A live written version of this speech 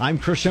I'm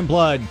Christian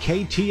Blood,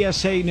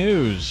 KTSA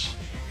News,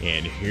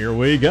 and here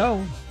we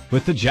go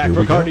with the Jack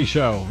Riccardi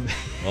Show.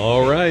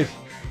 All right.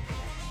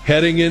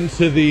 Heading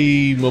into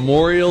the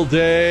Memorial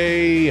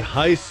Day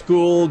high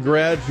school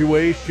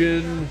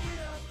graduation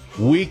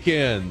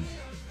weekend.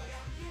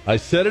 I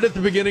said it at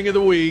the beginning of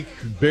the week.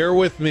 Bear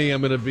with me.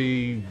 I'm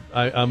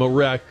a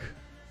wreck.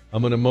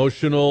 I'm an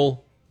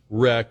emotional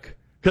wreck.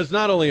 Because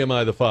not only am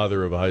I the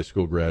father of a high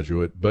school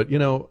graduate, but,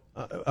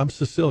 I'm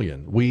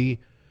Sicilian. We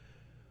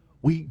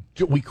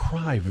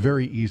cry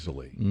very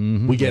easily.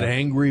 Mm-hmm. We get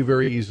angry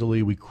very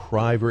easily. We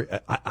cry very.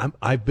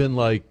 I've been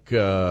like,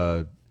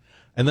 and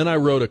then I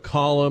wrote a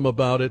column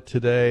about it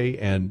today.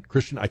 And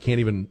Christian, I can't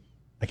even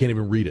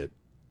read it.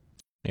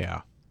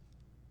 Yeah.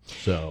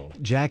 So,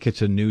 Jack,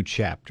 it's a new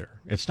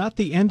chapter. It's not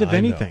the end of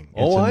anything.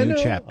 It's a new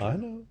chapter. I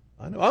know.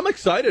 I'm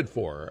excited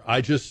for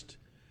her.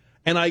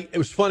 It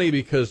was funny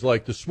because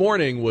like this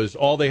morning was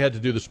all they had to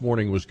do this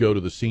morning was go to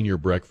the senior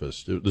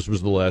breakfast. This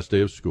was the last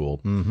day of school.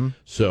 Mm-hmm.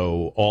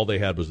 So all they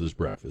had was this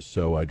breakfast.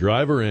 So I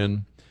drive her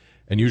in,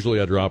 and usually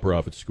I drop her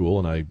off at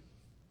school and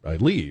I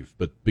leave.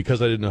 But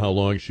because I didn't know how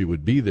long she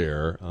would be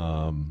there,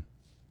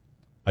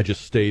 I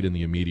just stayed in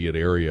the immediate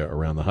area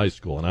around the high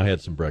school, and I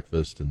had some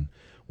breakfast and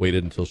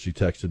waited until she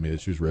texted me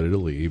that she was ready to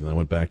leave. And I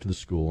went back to the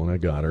school and I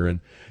got her. And,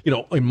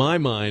 in my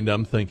mind,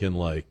 I'm thinking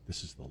like,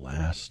 this is the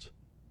last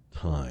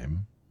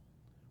time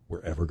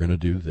we're ever going to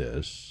do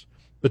this.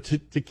 But to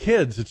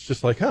kids, it's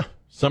just like,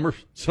 summer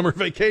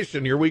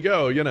vacation, here we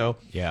go,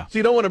 Yeah. So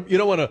you don't want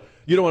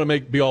to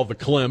be all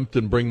verklempt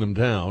and bring them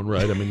down,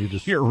 right? I mean,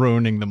 you're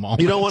ruining them all.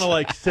 You don't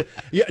want to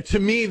to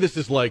me this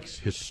is like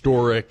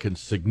historic and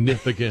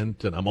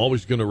significant, and I'm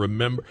always going to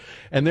remember.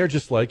 And they're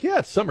just like, yeah,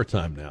 it's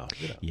summertime now.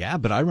 Yeah,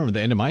 but I remember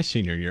the end of my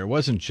senior year. It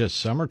wasn't just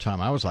summertime.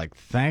 I was like,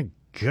 thank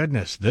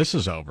goodness this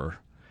is over.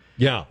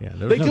 Yeah,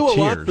 they do a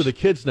lot for the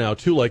kids now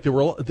too. Like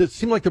it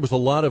seemed like there was a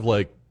lot of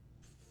like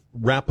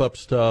wrap-up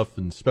stuff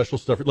and special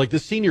stuff. Like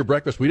this senior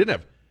breakfast, we didn't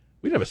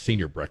have a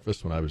senior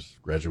breakfast when I was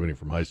graduating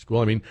from high school.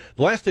 I mean,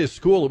 the last day of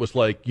school, it was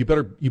like, you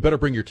better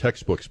bring your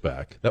textbooks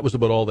back. That was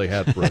about all they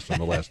had for us on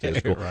the last day of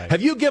school. Right.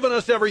 Have you given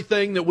us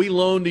everything that we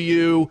loaned to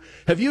you?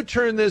 Have you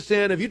turned this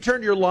in? Have you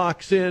turned your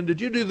locks in?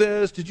 Did you do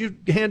this? Did you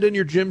hand in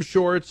your gym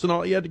shorts and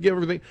all? You had to give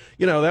everything.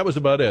 That was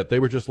about it. They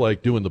were just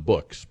like doing the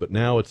books. But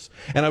now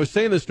and I was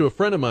saying this to a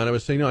friend of mine. I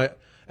was saying,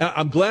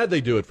 I'm glad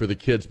they do it for the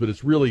kids, but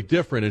it's really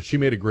different. And she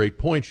made a great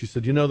point. She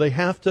said, they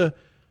have to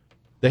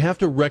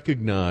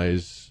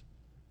recognize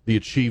the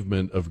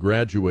achievement of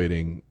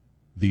graduating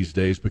these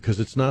days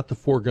because it's not the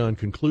foregone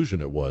conclusion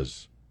it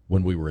was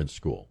when we were in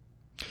school.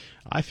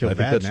 I feel bad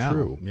now. I think that's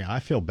true. Yeah, I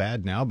feel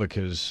bad now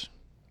because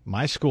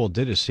my school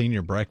did a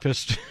senior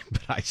breakfast,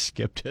 but I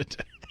skipped it.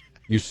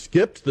 You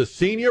skipped the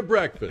senior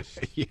breakfast?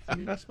 Yeah.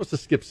 You're not supposed to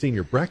skip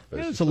senior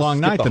breakfast. It's a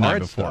long night the night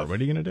before. Stuff.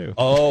 What are you going to do?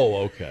 Oh,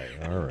 okay.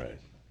 All right.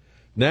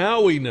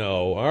 Now we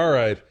know. All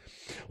right.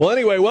 Well,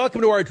 anyway, welcome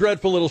to our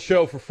dreadful little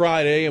show for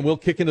Friday, and we'll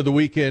kick into the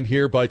weekend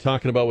here by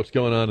talking about what's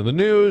going on in the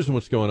news and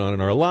what's going on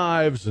in our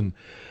lives, and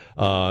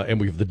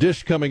we have the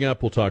dish coming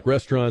up. We'll talk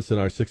restaurants in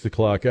our 6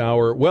 o'clock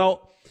hour.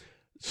 Well,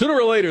 sooner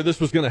or later this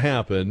was going to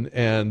happen,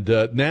 and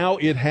now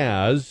it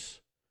has.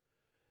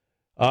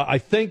 I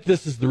think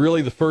this is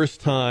really the first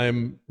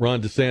time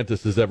Ron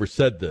DeSantis has ever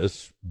said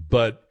this,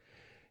 but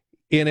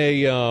in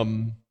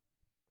an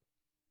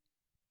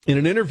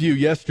interview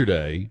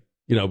yesterday.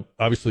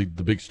 Obviously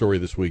the big story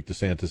this week,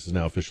 DeSantis is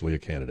now officially a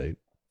candidate.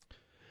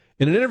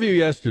 In an interview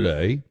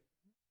yesterday,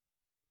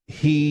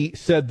 he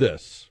said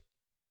this.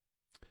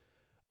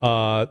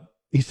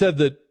 He said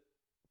that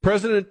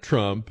President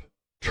Trump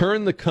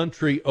turned the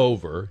country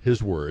over,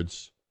 his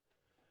words,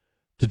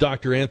 to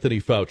Dr. Anthony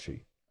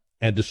Fauci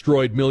and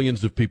destroyed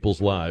millions of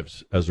people's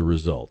lives as a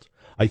result.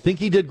 I think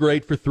he did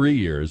great for 3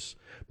 years,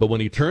 but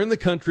when he turned the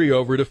country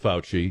over to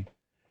Fauci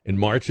in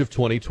March of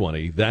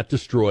 2020, that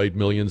destroyed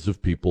millions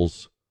of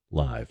people's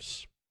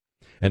lives.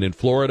 And in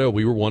Florida,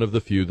 we were one of the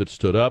few that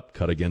stood up,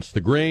 cut against the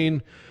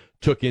grain,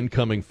 took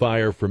incoming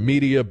fire from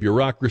media,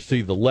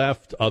 bureaucracy, the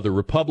left, other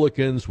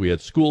Republicans. We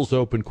had schools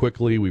open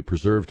quickly. We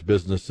preserved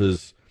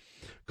businesses.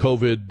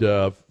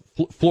 Florida,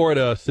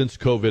 since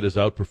COVID, has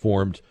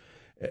outperformed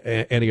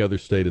any other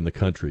state in the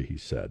country, he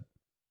said.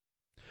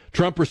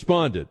 Trump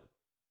responded.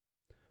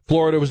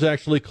 Florida was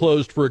actually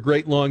closed for a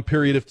great long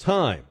period of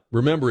time.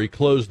 Remember, he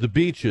closed the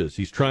beaches.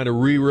 He's trying to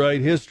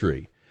rewrite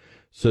history,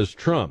 says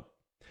Trump.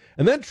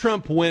 And then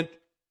Trump went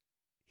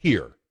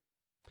here.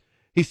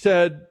 He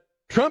said,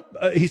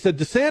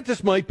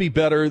 DeSantis might be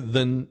better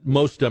than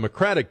most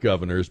Democratic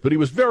governors, but he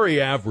was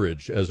very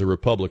average as a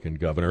Republican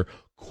governor.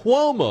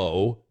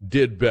 Cuomo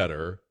did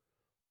better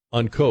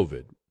on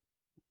COVID,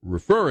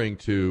 referring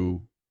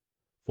to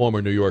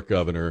former New York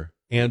Governor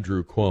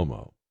Andrew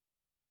Cuomo.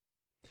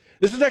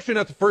 This is actually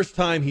not the first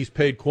time he's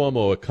paid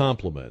Cuomo a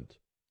compliment.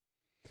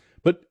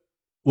 But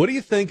what do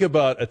you think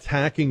about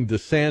attacking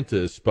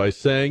DeSantis by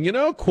saying,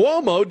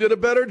 Cuomo did a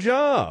better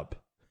job?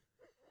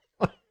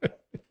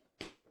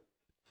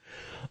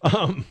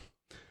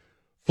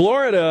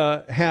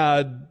 Florida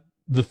had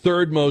the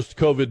third most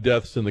COVID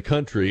deaths in the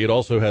country. It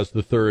also has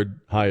the third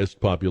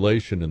highest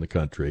population in the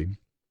country.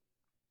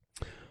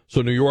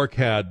 So New York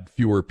had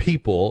fewer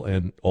people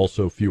and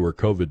also fewer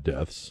COVID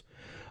deaths.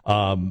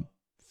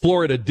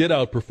 Florida did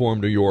outperform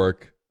New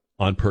York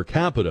on per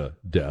capita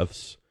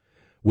deaths,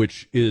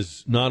 which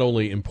is not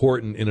only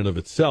important in and of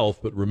itself,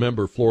 but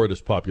remember,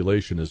 Florida's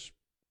population is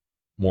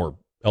more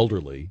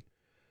elderly.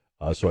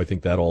 So I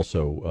think that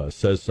also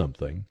says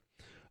something.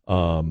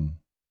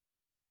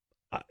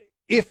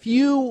 If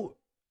you,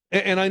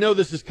 and I know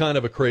this is kind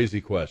of a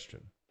crazy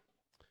question,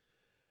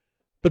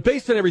 but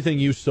based on everything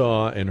you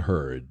saw and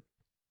heard,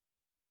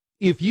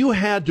 if you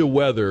had to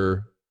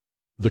weather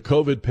the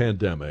COVID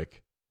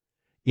pandemic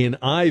in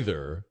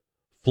either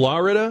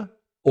Florida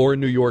or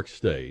New York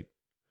State,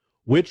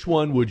 which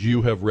one would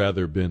you have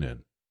rather been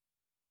in?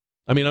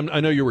 I mean, I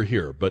know you were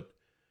here, but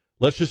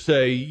let's just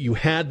say you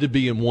had to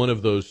be in one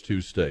of those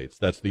two states.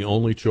 That's the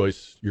only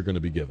choice you're going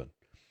to be given.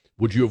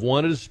 Would you have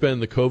wanted to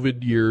spend the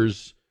COVID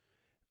years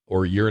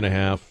or a year and a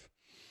half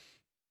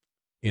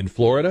in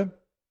Florida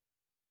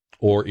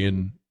or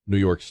in New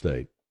York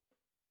State?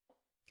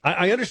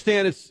 I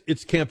understand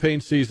it's campaign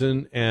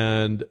season,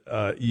 and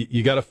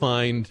you got to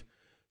find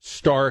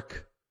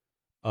stark,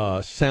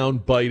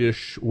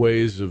 soundbite-ish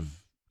ways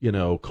of,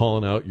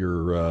 calling out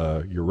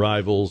your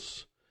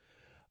rivals.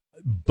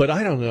 But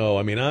I don't know.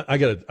 I mean, I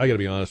gotta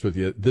be honest with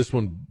you. This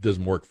one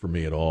doesn't work for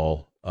me at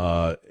all.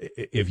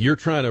 If you're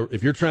trying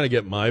to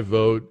get my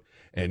vote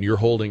and you're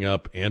holding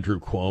up Andrew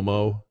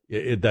Cuomo,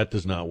 that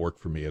does not work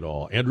for me at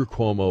all. Andrew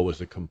Cuomo was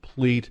a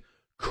complete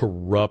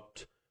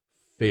corrupt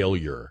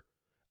failure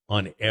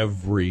on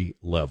every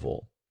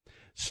level,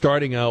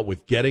 starting out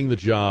with getting the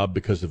job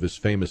because of his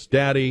famous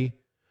daddy,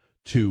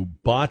 to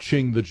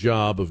botching the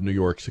job of New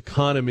York's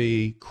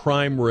economy,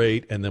 crime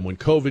rate, and then when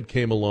COVID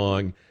came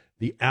along,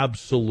 the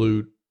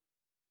absolute,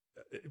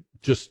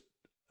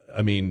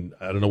 I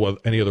don't know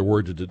what any other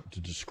word to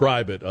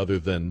describe it other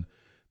than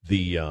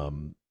the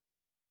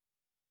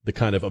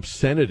kind of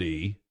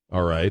obscenity,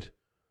 all right,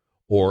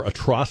 or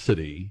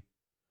atrocity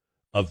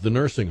of the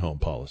nursing home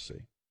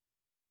policy.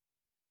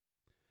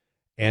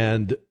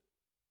 And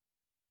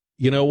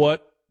you know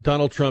what,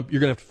 Donald Trump, you're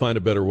going to have to find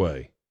a better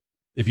way.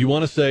 If you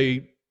want to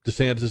say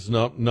DeSantis is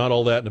not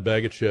all that in a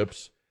bag of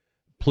chips,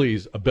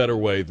 please, a better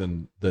way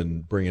than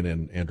bringing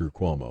in Andrew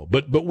Cuomo.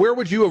 But where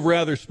would you have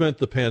rather spent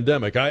the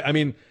pandemic? I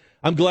mean,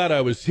 I'm glad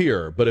I was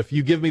here, but if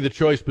you give me the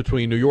choice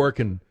between New York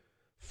and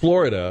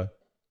Florida,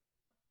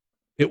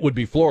 it would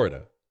be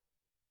Florida.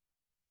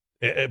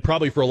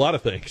 Probably for a lot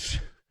of things,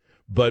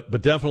 but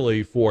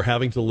definitely for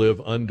having to live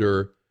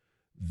under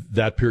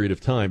that period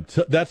of time.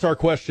 That's our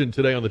question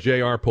today on the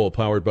JR poll,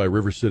 powered by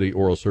River City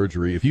Oral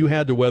Surgery. If you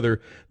had to weather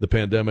the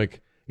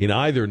pandemic in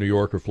either New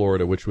York or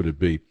Florida, which would it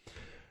be?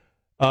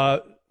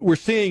 We're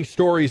seeing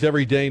stories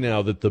every day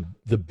now that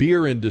the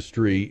beer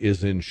industry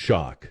is in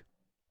shock.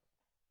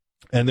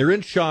 And they're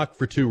in shock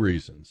for two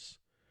reasons.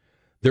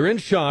 They're in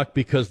shock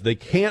because they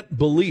can't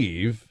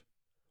believe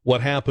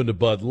what happened to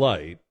Bud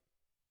Light,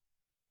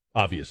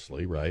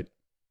 obviously, right?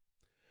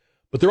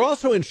 But they're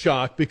also in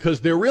shock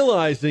because they're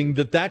realizing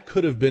that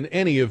could have been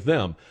any of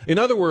them. In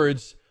other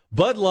words,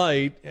 Bud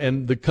Light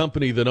and the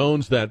company that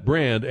owns that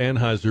brand,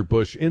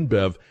 Anheuser-Busch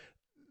InBev,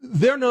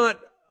 they're not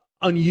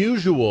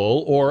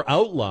unusual or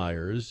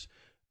outliers.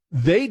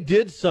 They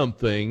did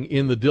something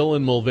in the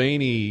Dylan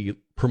Mulvaney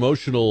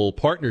promotional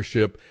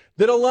partnership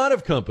that a lot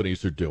of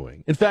companies are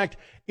doing. In fact,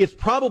 it's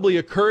probably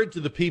occurred to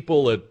the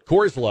people at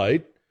Coors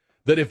Light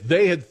that if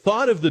they had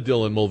thought of the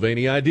Dylan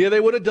Mulvaney idea, they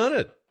would have done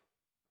it.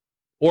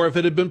 Or if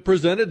it had been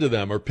presented to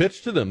them or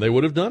pitched to them, they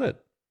would have done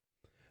it.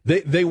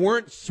 They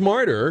weren't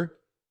smarter.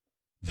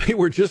 They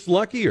were just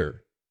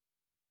luckier.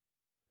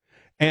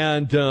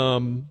 And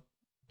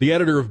the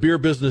editor of Beer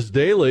Business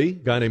Daily, a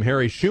guy named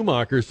Harry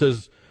Schumacher,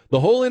 says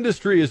the whole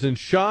industry is in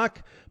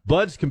shock.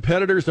 Bud's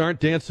competitors aren't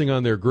dancing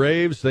on their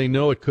graves. They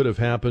know it could have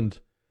happened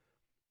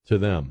to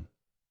them.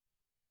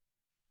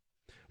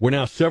 We're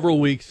now several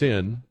weeks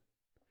in,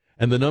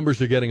 and the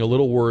numbers are getting a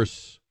little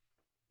worse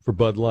for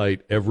Bud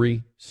Light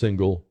every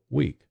single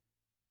week.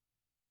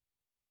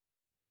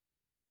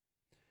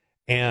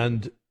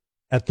 And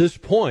at this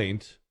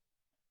point,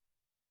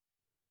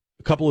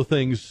 a couple of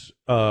things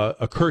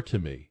occur to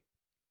me.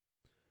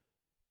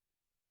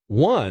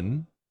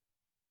 One,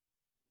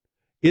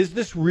 is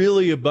this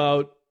really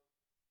about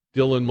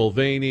Dylan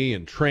Mulvaney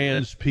and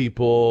trans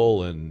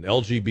people and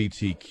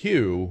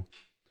LGBTQ?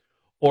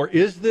 Or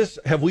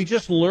have we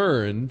just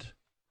learned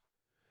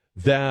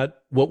that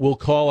what we'll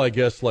call, I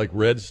guess, like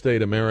red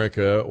state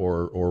America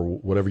or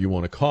whatever you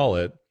want to call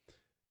it,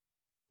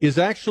 is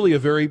actually a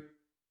very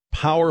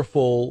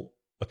powerful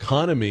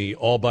economy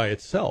all by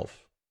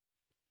itself?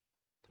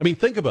 I mean,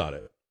 think about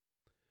it.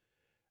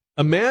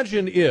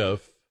 Imagine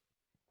if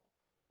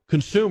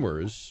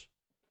consumers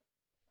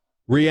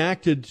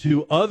reacted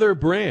to other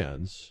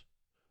brands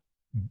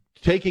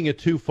taking it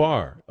too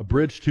far, a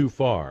bridge too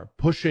far,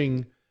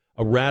 pushing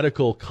a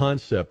radical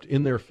concept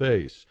in their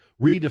face,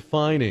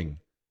 redefining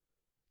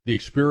the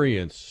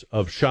experience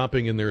of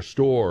shopping in their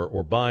store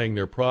or buying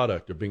their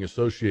product or being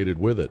associated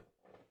with it.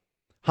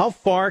 How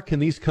far can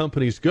these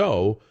companies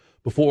go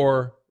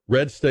before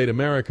Red State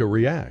America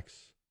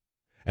reacts?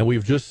 And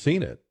we've just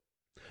seen it.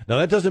 Now,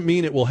 that doesn't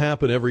mean it will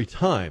happen every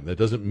time. That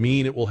doesn't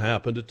mean it will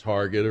happen to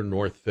Target or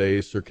North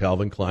Face or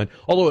Calvin Klein,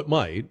 although it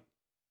might.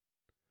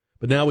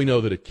 But now we know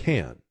that it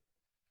can.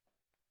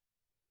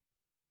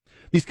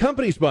 These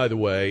companies, by the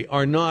way,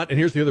 are not, and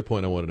here's the other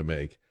point I wanted to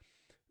make,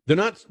 they're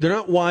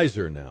not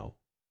wiser now.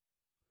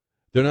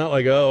 They're not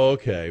like, oh,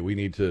 okay, we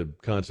need to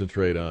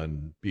concentrate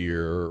on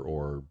beer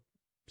or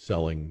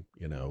selling,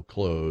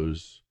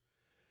 clothes.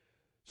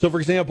 So, for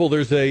example,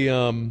 there's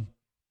an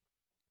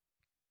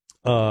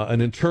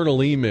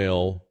internal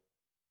email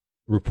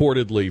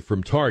reportedly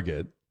from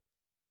Target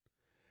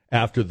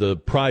after the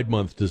Pride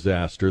Month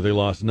disaster. They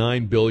lost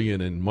 $9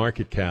 billion in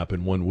market cap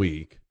in 1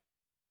 week,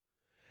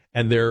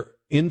 and their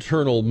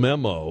internal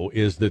memo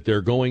is that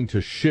they're going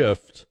to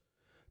shift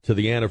to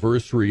the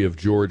anniversary of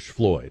George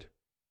Floyd.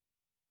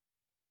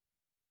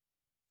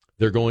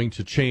 They're going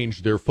to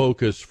change their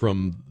focus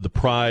from the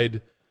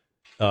Pride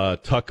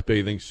tuck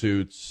bathing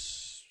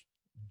suits,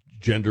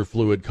 gender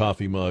fluid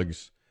coffee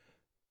mugs,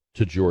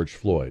 to George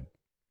Floyd.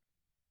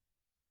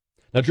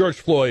 Now, George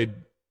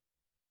Floyd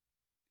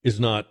is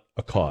not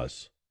a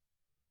cause.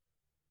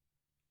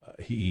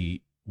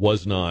 He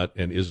was not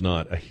and is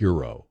not a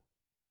hero.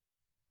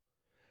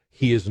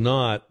 He is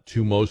not,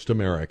 to most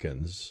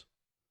Americans,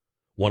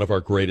 one of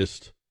our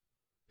greatest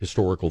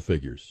historical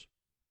figures.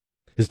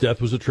 His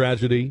death was a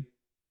tragedy.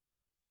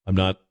 I'm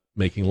not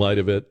making light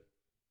of it.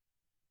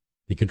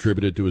 He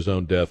contributed to his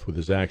own death with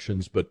his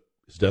actions, but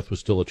his death was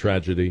still a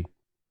tragedy.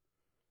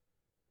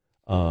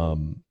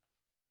 The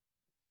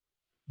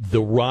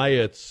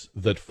riots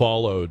that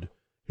followed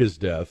his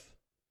death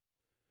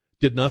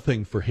did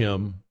nothing for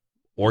him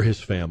or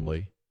his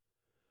family,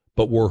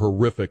 but were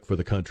horrific for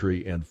the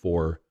country and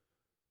for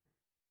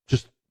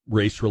just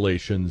race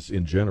relations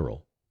in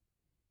general.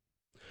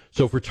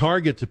 So for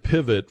Target to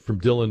pivot from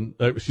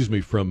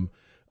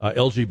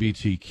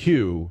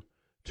LGBTQ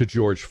to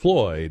George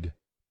Floyd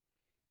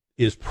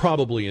is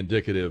probably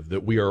indicative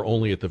that we are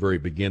only at the very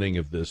beginning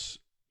of this,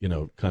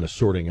 kind of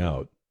sorting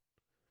out.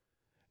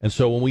 And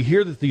so when we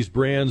hear that these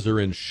brands are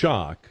in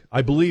shock,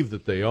 I believe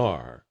that they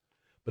are,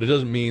 but it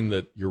doesn't mean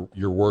that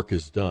your work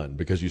is done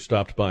because you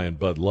stopped buying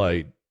Bud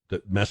Light.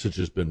 That message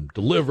has been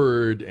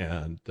delivered,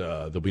 and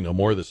there'll be no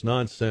more of this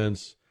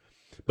nonsense.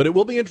 But it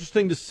will be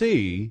interesting to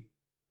see.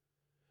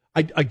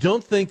 I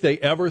don't think they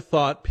ever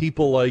thought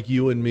people like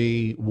you and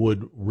me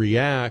would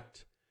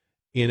react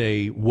in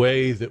a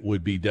way that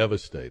would be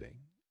devastating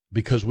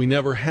because we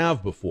never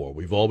have before.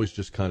 We've always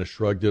just kind of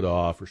shrugged it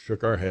off or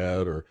shook our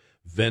head or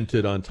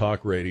vented on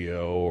talk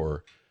radio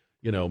or,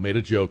 made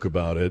a joke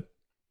about it.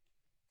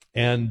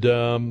 And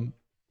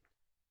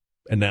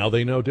now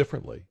they know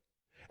differently.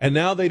 And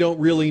now they don't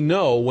really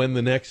know when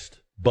the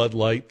next Bud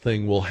Light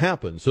thing will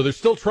happen. So they're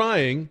still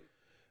trying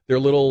their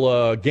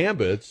little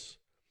gambits,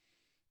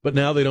 but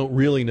now they don't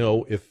really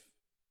know if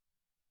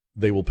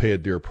they will pay a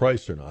dear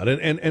price or not.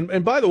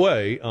 And by the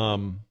way,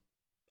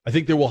 I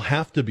think there will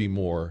have to be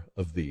more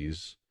of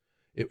these.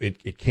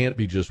 It can't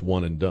be just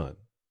one and done.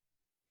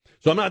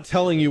 So I'm not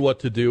telling you what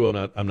to do.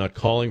 I'm not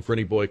calling for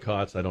any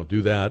boycotts. I don't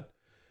do that.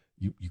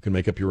 You can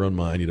make up your own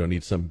mind. You don't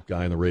need some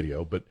guy on the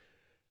radio. But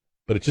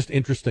it's just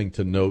interesting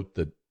to note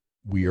that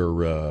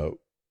we're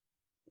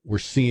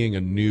seeing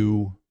a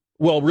new,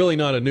 well, really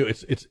not a new.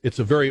 It's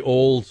a very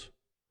old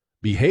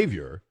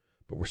behavior,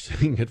 but we're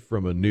seeing it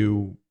from a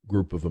new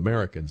group of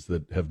Americans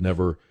that have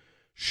never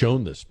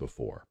shown this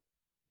before.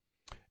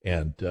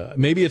 And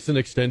maybe it's an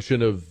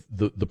extension of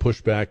the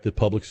pushback that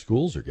public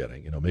schools are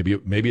getting.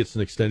 Maybe it's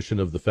an extension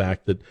of the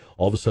fact that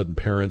all of a sudden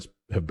parents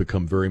have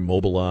become very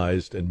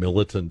mobilized and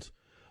militant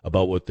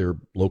about what their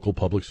local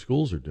public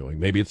schools are doing.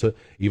 Maybe it's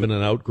even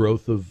an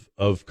outgrowth of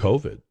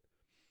COVID.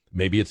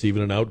 Maybe it's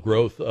even an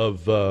outgrowth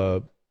of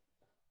the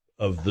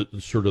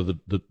sort of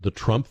the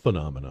Trump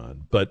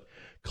phenomenon. But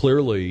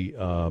clearly,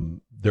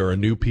 there are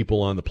new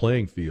people on the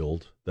playing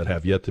field that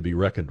have yet to be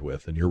reckoned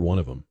with, and you're one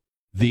of them.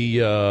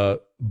 The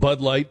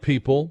Bud Light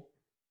people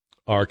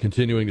are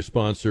continuing to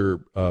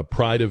sponsor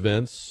Pride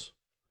events,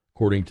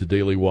 according to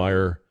Daily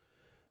Wire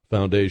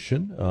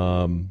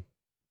Foundation.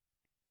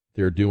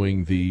 They're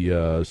doing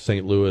the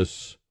St.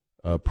 Louis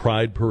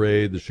Pride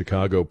Parade, the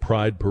Chicago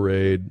Pride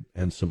Parade,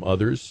 and some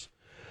others.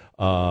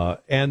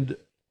 And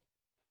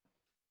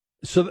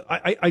so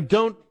I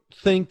don't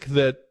think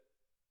that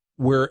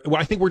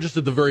I think we're just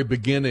at the very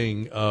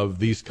beginning of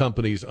these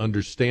companies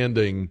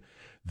understanding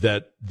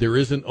that there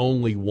isn't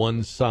only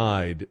one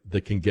side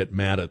that can get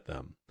mad at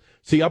them.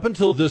 See, up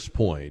until this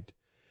point,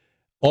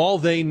 all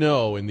they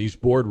know in these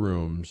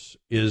boardrooms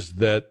is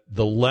that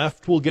the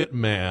left will get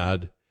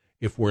mad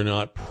if we're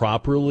not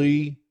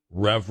properly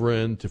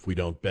reverent, if we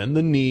don't bend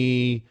the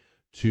knee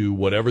to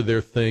whatever their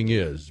thing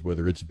is,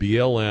 whether it's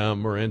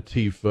BLM or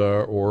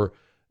Antifa or,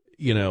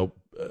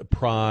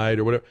 Pride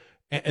or whatever.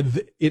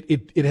 And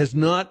it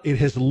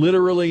has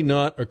literally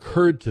not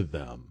occurred to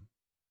them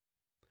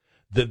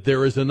that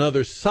there is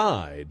another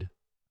side,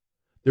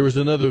 there is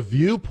another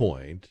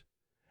viewpoint,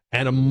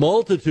 and a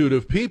multitude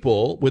of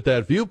people with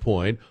that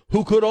viewpoint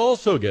who could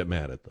also get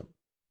mad at them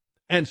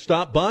and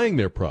stop buying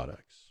their products.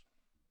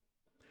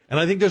 And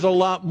I think there's a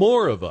lot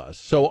more of us.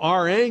 So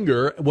our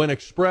anger, when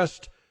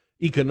expressed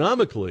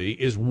economically,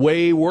 is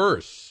way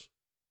worse.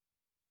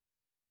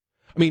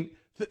 I mean,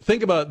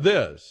 think about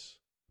this.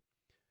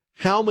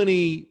 How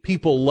many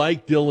people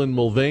like Dylan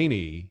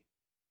Mulvaney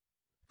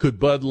could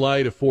Bud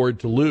Light afford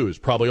to lose?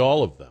 Probably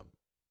all of them.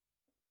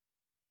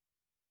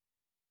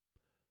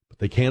 But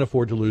they can't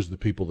afford to lose the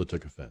people that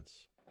took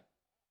offense.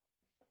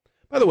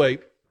 By the way,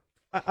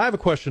 I have a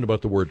question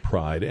about the word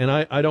pride, and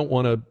I don't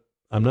want to,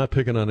 I'm not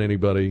picking on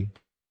anybody.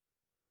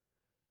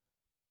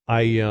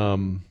 Let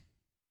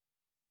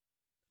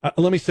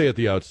me say at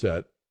the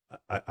outset,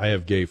 I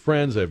have gay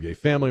friends, I have gay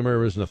family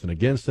members, nothing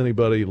against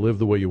anybody, live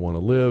the way you want to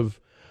live.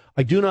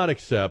 I do not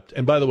accept,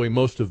 and by the way,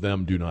 most of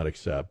them do not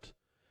accept,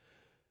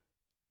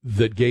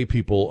 that gay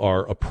people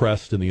are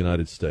oppressed in the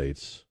United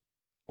States,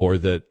 or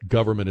that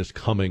government is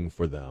coming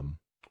for them,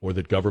 or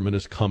that government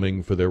is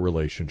coming for their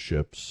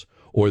relationships,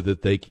 or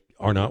that they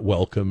are not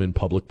welcome in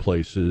public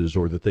places,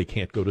 or that they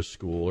can't go to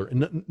school. Or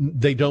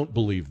they don't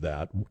believe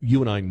that.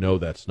 You and I know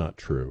that's not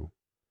true.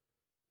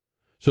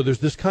 So there's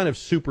this kind of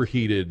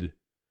superheated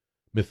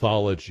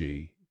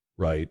mythology,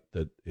 right,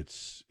 that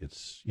it's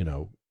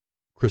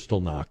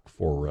crystal knock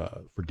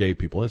for gay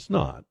people. It's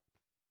not.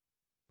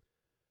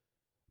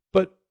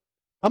 But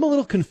I'm a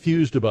little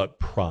confused about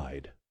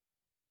pride.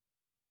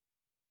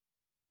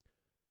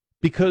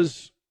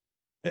 Because,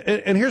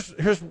 and here's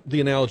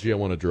the analogy I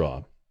want to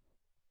draw.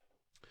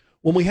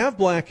 When we have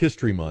Black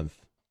History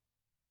Month,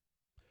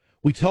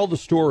 we tell the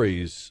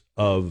stories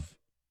of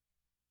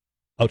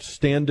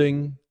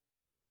outstanding,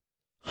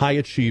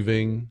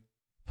 high-achieving,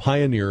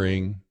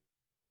 pioneering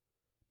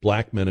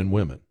black men and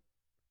women.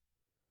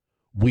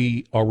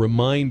 We are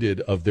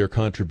reminded of their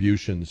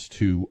contributions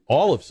to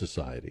all of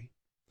society.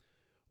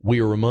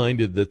 We are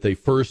reminded that they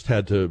first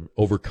had to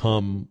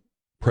overcome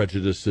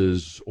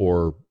prejudices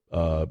or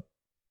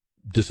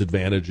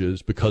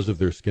disadvantages because of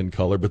their skin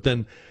color, but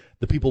then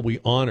the people we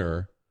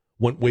honor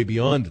went way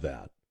beyond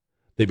that.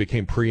 They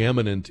became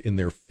preeminent in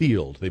their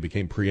field. They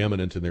became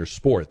preeminent in their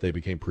sport. They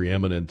became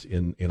preeminent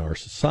in our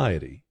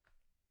society.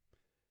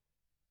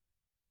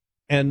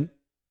 And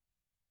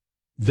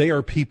they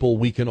are people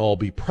we can all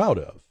be proud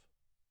of.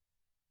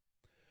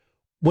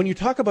 When you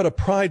talk about a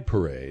pride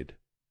parade,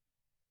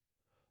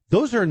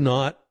 those are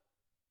not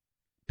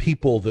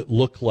people that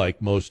look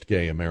like most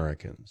gay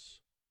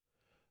Americans.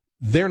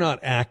 They're not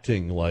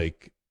acting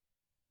like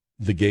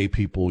the gay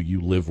people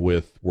you live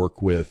with,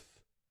 work with,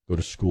 go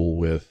to school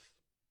with,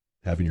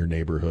 have in your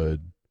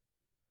neighborhood.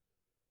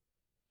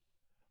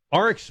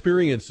 Our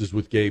experiences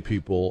with gay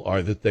people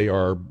are that they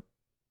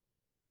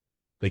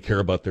care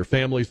about their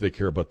families, they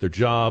care about their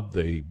job,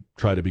 they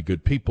try to be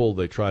good people,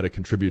 they try to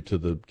contribute to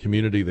the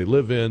community they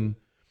live in,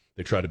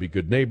 they try to be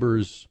good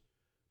neighbors,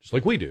 just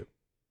like we do.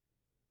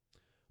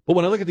 But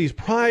when I look at these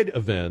pride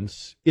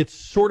events, it's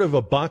sort of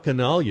a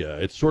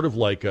bacchanalia. It's sort of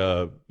like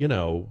a,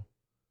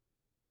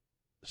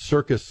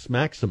 Circus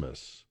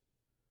Maximus.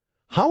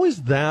 How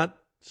is that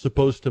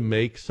supposed to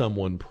make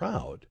someone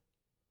proud?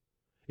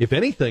 If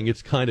anything,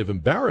 it's kind of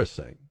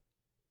embarrassing.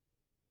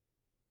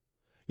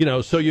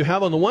 So you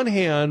have on the one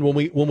hand, when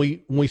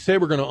we say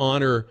we're going to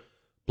honor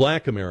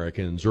black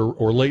Americans,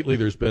 or lately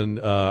there's been,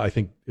 I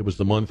think it was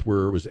the month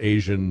where it was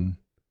Asian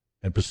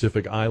and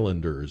Pacific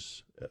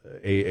Islanders,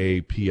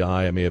 AAPI,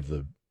 I may have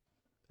the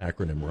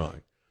acronym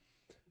wrong.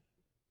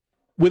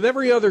 With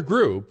every other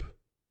group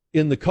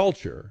in the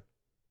culture,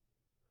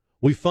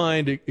 we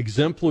find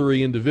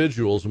exemplary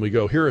individuals and we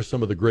go, here are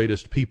some of the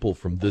greatest people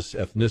from this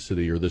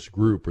ethnicity or this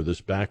group or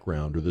this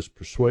background or this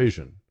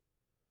persuasion.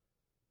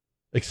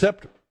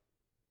 Except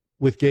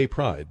with gay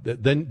pride.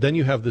 Then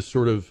you have this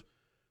sort of,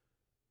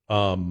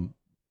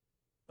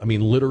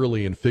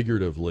 literally and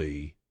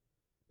figuratively,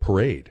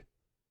 parade.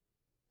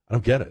 I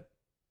don't get it.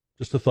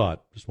 Just a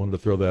thought. Just wanted to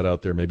throw that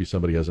out there. Maybe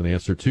somebody has an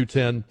answer.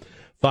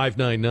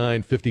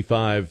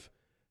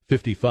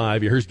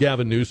 210-599-5555. Here's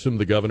Gavin Newsom,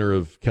 the governor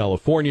of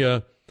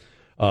California,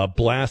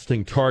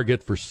 blasting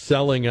Target for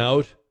selling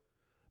out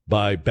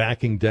by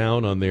backing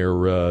down on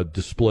their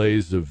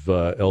displays of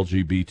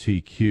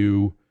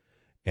LGBTQ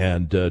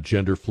and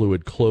gender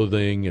fluid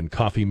clothing and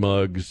coffee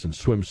mugs and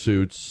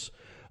swimsuits.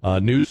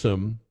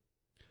 Newsom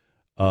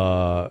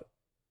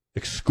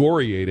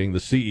excoriating the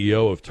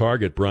CEO of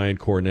Target, Brian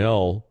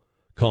Cornell,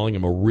 calling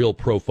him a real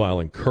profile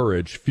in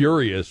courage,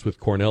 furious with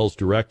Cornell's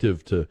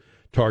directive to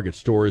Target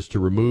stores to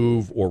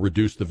remove or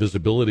reduce the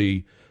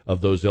visibility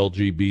of those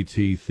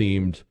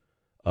LGBT-themed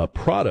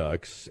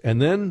products.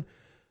 And then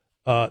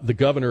the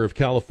governor of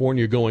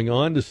California going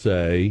on to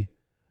say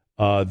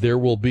there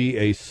will be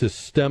a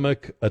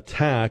systemic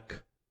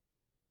attack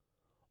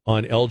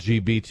on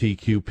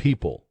LGBTQ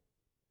people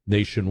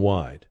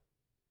nationwide.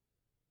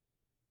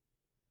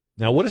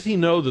 Now, what does he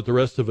know that the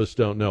rest of us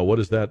don't know? What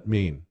does that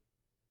mean?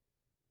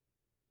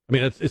 I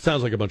mean, it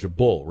sounds like a bunch of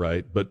bull,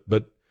 right? But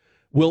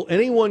will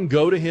anyone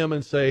go to him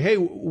and say, hey,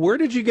 where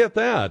did you get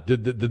that?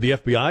 Did the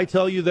FBI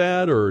tell you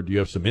that? Or do you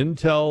have some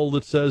intel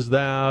that says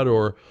that?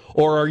 Or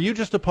are you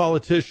just a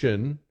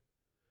politician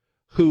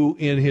who,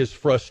 in his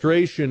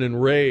frustration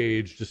and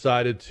rage,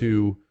 decided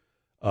to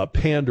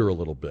pander a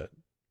little bit?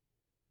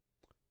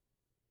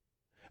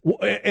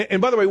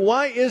 And by the way,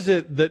 why is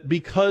it that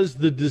because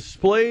the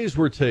displays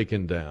were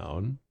taken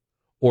down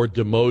or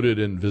demoted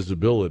in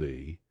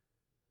visibility,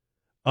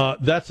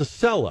 that's a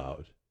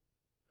sellout?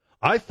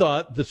 I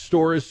thought that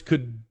stores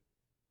could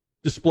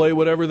display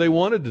whatever they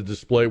wanted to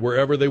display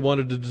wherever they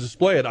wanted to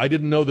display it. I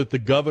didn't know that the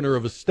governor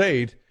of a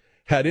state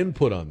had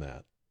input on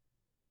that.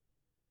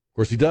 Of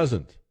course, he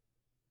doesn't.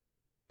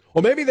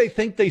 Or maybe they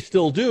think they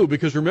still do,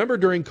 because remember,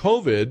 during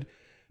COVID,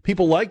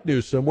 people like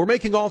Newsom were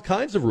making all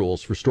kinds of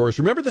rules for stores.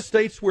 Remember the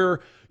states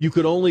where you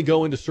could only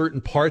go into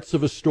certain parts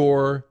of a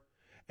store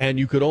and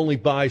you could only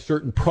buy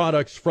certain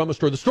products from a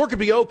store? The store could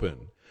be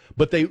open,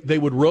 but they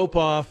would rope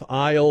off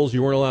aisles.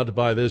 You weren't allowed to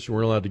buy this. You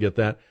weren't allowed to get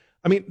that.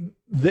 I mean,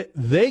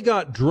 they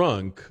got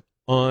drunk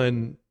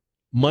on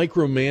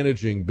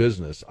micromanaging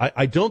business.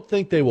 I don't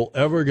think they will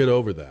ever get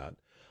over that.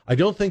 I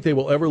don't think they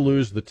will ever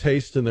lose the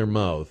taste in their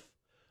mouth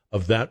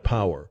of that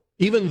power,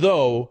 even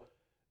though,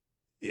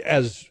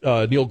 as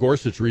Neil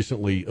Gorsuch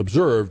recently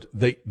observed,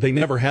 they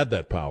never had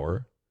that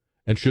power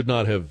and should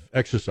not have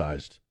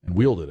exercised and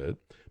wielded it.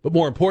 But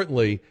more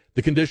importantly,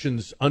 the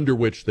conditions under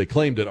which they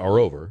claimed it are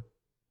over.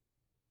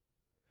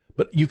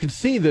 But you can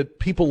see that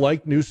people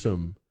like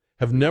Newsom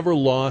have never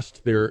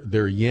lost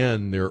their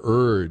yen, their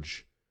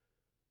urge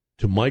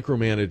to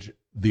micromanage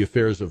the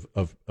affairs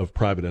of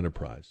private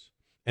enterprise.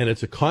 And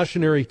it's a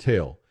cautionary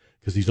tale,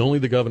 because he's only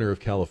the governor of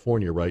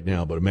California right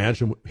now, but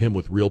imagine him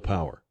with real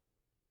power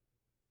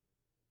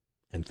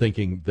and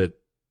thinking that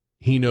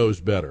he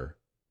knows better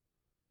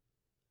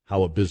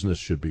how a business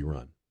should be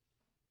run.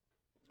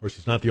 Of course,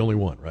 he's not the only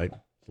one, right?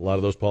 A lot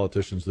of those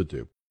politicians that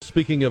do.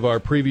 Speaking of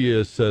our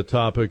previous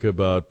topic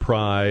about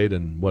pride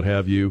and what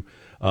have you,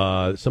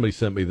 somebody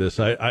sent me this.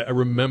 I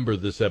remember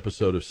this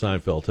episode of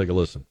Seinfeld. Take a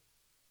listen.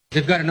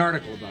 They've got an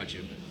article about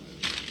you.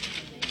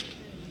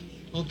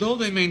 Although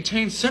they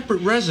maintain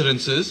separate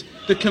residences,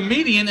 the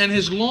comedian and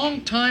his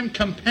longtime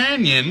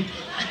companion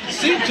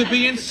seem to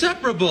be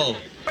inseparable.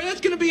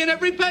 That's going to be in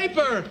every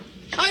paper.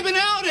 I've been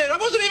outed. I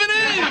wasn't even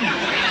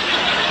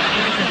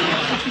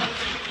in.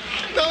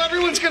 No,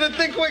 everyone's going to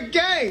think we're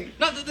gay.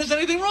 Not that there's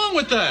anything wrong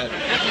with that.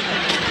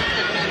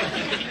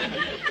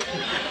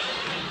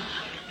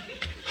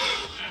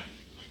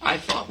 I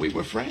thought we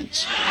were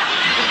friends.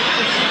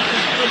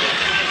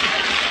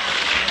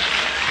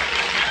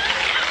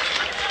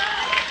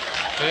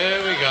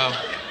 There we go.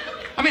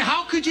 I mean,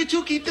 how could you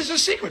two keep this a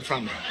secret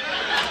from me?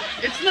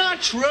 It's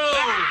not true.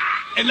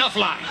 Enough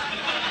lying.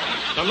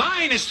 The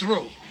line is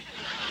through.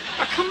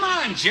 Now, come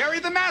on, Jerry.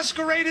 The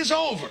masquerade is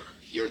over.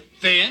 You're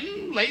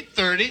thin, late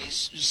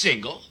 30s,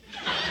 single.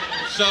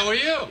 So are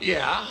you.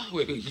 Yeah.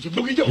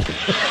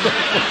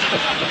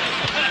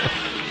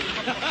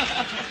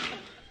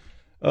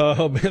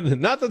 Oh, man.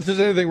 Not that there's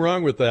anything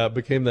wrong with that.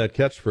 Became that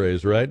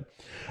catchphrase, right?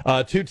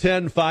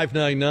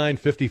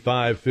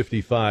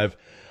 210-599-5555.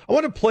 I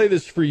want to play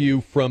this for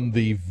you from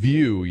The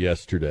View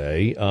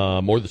yesterday,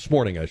 or this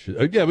morning, I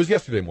should. Yeah, it was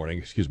yesterday morning,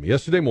 excuse me.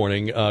 Yesterday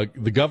morning,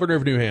 the governor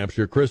of New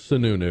Hampshire, Chris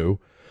Sununu,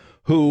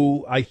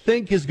 who I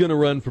think is going to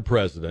run for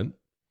president,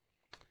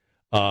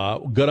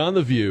 got on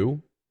The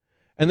View,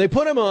 and they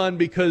put him on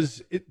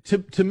because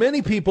to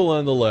many people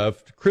on the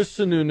left, Chris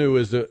Sununu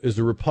is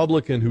a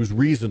Republican who's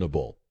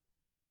reasonable.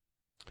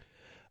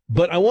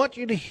 But I want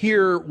you to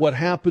hear what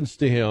happens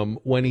to him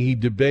when he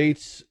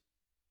debates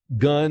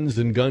guns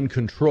and gun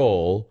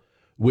control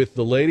with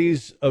the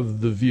ladies of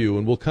The View,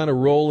 and we'll kind of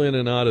roll in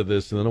and out of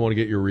this, and then I want to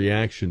get your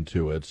reaction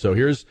to it. So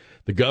here's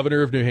the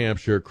governor of New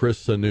Hampshire,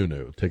 Chris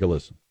Sununu. Take a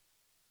listen.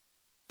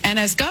 And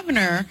as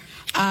governor,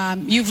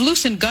 you've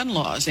loosened gun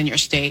laws in your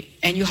state,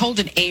 and you hold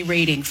an A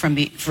rating for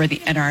the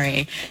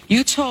NRA.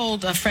 You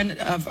told a friend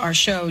of our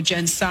show,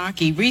 Jen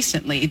Psaki,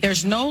 recently,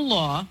 there's no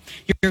law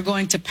you're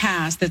going to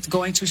pass that's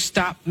going to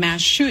stop mass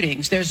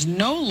shootings. There's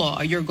no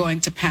law you're going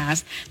to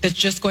pass that's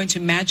just going to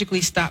magically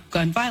stop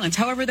gun violence.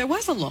 However, there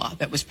was a law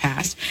that was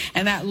passed,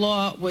 and that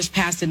law was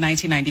passed in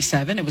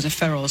 1997. It was a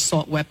federal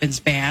assault weapons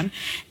ban,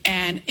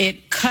 and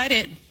it cut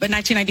it,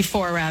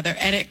 1994 rather,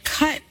 and it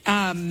cut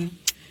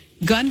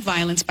gun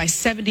violence by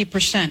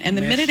 70%. And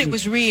the minute it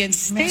was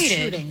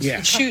reinstated,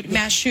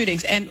 mass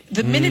shootings. And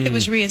the minute it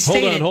was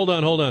reinstated. Hold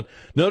on.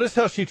 Notice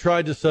how she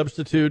tried to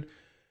substitute.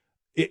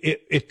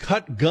 It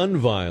cut gun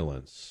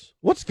violence.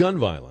 What's gun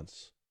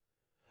violence?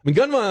 I mean,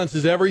 gun violence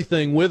is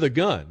everything with a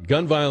gun.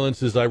 Gun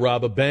violence is I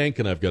rob a bank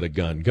and I've got a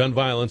gun. Gun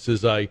violence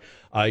is I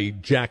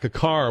jack a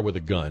car with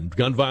a gun.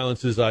 Gun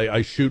violence is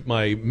I shoot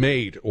my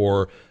mate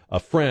or a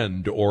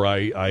friend, or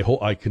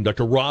I conduct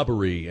a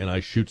robbery and I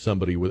shoot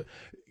somebody with.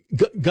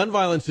 Gun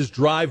violence is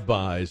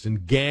drive-bys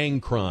and gang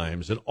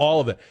crimes and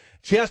all of it.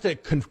 She has to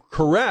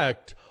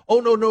correct,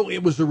 no,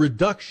 it was a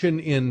reduction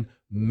in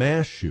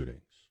mass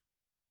shootings.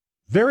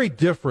 Very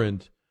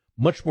different,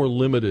 much more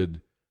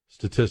limited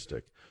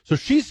statistic. So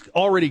she's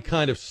already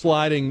kind of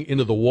sliding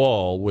into the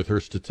wall with her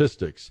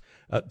statistics.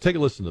 Take a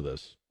listen to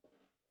this.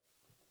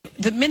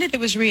 The minute it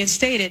was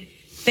reinstated,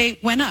 they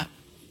went up.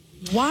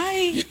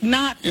 Why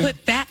not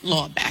put that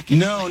law back in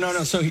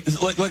place? So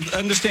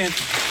understand.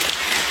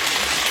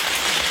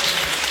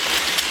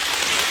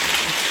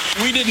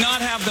 We did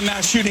not have the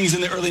mass shootings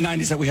in the early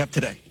 90s that we have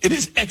today. It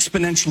is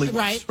exponentially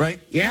worse, right?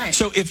 Yeah.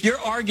 So if your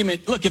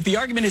argument, if the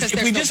argument is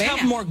if we just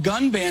have more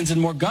gun bans and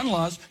more gun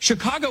laws,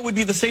 Chicago would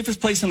be the safest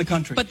place in the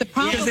country. But the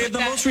problem because they have the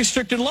most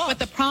restricted laws. But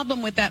the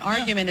problem with that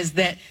argument is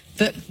that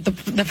the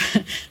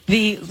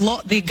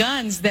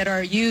guns that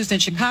are used in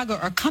Chicago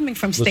are coming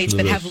from states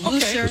that have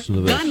looser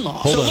gun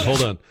laws.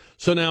 Hold on.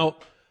 So now,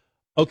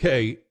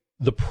 okay,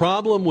 the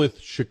problem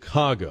with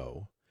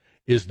Chicago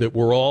is that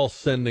we're all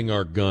sending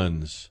our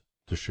guns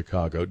to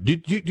Chicago. Do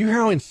you hear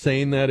how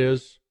insane that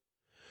is?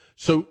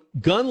 So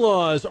gun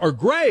laws are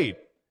great.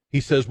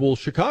 He says, well,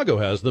 Chicago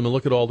has them, and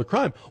look at all the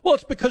crime. Well,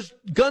 it's because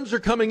guns are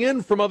coming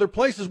in from other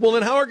places. Well,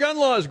 then how are gun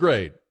laws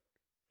great?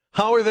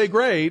 How are they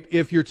great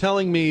if you're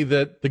telling me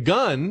that the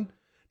gun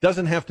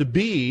doesn't have to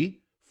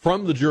be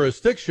from the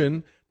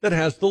jurisdiction that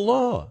has the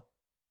law?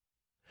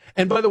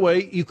 And by the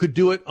way, you could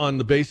do it on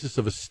the basis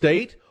of a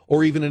state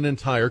or even an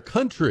entire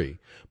country.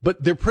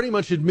 But they're pretty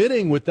much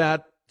admitting with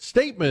that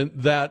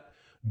statement that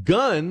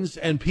guns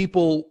and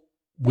people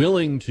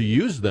willing to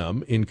use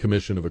them in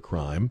commission of a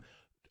crime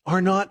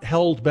are not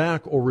held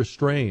back or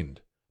restrained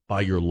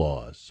by your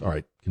laws. All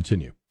right,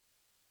 continue.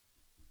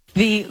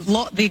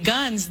 The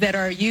guns that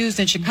are used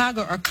in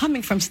Chicago are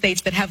coming from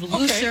states that have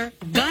looser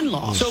gun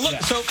laws. So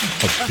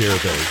How dare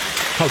they?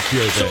 How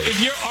dare they? So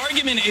if your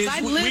argument is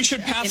we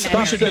should pass,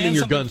 stop sending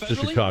your guns to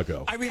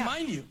Chicago. I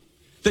remind you,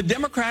 the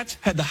Democrats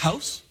had the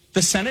House,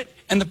 the Senate,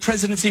 and the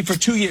presidency for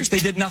 2 years. They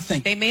did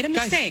nothing. They made a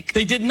mistake. Guys,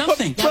 they did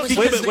nothing. Wait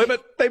a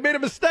minute. They made a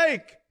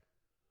mistake.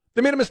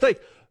 They made a mistake.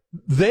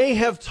 They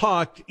have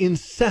talked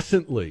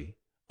incessantly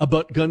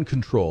about gun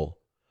control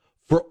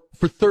for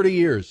 30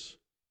 years.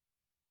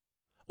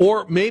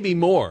 Or maybe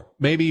more.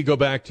 Maybe you go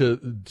back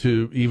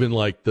to even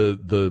like the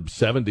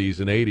 70s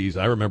and 80s.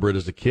 I remember it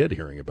as a kid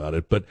hearing about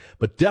it.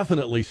 But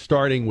definitely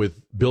starting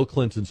with Bill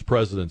Clinton's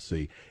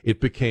presidency, it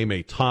became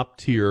a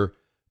top-tier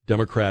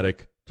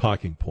Democratic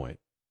talking point.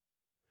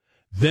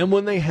 Then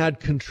when they had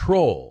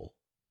control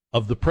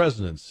of the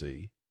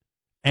presidency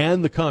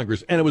and the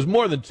Congress, and it was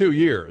more than 2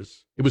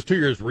 years, it was 2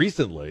 years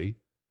recently,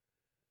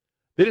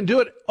 they didn't do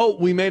it. Oh,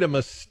 we made a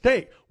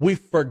mistake. We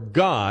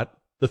forgot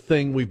the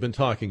thing we've been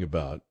talking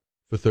about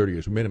for 30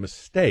 years. We made a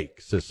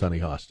mistake, says Sonny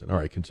Hostin. All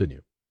right,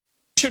 continue.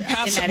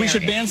 We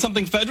should ban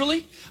something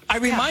federally? I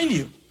remind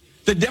you,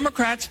 the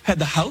Democrats had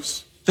the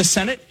House, the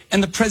Senate,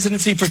 and the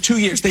presidency for 2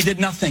 years. They did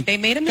nothing. They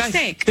made a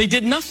mistake. Guys, they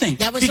did nothing.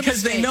 That was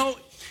because they know,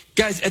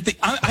 guys,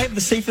 I have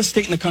the safest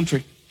state in the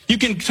country. You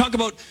can talk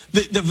about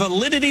the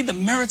validity, the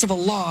merits of a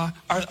law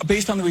are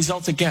based on the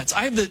results it gets.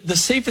 I have the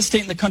safest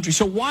state in the country.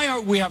 So why are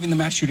we having the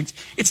mass shootings?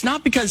 It's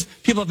not because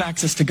people have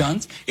access to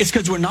guns. It's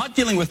because we're not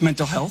dealing with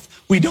mental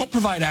health. We don't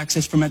provide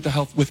access for mental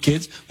health with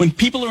kids. When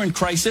people are in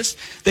crisis,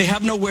 they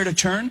have nowhere to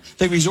turn.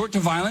 They resort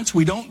to violence.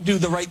 We don't do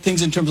the right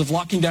things in terms of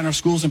locking down our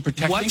schools and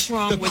protecting. What's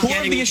wrong with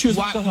getting the issue?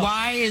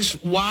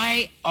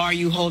 Why are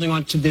you holding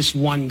on to this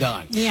one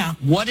gun? Yeah.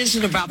 What is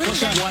it about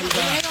this one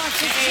gun?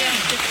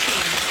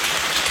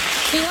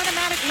 The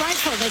automatic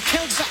rifle that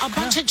killed a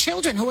bunch of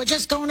children who were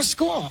just going to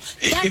school.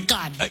 That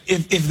gun.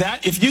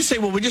 If you say,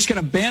 well, we're just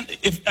going to ban,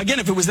 if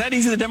it was that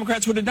easy, the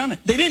Democrats would have done it.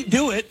 They didn't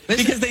do it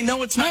because they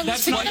know it's not.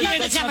 That's not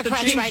the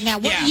Democrats right now.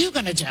 What are you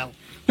going to do?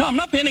 No, I'm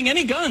not banning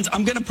any guns.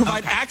 I'm going to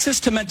provide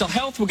access to mental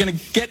health. We're going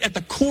to get at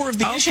the core of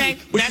the issue,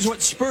 which is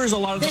what spurs a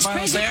lot of the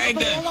violence. Very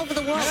good. All over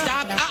the world.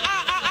 Stop.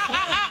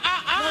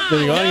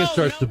 Then the audience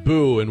starts to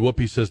boo, and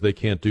Whoopi says they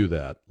can't do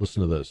that.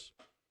 Listen to this.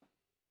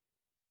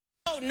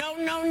 No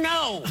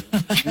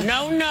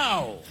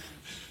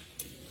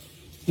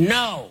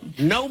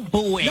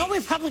booing. No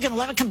Republican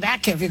will ever come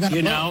back here if you're going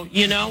to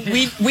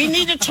boo. We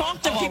need to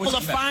talk to people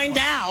to find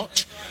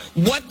out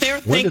what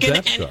they're thinking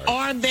and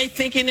are they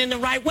thinking in the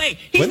right way.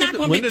 He's not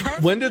going to be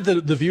perfect. When did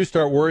the View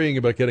start worrying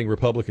about getting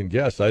Republican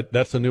guests?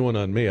 That's a new one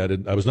on me.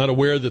 I was not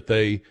aware that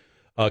they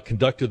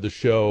conducted the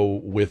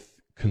show with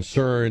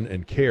concern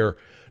and care.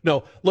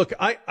 No, look,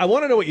 I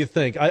want to know what you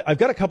think. I've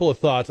got a couple of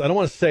thoughts. I don't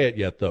want to say it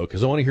yet, though,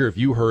 because I want to hear if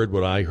you heard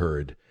what I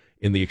heard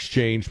in the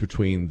exchange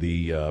between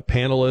the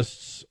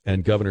panelists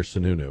and Governor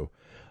Sununu.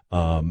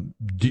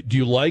 Do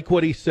you like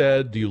what he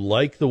said? Do you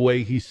like the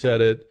way he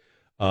said it?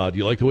 Do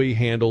you like the way he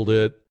handled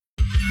it?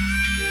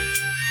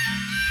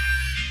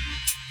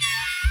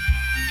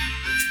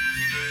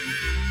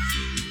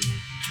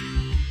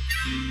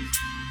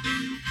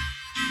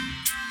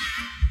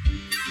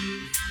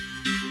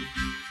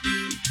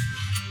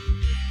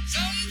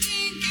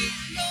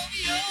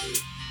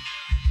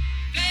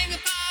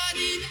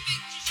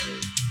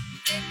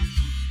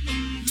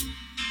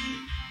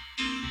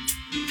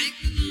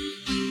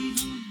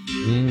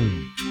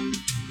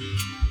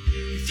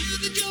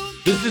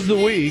 This is the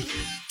week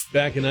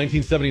back in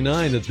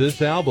 1979 that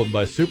this album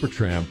by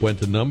Supertramp went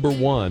to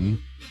 #1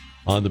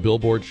 on the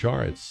Billboard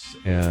charts.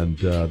 And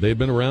they'd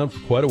been around for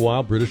quite a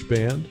while, British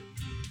band.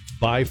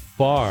 By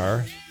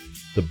far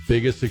the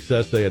biggest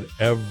success they had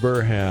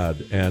ever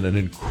had, and an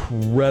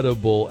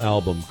incredible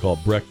album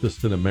called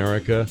Breakfast in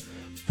America.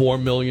 4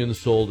 million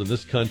sold in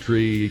this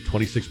country,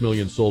 26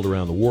 million sold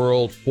around the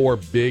world. 4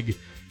 big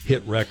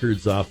hit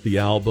records off the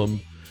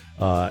album,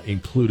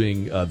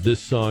 including this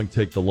song,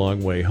 Take the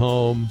Long Way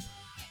Home,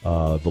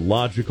 the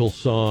Logical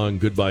song,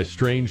 Goodbye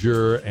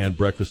Stranger, and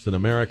Breakfast in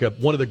America.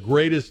 One of the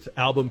greatest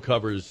album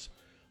covers,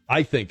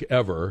 I think,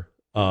 ever.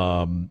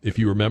 If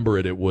you remember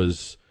it, it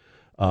was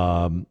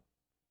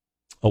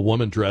a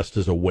woman dressed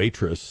as a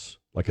waitress,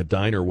 like a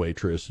diner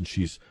waitress, and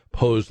she's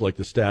posed like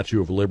the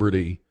Statue of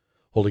Liberty,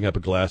 holding up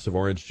a glass of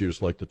orange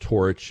juice like the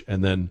torch,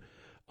 and then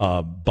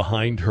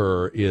behind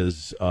her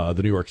is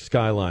the New York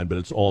skyline, but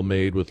it's all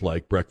made with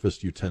like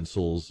breakfast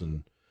utensils,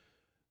 and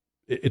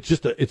it's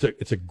just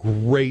it's a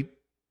great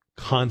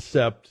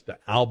concept. The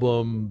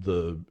album,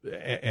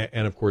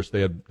 and of course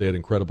they had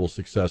incredible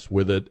success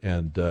with it,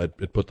 and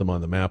it put them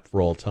on the map for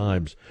all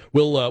times.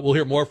 We'll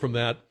hear more from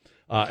that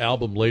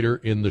album later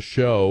in the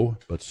show,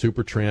 but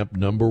Supertramp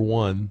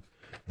 #1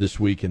 this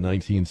week in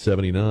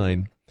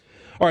 1979.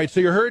 All right, so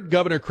you heard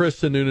Governor Chris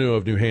Sununu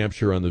of New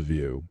Hampshire on The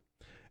View,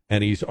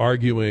 and he's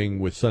arguing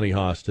with Sonny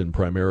Hostin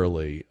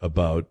primarily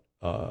about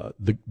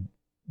the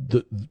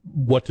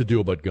what to do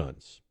about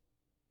guns.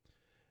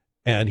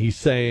 And he's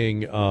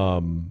saying,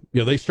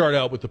 they start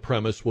out with the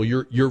premise, well,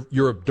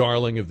 you're a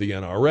darling of the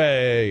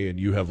NRA, and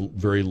you have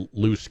very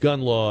loose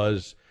gun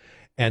laws.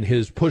 And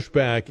his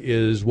pushback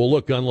is, well,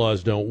 look, gun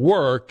laws don't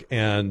work,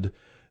 and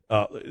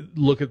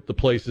look at the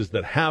places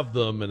that have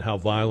them and how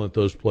violent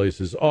those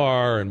places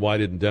are, and why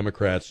didn't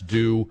Democrats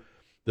do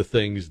the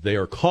things they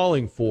are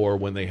calling for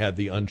when they had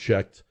the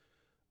unchecked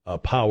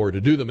power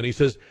to do them? And he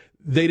says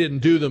they didn't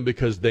do them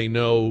because they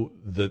know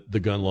that the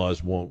gun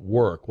laws won't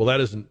work. Well,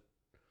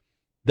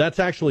 that's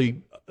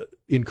actually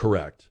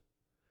incorrect,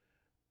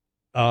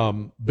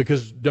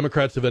 because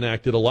Democrats have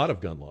enacted a lot of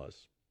gun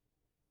laws.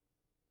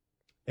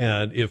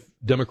 And if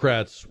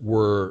Democrats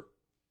were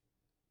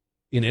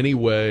in any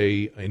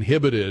way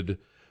inhibited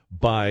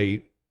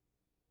by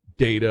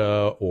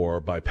data or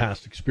by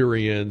past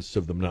experience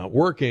of them not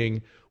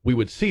working, we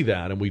would see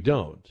that, and we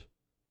don't.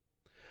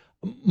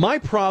 My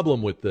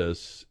problem with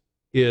this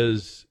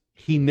is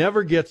he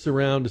never gets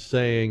around to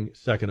saying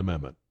Second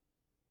Amendment.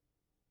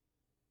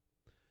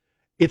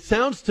 It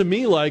sounds to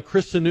me like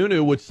Chris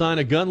Sununu would sign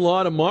a gun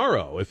law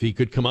tomorrow if he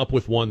could come up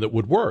with one that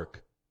would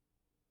work.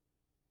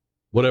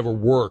 Whatever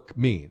work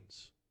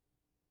means.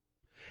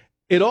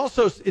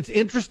 It's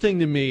interesting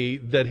to me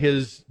that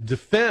his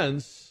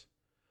defense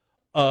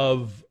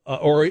of,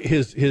 or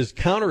his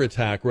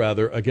counterattack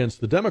rather, against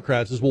the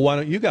Democrats is, well, why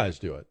don't you guys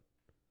do it?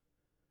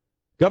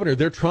 Governor,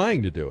 they're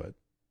trying to do it.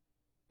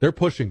 They're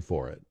pushing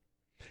for it.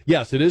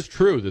 Yes, it is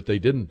true that they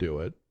didn't do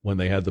it when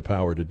they had the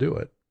power to do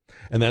it.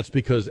 And that's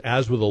because,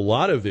 as with a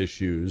lot of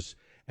issues,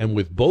 and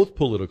with both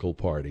political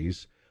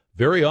parties,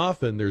 very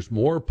often there's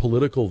more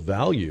political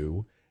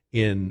value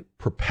in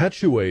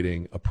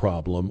perpetuating a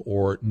problem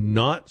or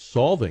not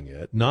solving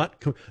it. In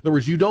other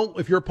words,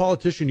 if you're a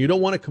politician, you don't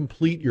want to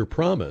complete your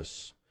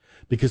promise,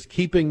 because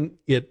keeping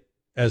it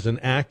as an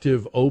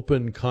active,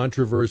 open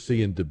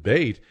controversy and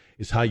debate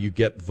is how you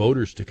get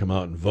voters to come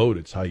out and vote.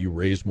 It's how you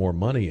raise more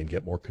money and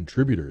get more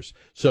contributors.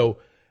 So,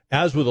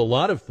 as with a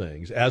lot of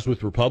things, as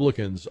with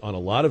Republicans on a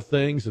lot of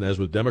things, and as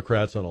with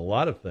Democrats on a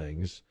lot of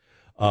things,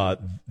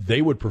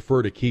 they would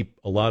prefer to keep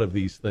a lot of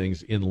these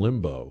things in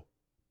limbo.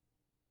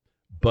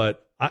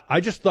 But I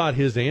just thought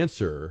his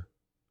answer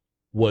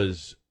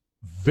was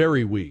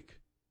very weak.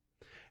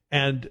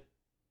 And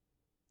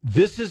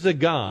this is a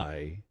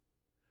guy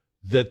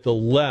that the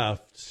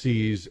left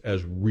sees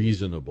as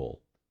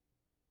reasonable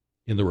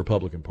in the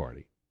Republican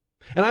Party.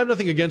 And I have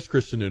nothing against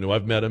Chris Sununu.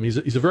 I've met him.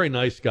 He's a very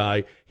nice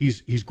guy.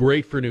 He's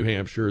great for New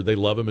Hampshire. They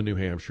love him in New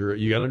Hampshire.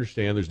 You got to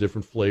understand there's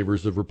different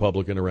flavors of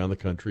Republican around the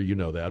country. You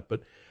know that.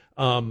 But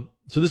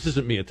so this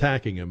isn't me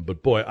attacking him.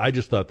 But, boy, I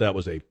just thought that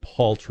was a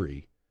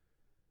paltry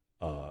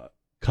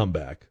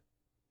comeback.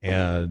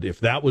 And if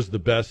that was the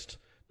best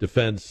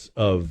defense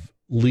of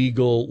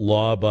legal,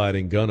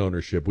 law-abiding gun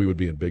ownership, we would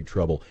be in big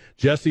trouble.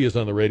 Jesse is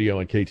on the radio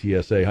on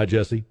KTSA. Hi,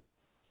 Jesse.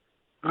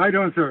 How you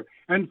doing, sir?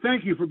 And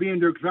thank you for being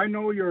there, because I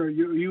know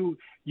you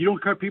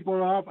don't cut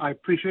people off. I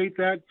appreciate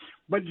that.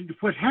 But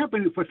what's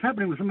happening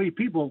with so many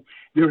people,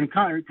 they're in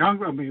Congress,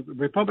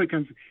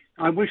 Republicans.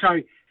 I wish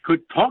I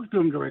could talk to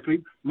them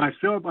directly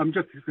myself.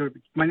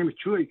 My name is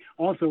Chewy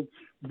also.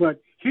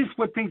 But here's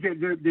what things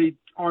that they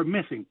are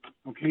missing.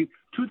 Okay,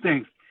 2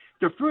 things.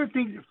 The first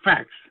thing,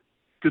 facts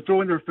to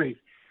throw in their face.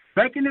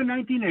 Back in the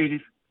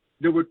 1980s,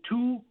 there were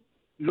 2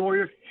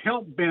 lawyers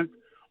hell-bent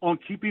on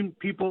keeping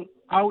people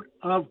out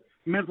of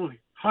mental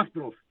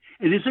hospitals.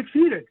 And it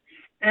succeeded.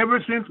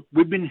 Ever since,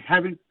 we've been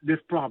having this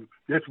problem.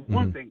 That's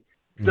one thing.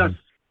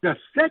 The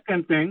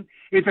second thing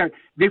is that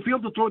they feel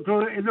to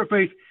throw in their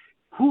face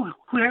who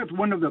has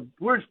one of the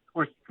worst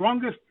or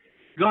strongest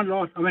gun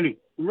laws of any?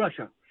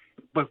 Russia.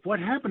 But what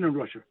happened in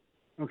Russia?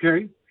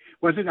 Okay?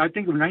 Was it, I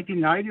think, of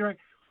 1990, right?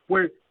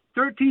 Where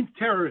 13th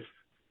terrorist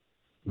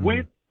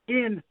went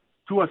into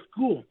a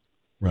school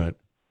right,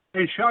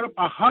 and shot up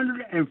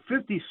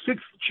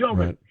 156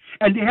 children, right,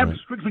 and they have right,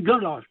 strictly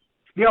gun laws.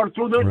 They ought to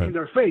throw that right, in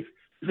their face.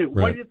 Say,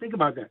 what right, do you think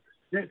about that?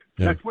 Yeah.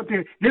 That's what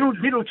they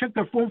don't check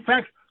their phone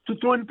facts to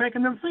throw it back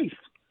in their face.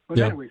 But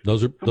Yeah, anyways,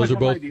 those are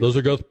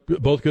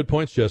both good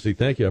points, Jesse.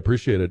 Thank you. I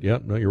appreciate it. Yeah,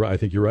 no, you're right. I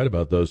think you're right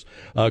about those.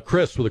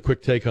 Chris, with a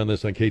quick take on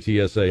this on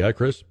KTSA. Hi,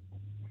 Chris.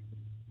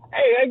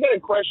 Hey, I got a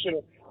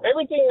question.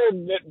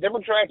 Everything that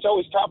Democrats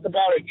always talk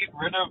about is getting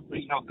rid of,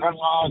 gun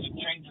laws and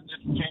changing this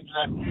and changing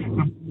that.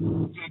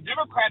 The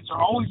Democrats have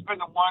always been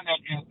the one that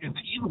is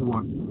the evil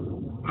one.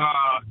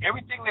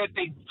 Everything that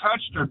they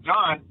touched or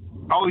done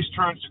always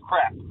turns to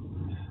crap.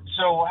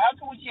 So how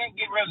come we can't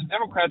get rid of the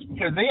Democrats?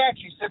 Because they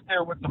actually sit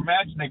there with the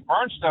match and they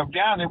burn stuff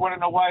down. They want to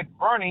know why it's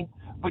burning,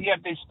 but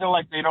yet they still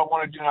they don't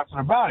want to do nothing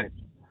about it.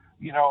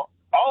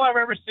 All I've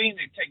ever seen,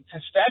 they take the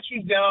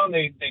statues down.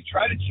 They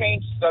try to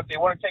change stuff. They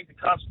want to take the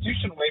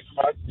Constitution away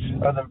from us,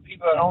 the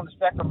people that own the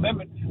Second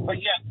Amendment. But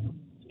yet,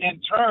 in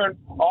turn,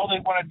 all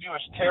they want to do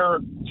is tear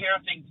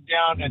things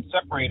down and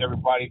separate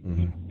everybody.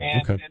 And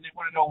they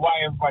want to know why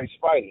everybody's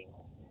fighting.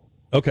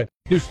 Okay.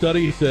 New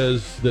study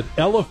says that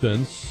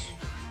elephants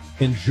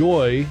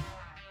enjoy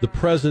the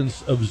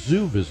presence of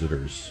zoo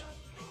visitors.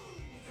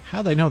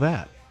 How do they know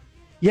that?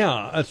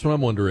 Yeah, that's what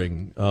I'm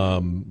wondering.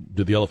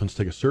 Did the elephants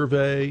take a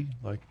survey?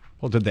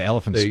 Well, did the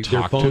elephants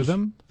talk to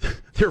them?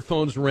 Their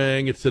phones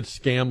rang. It said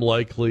scam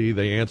likely.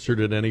 They answered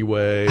it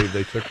anyway.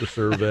 They took the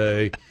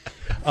survey.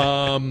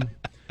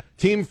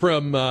 Team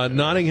from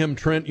Nottingham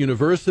Trent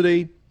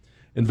University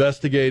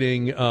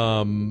investigating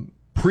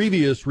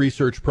previous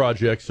research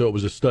projects. So it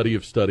was a study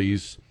of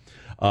studies.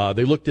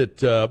 They looked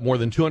at more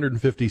than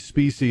 250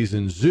 species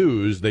in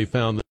zoos. They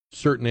found that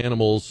certain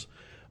animals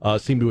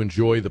seem to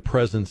enjoy the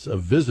presence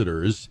of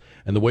visitors.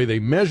 And the way they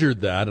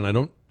measured that, and I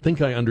don't think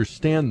I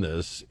understand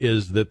this,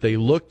 is that they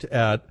looked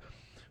at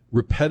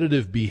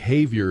repetitive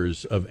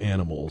behaviors of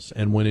animals.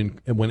 And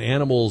when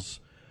animals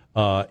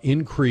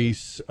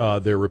increase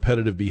their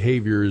repetitive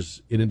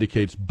behaviors, it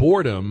indicates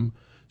boredom.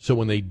 So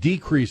when they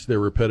decrease their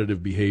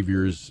repetitive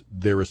behaviors,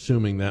 they're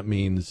assuming that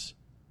means,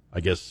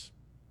 I guess,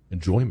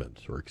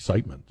 enjoyment or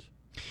excitement.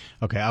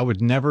 Okay, I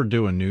would never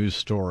do a news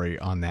story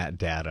on that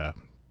data.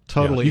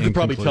 Totally, you could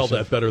probably tell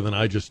that better than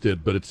I just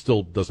did, but it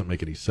still doesn't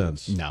make any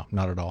sense. No,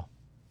 not at all.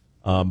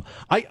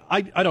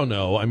 I don't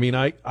know. I mean,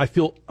 I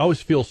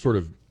always feel sort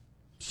of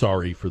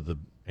sorry for the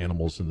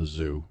animals in the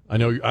zoo. I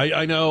know.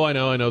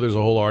 There's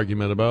a whole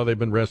argument about they've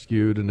been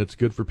rescued and it's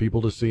good for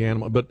people to see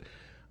animals, but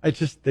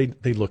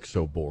they look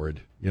so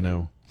bored.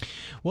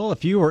 Well,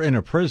 if you were in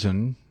a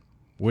prison,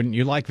 wouldn't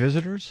you like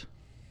visitors?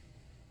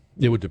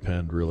 It would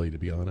depend, really, to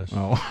be honest.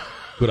 Oh,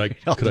 could I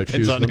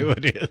choose on them? who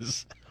it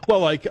is.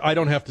 Well, I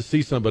don't have to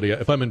see somebody.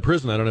 If I'm in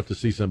prison, I don't have to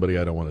see somebody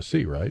I don't want to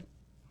see, right?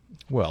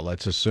 Well,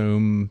 let's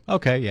assume.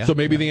 Okay, yeah. So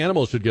maybe the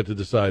animals should get to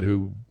decide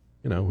who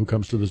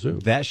comes to the zoo.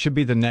 That should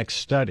be the next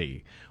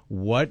study.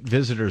 What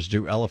visitors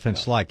do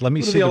elephants like? Let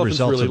me see the the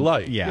results. Really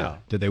like? Yeah.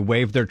 Do they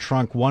wave their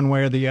trunk one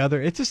way or the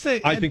other? It's just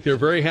I think they're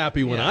very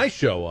happy when I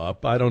show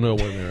up. I don't know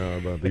when they're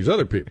about these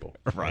other people.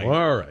 Right.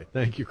 All right.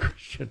 Thank you,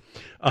 Christian.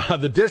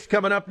 The Dish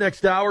coming up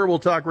next hour. We'll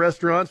talk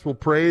restaurants. We'll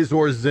praise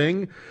or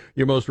zing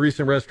your most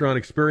recent restaurant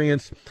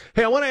experience.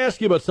 Hey, I want to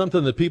ask you about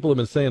something that people have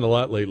been saying a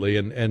lot lately,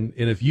 and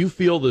if you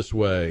feel this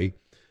way,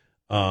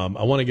 I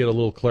want to get a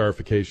little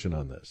clarification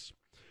on this.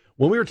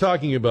 When we were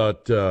talking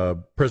about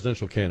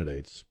presidential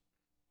candidates,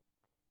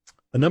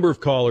 a number of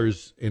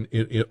callers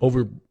in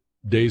over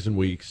days and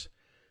weeks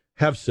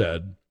have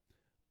said,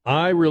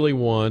 I really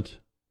want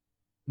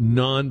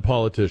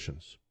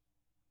non-politicians.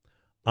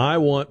 I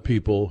want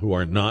people who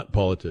are not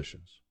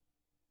politicians.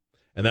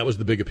 And that was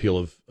the big appeal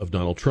of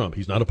Donald Trump.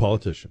 He's not a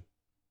politician.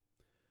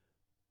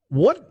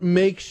 What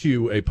makes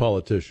you a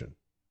politician?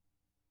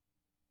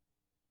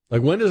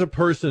 Like, when does a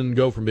person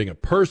go from being a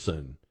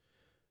person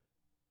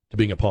to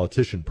being a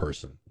politician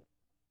person?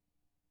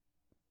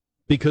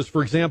 Because,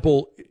 for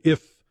example,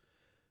 if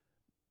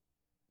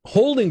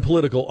holding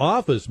political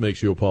office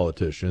makes you a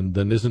politician,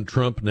 then isn't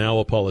Trump now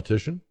a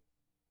politician?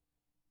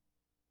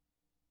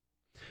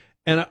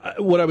 And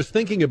what I was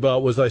thinking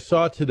about was I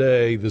saw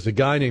today there's a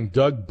guy named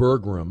Doug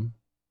Burgum,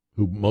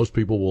 who most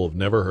people will have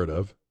never heard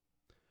of.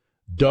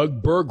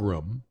 Doug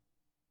Burgum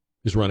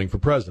is running for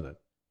president.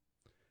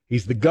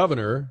 He's the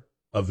governor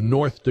of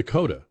North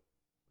Dakota.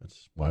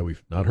 That's why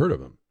we've not heard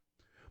of him.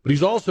 But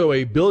he's also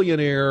a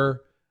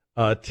billionaire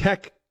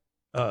tech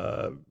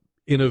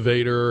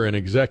innovator and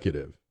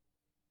executive.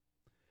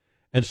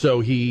 And so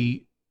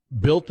he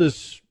built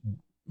this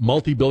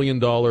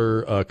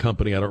multi-billion-dollar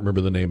company. I don't remember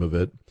the name of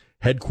it.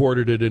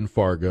 Headquartered it in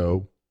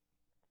Fargo.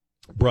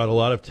 Brought a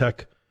lot of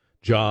tech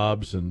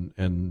jobs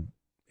and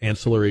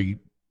ancillary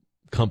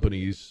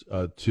companies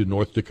to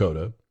North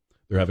Dakota.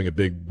 They're having a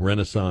big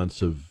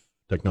renaissance of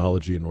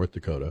technology in North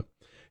Dakota.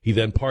 He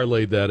then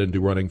parlayed that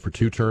into running for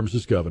 2 terms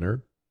as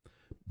governor.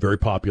 Very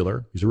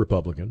popular. He's a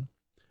Republican.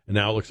 And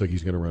now it looks like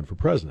he's going to run for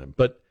president.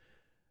 But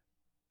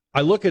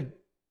I look at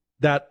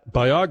that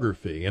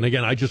biography, and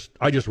again, I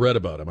just read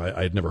about him.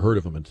 I had never heard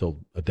of him until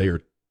a day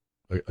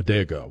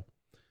ago.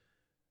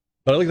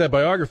 But I look at that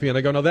biography and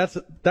I go, no,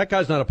 that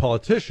guy's not a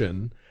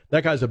politician.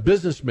 That guy's a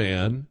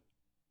businessman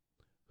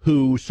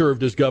who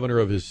served as governor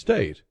of his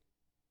state.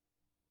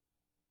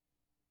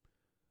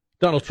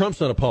 Donald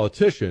Trump's not a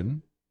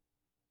politician.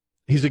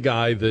 He's a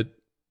guy that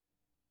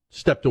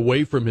stepped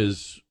away from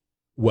his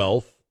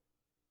wealth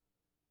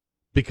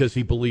because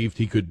he believed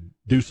he could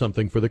do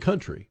something for the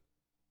country.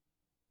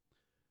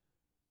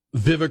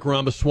 Vivek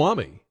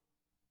Ramaswamy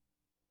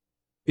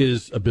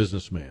is a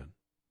businessman.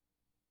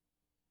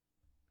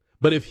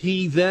 But if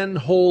he then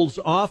holds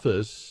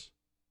office,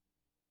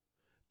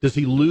 does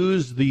he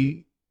lose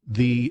the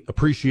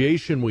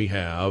appreciation we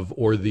have,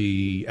 or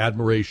the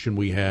admiration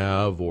we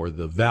have, or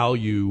the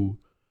value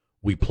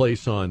we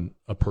place on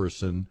a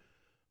person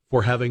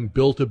for having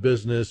built a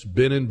business,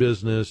 been in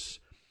business,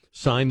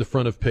 signed the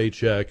front of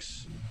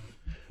paychecks?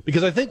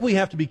 Because I think we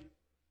have to be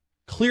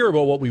clear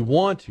about what we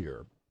want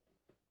here.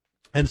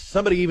 And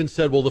somebody even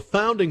said, well, the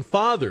founding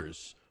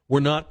fathers were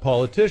not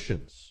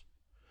politicians.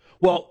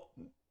 Well,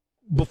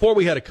 before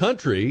we had a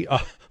country,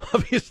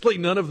 obviously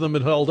none of them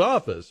had held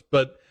office.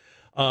 But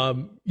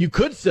you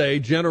could say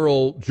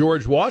General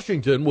George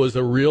Washington was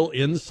a real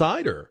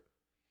insider.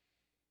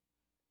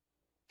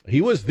 He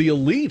was the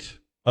elite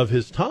of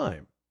his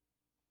time.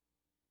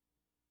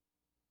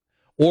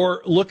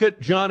 Or look at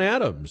John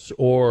Adams,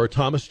 or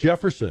Thomas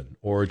Jefferson,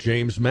 or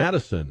James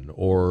Madison,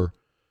 or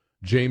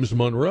James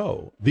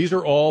Monroe. These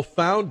are all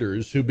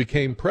founders who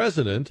became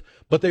president,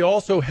 but they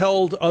also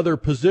held other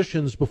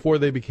positions before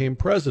they became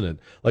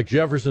president. Like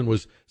Jefferson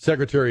was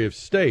Secretary of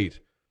State,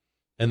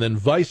 and then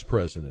vice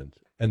president,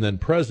 and then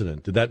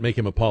president. Did that make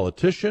him a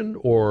politician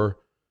or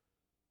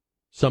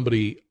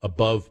somebody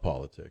above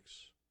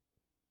politics?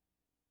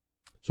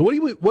 So what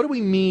do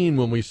we mean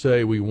when we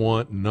say we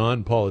want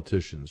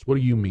non-politicians? What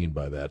do you mean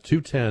by that?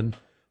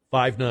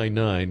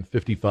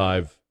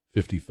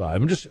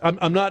 210-599-5555.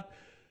 I'm not.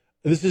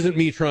 This isn't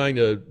me trying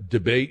to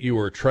debate you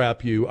or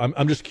trap you.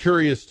 I'm just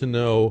curious to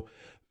know.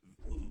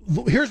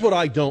 Here's what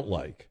I don't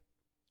like.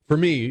 For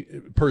me,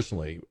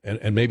 personally,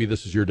 and maybe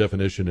this is your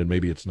definition and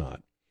maybe it's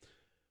not.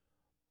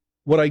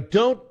 What I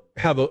don't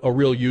have a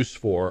real use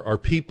for are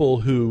people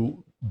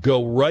who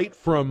go right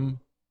from,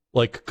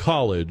 like,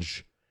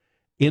 college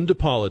into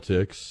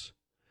politics,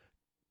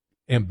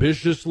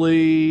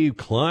 ambitiously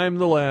climb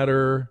the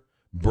ladder,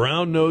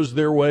 brown-nose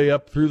their way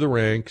up through the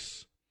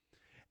ranks,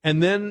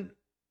 and then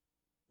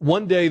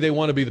one day they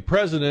want to be the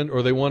president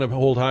or they want to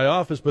hold high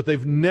office, but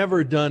they've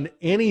never done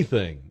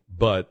anything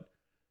but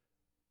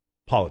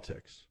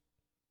politics.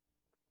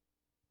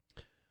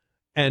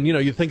 And, you know,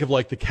 you think of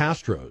like the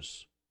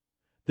Castros.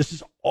 This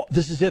is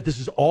it. This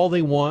is all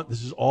they want.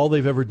 This is all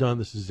they've ever done.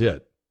 This is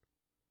it.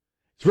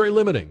 It's very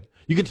limiting.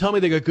 You can tell me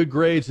they got good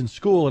grades in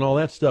school and all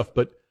that stuff,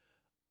 but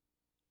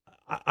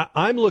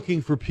I'm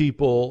looking for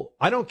people.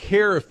 I don't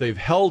care if they've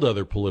held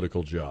other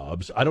political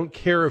jobs. I don't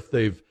care if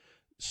they've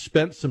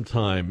spent some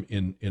time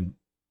in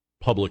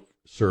public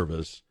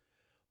service,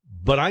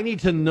 but I need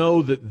to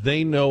know that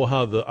they know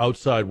how the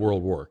outside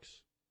world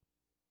works.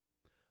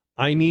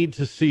 I need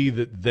to see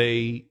that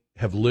they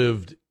have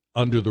lived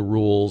under the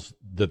rules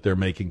that they're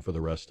making for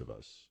the rest of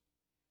us.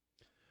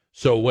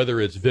 So whether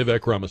it's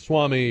Vivek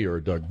Ramaswamy or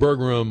Doug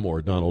Burgum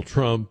or Donald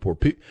Trump or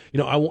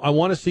I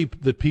want to see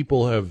that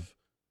people have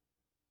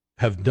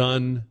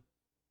done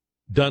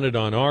it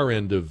on our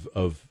end of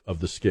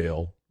the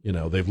scale. You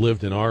know, they've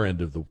lived in our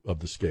end of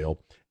the scale,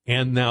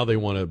 and now they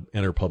want to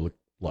enter public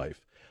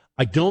life.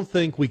 I don't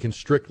think we can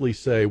strictly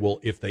say,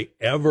 well, if they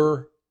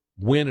ever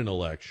win an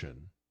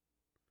election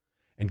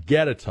and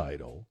get a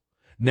title,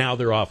 now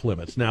they're off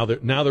limits. Now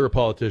they're a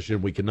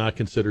politician. We cannot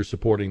consider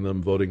supporting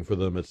them, voting for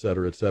them, et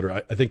cetera, et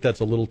cetera. I think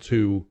that's a little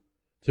too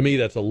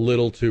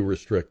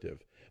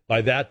restrictive.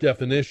 By that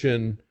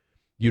definition,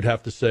 you'd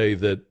have to say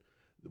that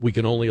we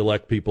can only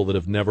elect people that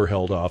have never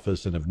held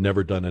office and have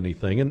never done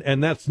anything.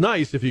 And that's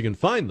nice if you can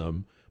find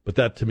them, but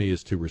that to me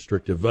is too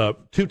restrictive.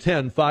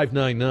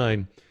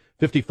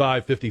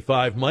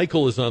 210-599-5555.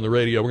 Michael is on the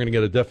radio. We're going to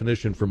get a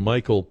definition from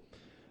Michael.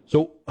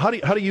 So how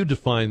do you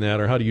define that,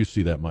 or how do you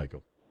see that,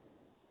 Michael?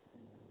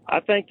 I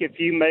think if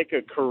you make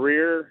a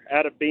career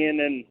out of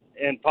being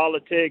in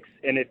politics,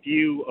 and if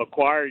you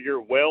acquire your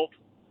wealth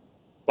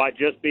by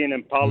just being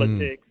in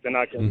politics, then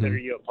I consider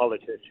you a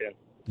politician.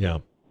 Yeah.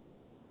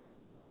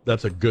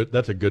 That's a good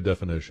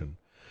definition.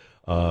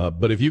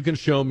 But if you can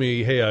show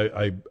me, hey,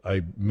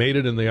 I made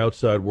it in the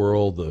outside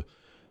world, the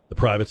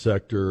private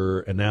sector,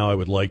 and now I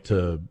would like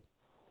to,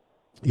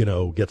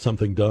 get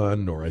something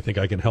done, or I think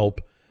I can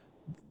help,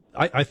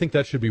 I think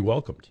that should be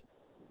welcomed.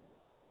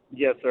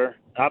 Yes, sir.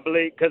 I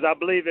believe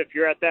if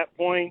you're at that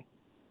point,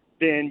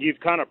 then you've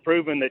kind of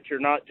proven that you're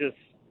not just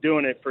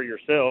doing it for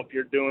yourself.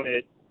 You're doing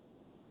it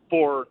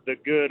for the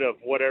good of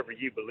whatever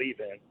you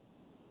believe in.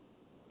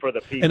 For the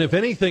people. And if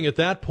anything, at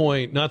that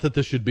point, not that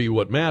this should be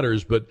what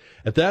matters, but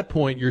at that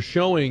point, you're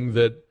showing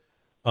that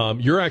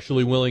you're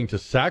actually willing to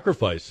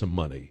sacrifice some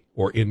money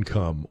or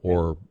income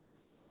or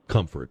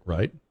comfort,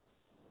 right?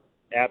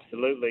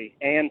 Absolutely.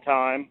 And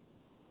time.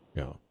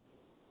 Yeah.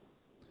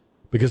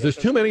 Because there's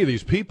too many of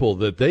these people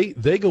that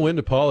they go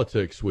into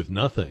politics with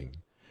nothing,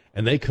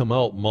 and they come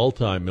out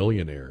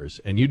multi-millionaires,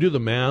 and you do the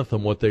math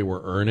on what they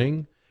were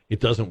earning, it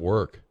doesn't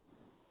work.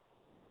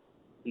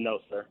 No,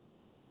 sir.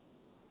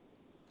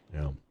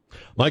 Yeah.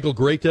 Michael,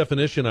 great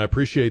definition. I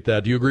appreciate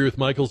that. Do you agree with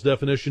Michael's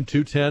definition?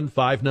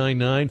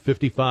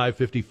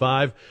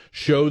 210-599-5555.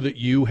 Show that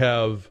you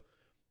have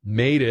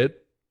made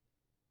it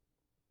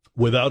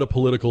without a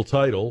political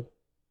title,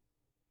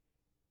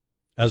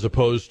 as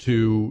opposed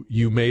to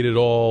you made it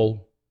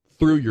all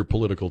through your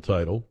political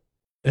title.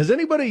 Has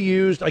anybody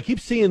used, I keep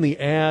seeing the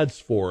ads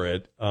for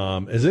it,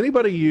 has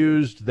anybody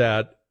used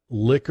that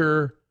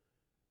liquor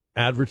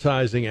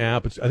advertising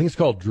app? I think it's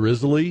called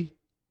Drizzly.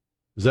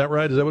 Is that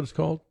right? Is that what it's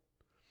called?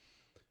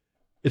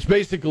 It's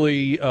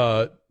basically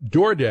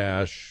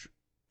DoorDash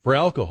for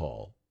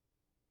alcohol.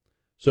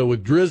 So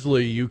with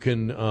Drizzly, you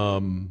can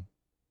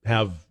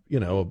have,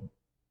 a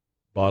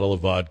bottle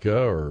of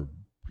vodka or,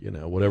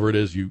 whatever it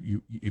is.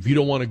 You if you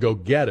don't want to go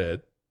get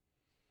it,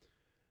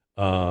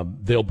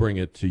 they'll bring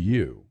it to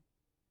you.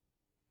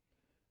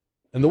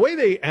 And the way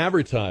they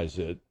advertise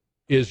it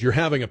is you're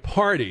having a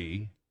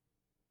party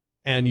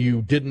and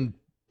you didn't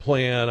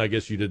plan, I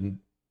guess you didn't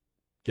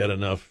get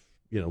enough,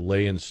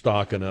 lay in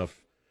stock enough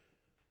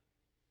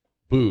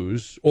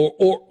booze,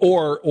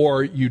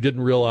 or you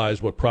didn't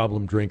realize what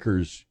problem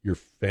drinkers your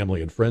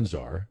family and friends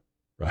are,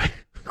 right?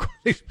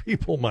 These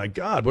people, my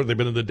God, what have they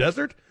been in the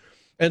desert?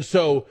 And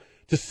so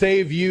to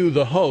save you,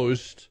 the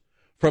host,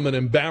 from an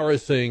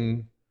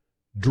embarrassing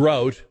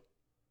drought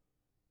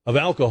of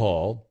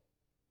alcohol,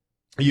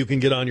 you can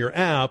get on your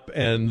app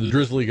and the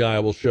Drizzly guy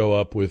will show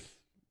up with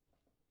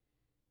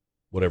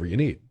whatever you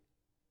need.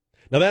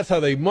 Now that's how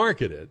they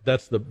market it.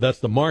 That's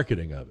the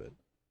marketing of it.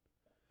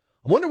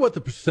 I wonder what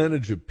the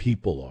percentage of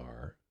people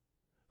are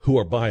who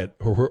are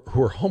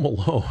who are home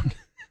alone.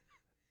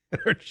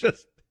 They're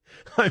just,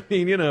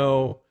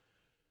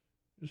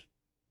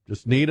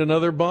 just need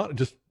another bottle.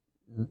 Just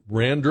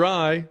ran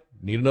dry.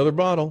 Need another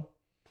bottle.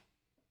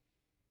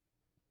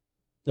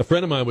 A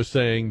friend of mine was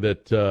saying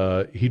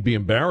that he'd be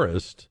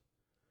embarrassed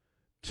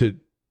to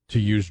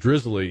use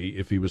Drizzly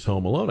if he was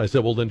home alone. I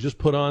said, well, then just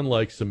put on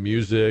like some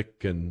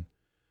music and,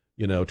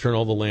 turn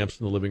all the lamps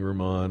in the living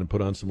room on and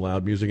put on some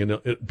loud music, and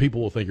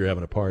people will think you're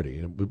having a party,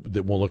 and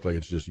it won't look like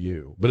it's just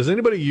you. But has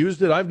anybody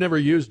used it? I've never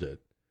used it.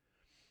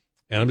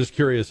 And I'm just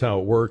curious how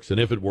it works and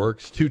if it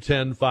works.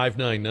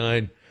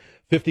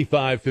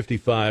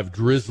 210-599-5555,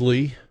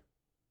 Drizzly.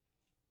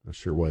 Not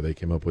sure why they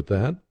came up with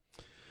that.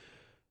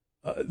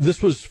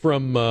 This was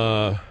from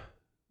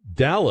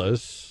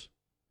Dallas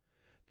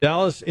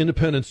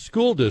Independent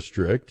School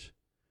District,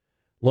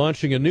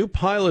 launching a new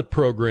pilot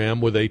program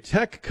with a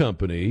tech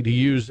company to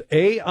use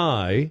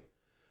AI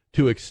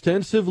to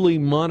extensively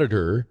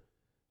monitor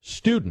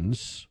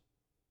students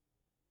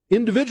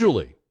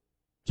individually.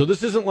 So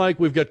this isn't like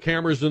we've got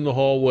cameras in the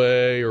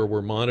hallway or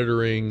we're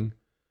monitoring,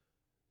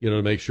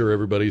 to make sure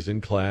everybody's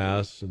in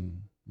class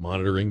and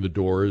monitoring the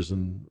doors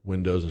and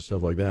windows and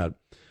stuff like that.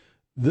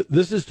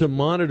 This is to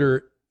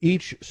monitor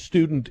each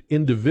student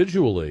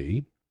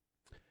individually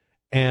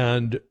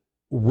and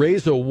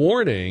raise a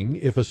warning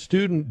if a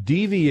student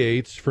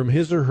deviates from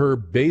his or her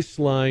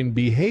baseline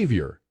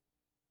behavior.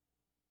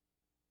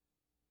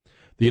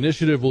 The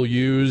initiative will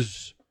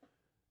use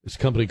this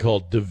company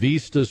called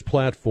DaVista's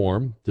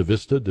platform,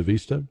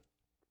 DaVista,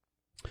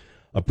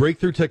 a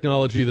breakthrough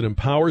technology that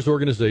empowers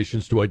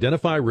organizations to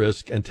identify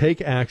risk and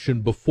take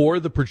action before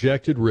the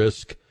projected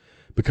risk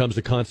becomes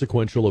a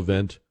consequential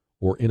event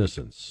or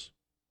innocence.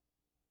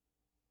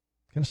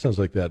 Kind of sounds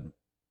like that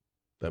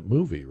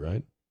movie,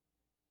 right?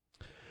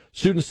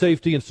 Student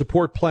Safety and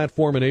Support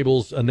Platform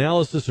enables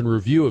analysis and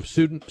review of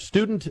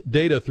student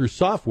data through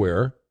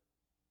software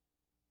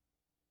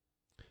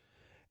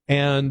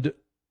and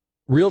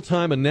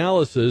real-time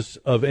analysis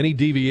of any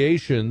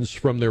deviations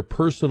from their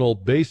personal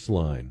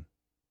baseline.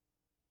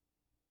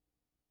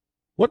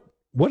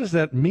 What does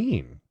that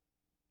mean?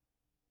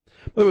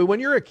 By the way, when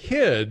you're a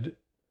kid,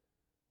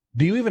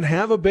 do you even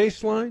have a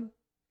baseline?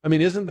 I mean,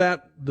 isn't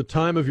that the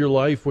time of your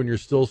life when you're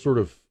still sort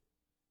of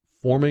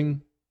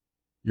forming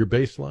your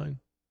baseline?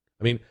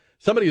 I mean,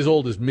 somebody as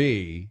old as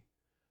me,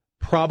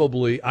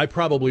 probably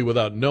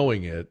without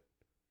knowing it,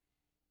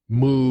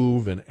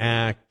 move and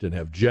act and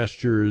have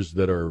gestures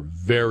that are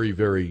very,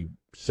 very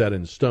set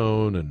in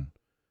stone. And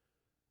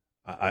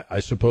I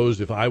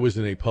suppose if I was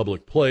in a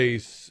public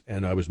place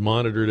and I was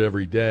monitored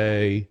every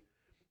day,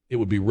 it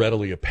would be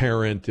readily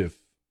apparent if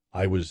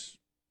I was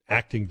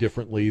acting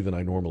differently than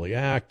I normally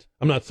act.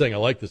 I'm not saying I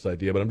like this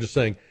idea, but I'm just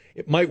saying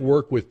it might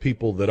work with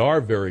people that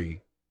are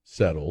very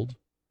settled.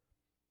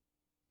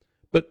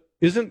 But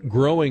isn't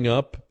growing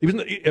up,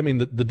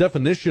 the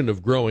definition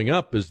of growing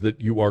up is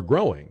that you are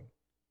growing.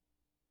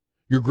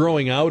 You're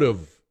growing out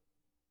of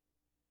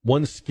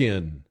one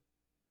skin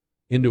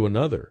into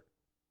another.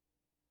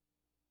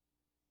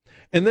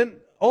 And then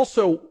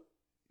also,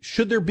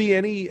 should there be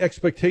any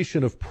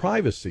expectation of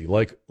privacy?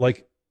 Like,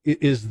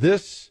 is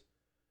this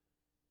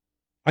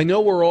I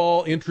know we're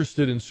all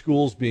interested in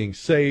schools being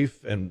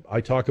safe, and I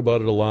talk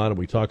about it a lot, and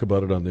we talk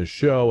about it on this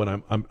show,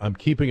 and I'm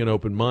keeping an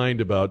open mind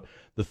about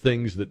the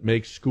things that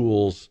make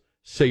schools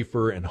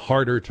safer and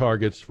harder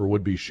targets for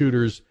would-be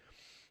shooters.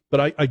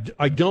 But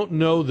I don't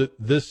know that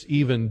this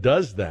even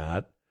does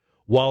that,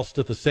 whilst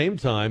at the same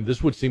time,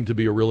 this would seem to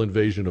be a real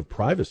invasion of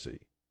privacy.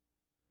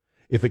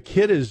 If a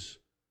kid is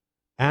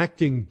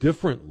acting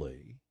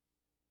differently,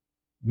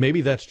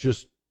 maybe that's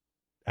just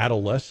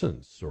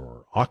adolescence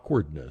or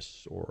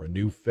awkwardness or a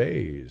new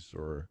phase,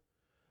 or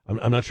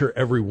I'm not sure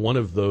every one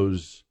of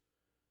those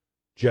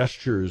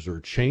gestures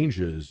or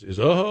changes is,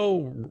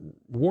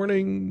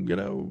 warning,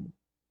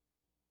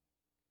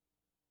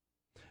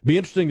 Be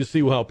interesting to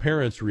see how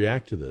parents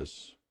react to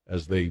this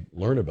as they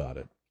learn about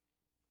it.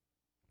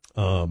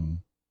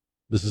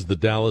 This is the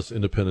Dallas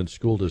Independent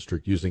School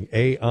District using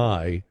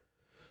AI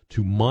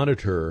to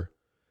monitor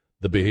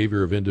the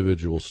behavior of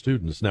individual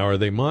students. Now, are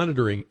they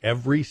monitoring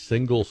every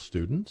single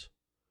student?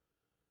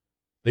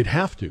 They'd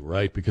have to,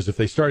 right? Because if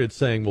they started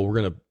saying, well,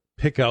 we're going to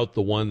pick out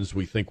the ones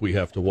we think we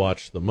have to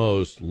watch the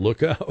most,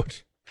 look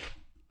out.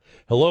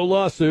 Hello,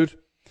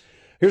 lawsuit.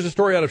 Here's a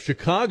story out of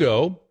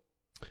Chicago.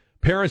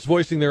 Parents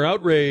voicing their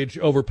outrage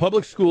over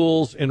public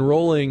schools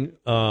enrolling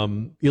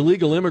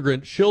illegal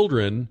immigrant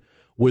children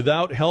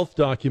without health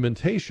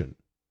documentation.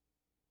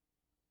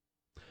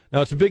 Now,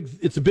 it's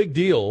a big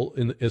deal,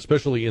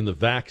 especially in the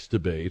vax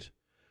debate.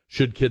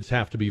 Should kids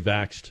have to be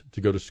vaxxed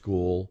to go to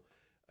school?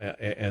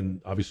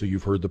 And obviously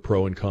you've heard the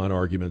pro and con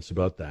arguments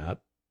about that.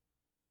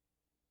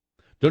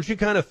 Don't you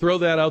kind of throw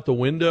that out the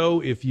window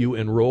if you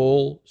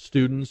enroll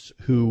students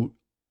who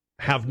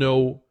have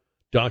no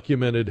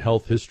documented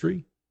health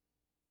history?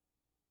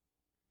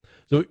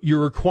 So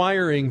you're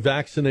requiring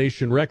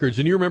vaccination records.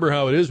 And you remember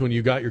how it is when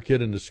you got your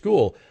kid into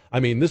school. I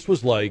mean, this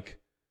was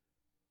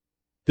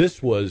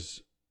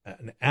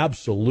an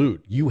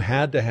absolute. You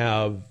had to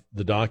have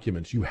the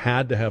documents. You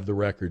had to have the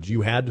records.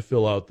 You had to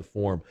fill out the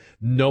form.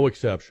 No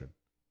exception.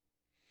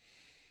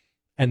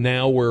 And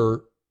now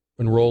we're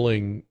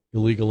enrolling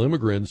illegal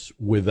immigrants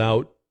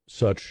without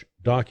such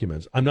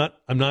documents. I'm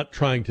not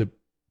trying to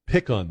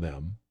pick on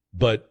them,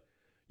 but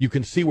you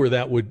can see where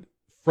that would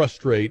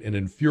frustrate and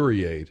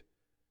infuriate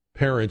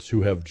parents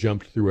who have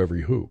jumped through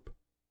every hoop.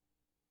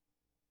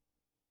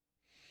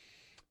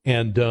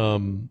 And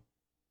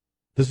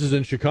this is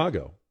in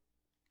Chicago.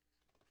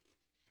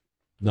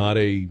 Not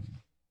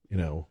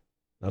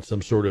not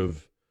some sort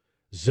of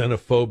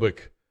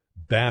xenophobic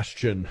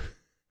bastion.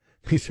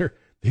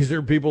 These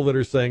are people that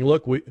are saying,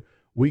 look,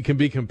 we can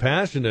be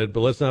compassionate,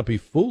 but let's not be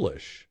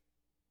foolish.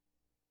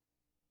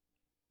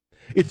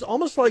 It's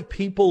almost like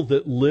people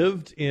that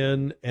lived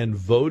in and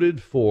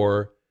voted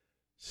for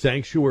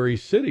sanctuary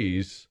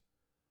cities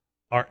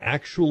are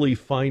actually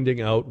finding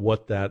out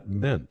what that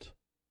meant.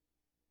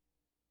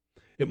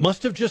 It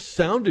must have just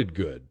sounded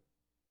good.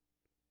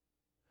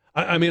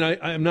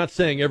 I'm not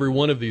saying every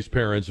one of these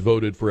parents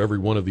voted for every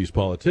one of these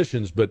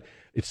politicians, but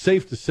it's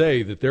safe to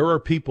say that there are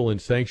people in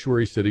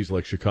sanctuary cities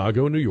like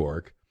Chicago and New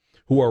York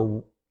who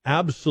are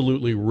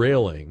absolutely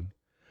railing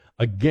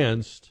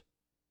against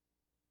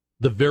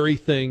the very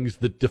things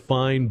that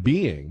define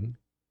being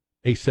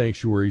a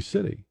sanctuary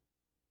city.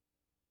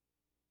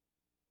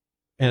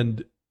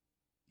 And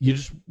you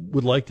just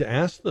would like to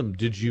ask them,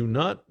 did you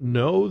not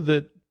know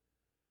that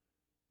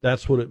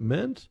that's what it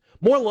meant?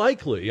 More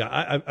likely,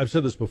 I've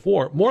said this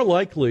before, more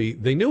likely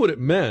they knew what it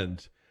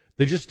meant.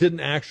 They just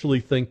didn't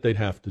actually think they'd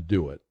have to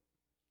do it.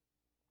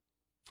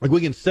 Like, we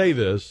can say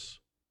this,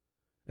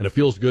 and it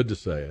feels good to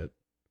say it,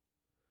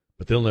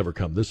 but they'll never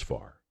come this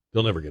far.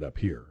 They'll never get up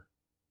here.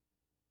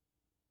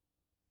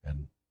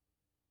 And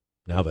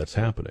now that's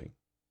happening.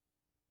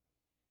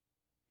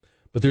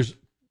 But there's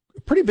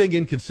a pretty big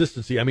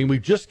inconsistency. I mean, we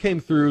just came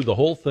through the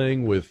whole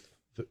thing with,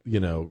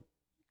 the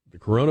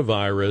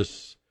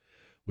coronavirus.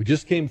 We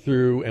just came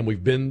through, and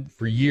we've been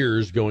for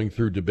years going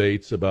through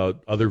debates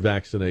about other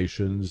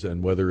vaccinations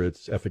and whether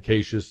it's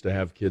efficacious to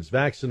have kids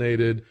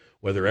vaccinated,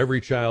 whether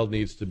every child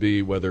needs to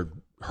be, whether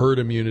herd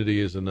immunity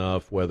is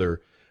enough,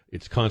 whether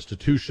it's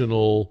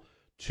constitutional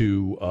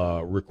to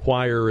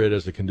require it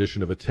as a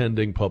condition of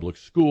attending public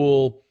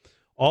school,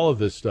 all of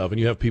this stuff. And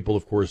you have people,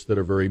 of course, that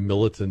are very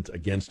militant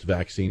against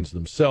vaccines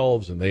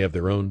themselves, and they have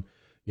their own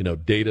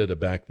data to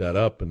back that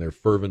up, and they're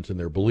fervent in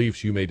their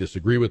beliefs. You may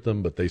disagree with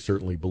them, but they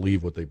certainly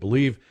believe what they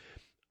believe.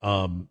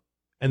 And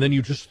then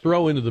you just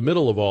throw into the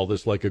middle of all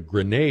this like a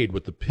grenade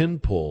with the pin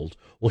pulled.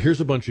 Well,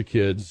 here's a bunch of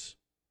kids.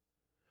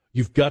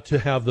 You've got to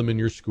have them in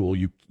your school.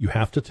 You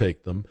have to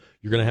take them.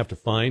 You're going to have to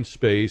find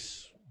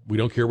space. We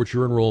don't care what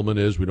your enrollment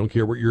is. We don't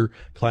care what your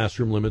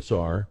classroom limits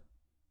are.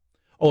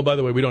 Oh, and by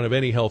the way, we don't have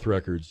any health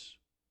records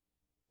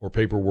or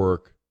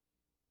paperwork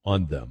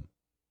on them,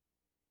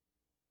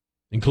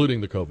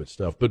 including the COVID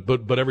stuff,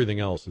 but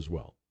everything else as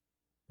well.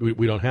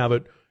 We don't have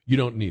it. You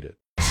don't need it.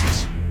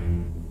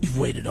 You've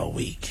waited all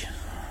week.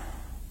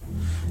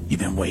 You've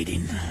been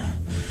waiting.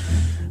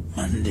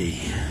 Monday,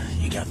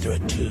 you got through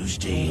it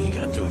Tuesday, you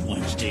got through it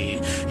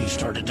Wednesday, you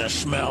started to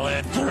smell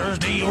it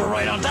Thursday, you were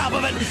right on top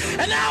of it,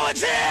 and now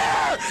it's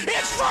here!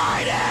 It's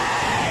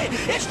Friday!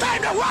 It's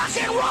time to rock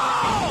and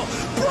roll!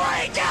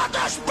 Break out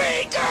the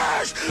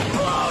speakers!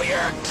 Blow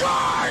your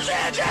car's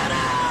engine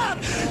out!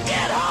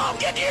 Get home,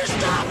 get to your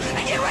stuff,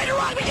 and get ready to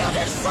rock because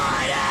it's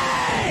Friday!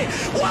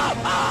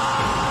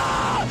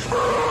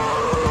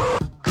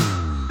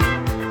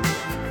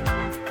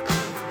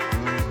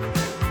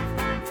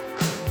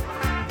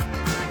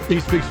 He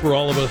speaks for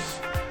all of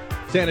us.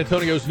 San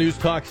Antonio's News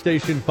Talk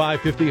Station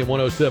 550 and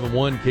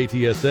 107.1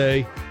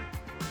 KTSA.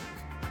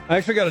 I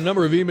actually got a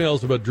number of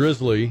emails about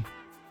Drizzly.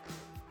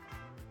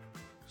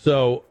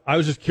 So I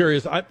was just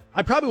curious. I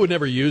probably would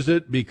never use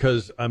it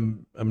because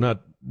I'm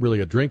not really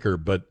a drinker,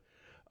 but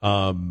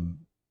I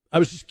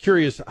was just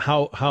curious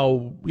how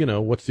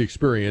what's the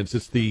experience?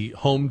 It's the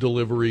home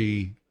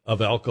delivery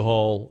of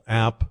alcohol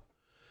app,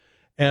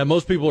 and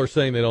most people are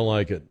saying they don't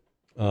like it.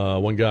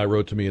 One guy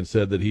wrote to me and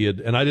said that he had,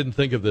 and I didn't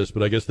think of this,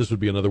 but I guess this would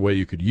be another way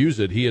you could use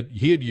it. He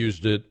had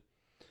used it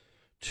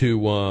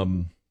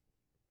to,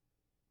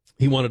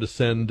 he wanted to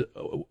send,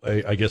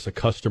 I guess, a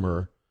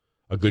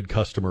good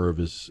customer of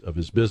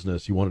his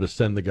business. He wanted to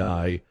send the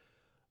guy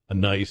a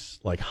nice,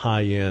 like,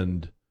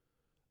 high-end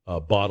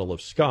bottle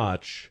of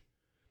scotch.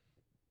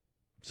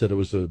 Said it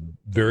was a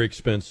very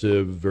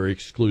expensive, very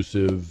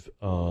exclusive,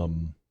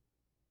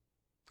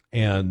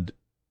 and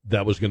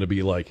that was going to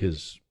be like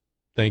his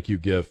thank you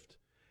gift.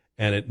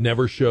 And it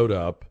never showed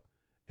up,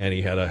 and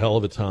he had a hell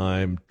of a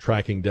time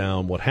tracking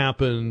down what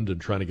happened and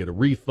trying to get a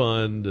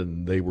refund,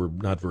 and they were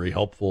not very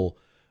helpful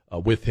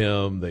with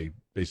him. They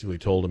basically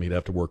told him he'd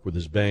have to work with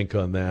his bank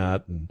on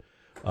that, and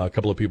a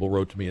couple of people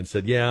wrote to me and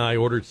said, yeah, I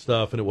ordered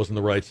stuff, and it wasn't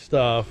the right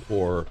stuff,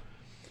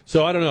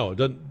 so I don't know. It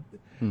doesn't.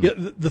 Yeah,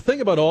 the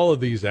thing about all of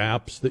these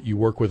apps that you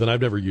work with, and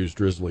I've never used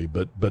Drizzly,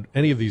 but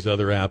any of these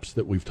other apps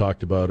that we've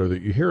talked about or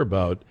that you hear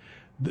about,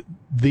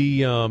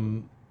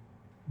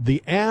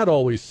 the ad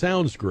always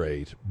sounds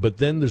great, but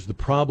then there's the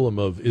problem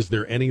of, is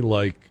there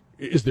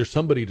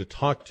somebody to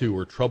talk to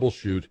or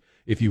troubleshoot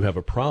if you have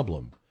a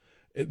problem?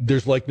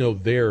 There's no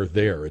there.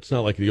 It's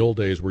not like the old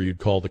days where you'd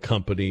call the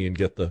company and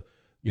get the,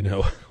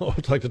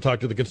 I'd like to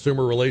talk to the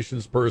consumer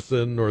relations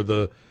person or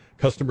the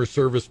customer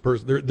service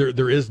person.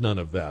 There is none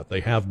of that. They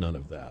have none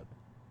of that.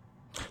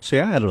 See,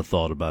 I had a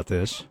thought about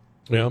this.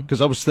 Yeah. Because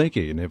I was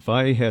thinking, if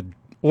I had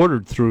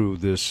ordered through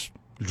this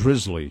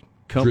Drizzly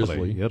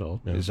company,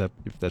 is that,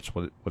 if that's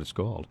what it's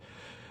called,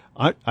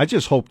 I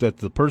just hope that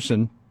the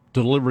person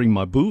delivering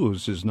my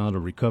booze is not a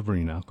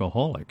recovering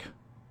alcoholic.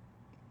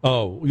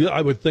 Oh, yeah,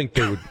 I would think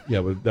they would.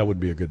 Yeah, that would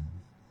be a good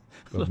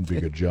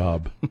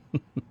job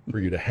for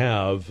you to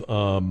have.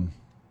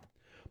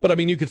 But I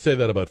mean, you could say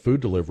that about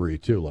food delivery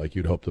too. Like,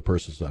 you'd hope the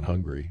person's not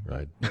hungry,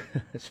 right?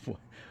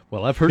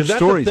 Well, I've heard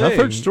stories. I've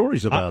heard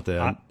stories about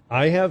that.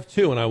 I have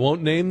too, and I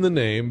won't name the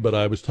name, but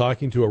I was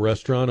talking to a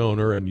restaurant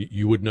owner, and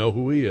you would know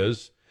who he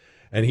is.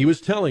 And he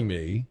was telling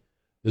me,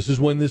 this is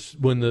when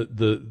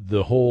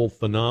the whole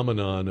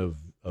phenomenon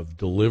of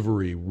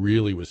delivery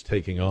really was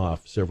taking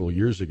off several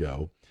years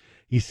ago.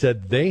 He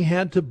said they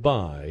had to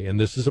buy, and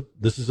this is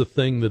a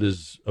thing that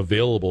is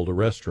available to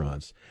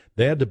restaurants.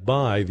 They had to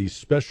buy these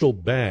special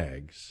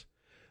bags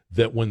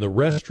that when the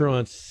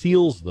restaurant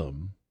seals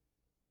them,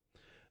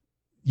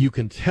 you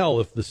can tell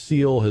if the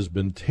seal has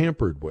been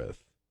tampered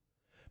with,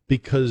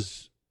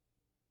 because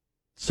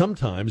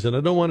sometimes, and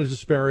I don't want to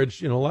disparage,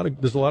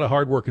 there's a lot of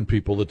hardworking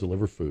people that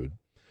deliver food,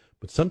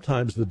 but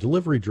sometimes the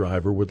delivery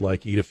driver would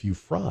eat a few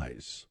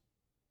fries.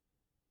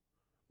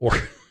 Or,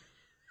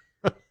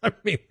 I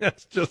mean,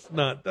 that's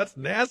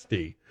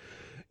nasty.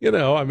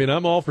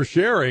 I'm all for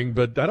sharing,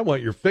 but I don't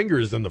want your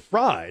fingers in the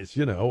fries,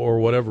 or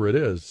whatever it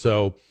is.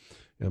 So,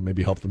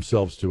 maybe help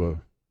themselves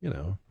to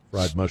a,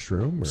 fried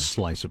mushroom or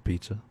slice of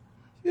pizza.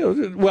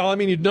 Well, I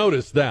mean, you'd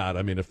notice that.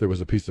 I mean, if there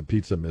was a piece of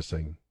pizza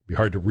missing, be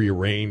hard to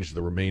rearrange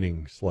the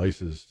remaining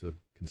slices to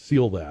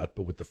conceal that,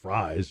 but with the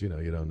fries, you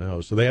don't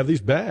know. So they have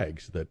these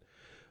bags that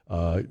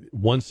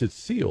once it's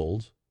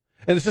sealed,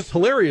 and it's just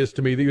hilarious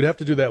to me that you'd have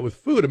to do that with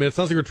food. I mean, it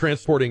sounds like you're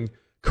transporting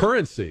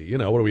currency.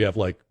 What do we have,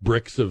 like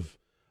bricks of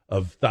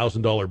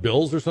 $1,000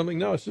 bills or something?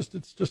 No, it's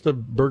just a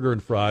burger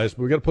and fries,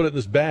 but we got to put it in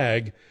this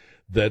bag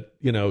that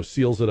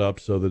seals it up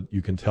so that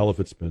you can tell if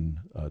it's been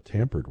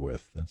tampered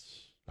with.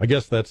 I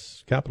guess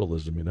that's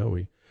capitalism.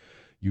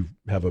 You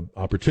have an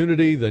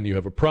opportunity, then you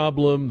have a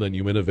problem, then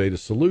you innovate a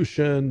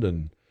solution,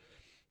 and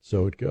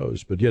so it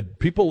goes. But yet,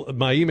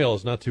 my email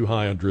is not too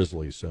high on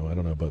Drizzly, so I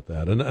don't know about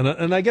that.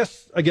 And I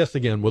guess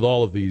again, with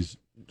all of these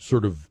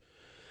sort of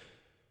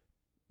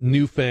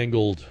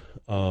newfangled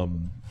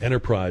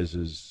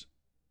enterprises,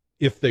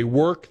 if they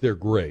work, they're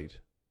great.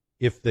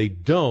 If they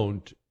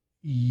don't,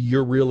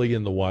 you're really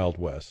in the Wild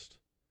West,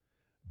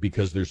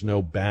 because there's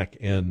no back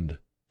end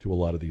to a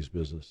lot of these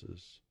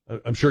businesses.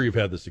 I'm sure you've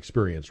had this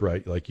experience,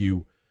 right? Like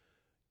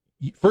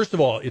first of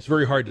all, it's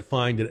very hard to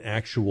find an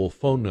actual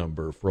phone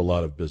number for a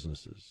lot of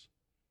businesses.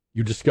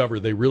 You discover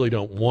they really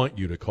don't want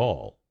you to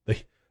call.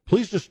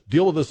 Please just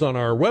deal with us on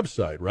our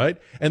website, right?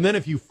 And then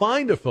if you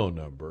find a phone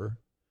number,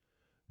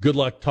 good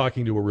luck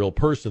talking to a real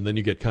person. Then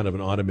you get kind of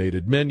an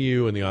automated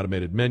menu, and the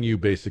automated menu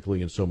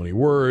basically in so many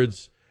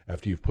words,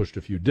 after you've pushed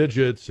a few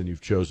digits and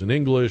you've chosen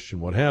English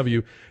and what have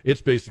you,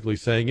 it's basically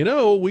saying,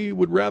 we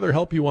would rather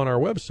help you on our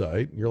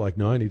website. And you're like,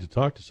 no, I need to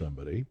talk to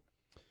somebody.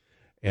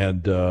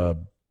 And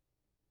then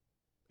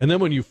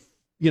when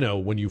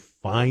you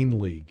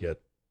finally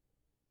get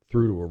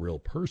through to a real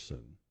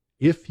person,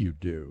 if you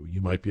do,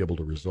 you might be able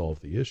to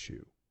resolve the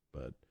issue.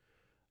 But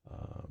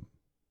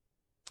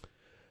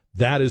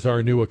that is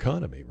our new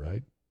economy,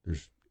 right?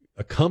 There's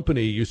a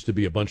company used to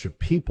be a bunch of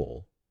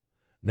people.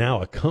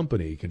 Now a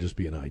company can just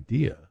be an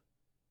idea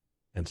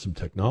and some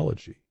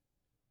technology.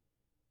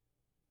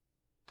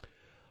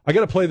 I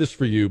got to play this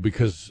for you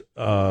because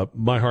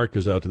my heart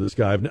goes out to this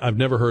guy. I've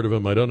never heard of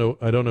him. I don't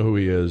know who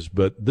he is,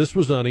 but this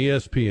was on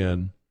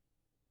ESPN.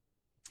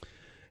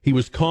 He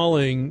was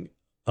calling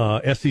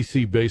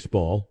SEC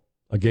baseball,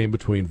 a game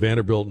between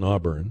Vanderbilt and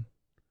Auburn.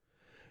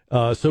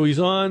 So he's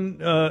on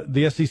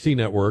the SEC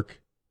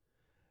network,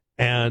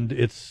 and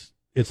it's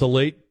a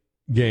late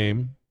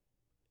game,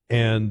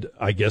 and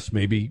I guess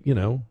maybe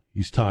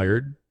he's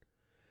tired.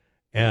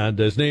 And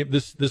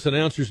this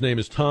announcer's name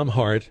is Tom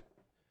Hart,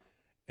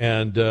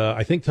 and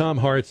I think Tom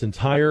Hart's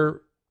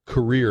entire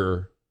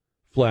career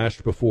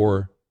flashed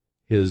before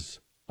his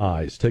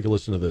eyes. Take a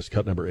listen to this,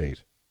 cut number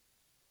 8.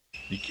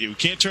 We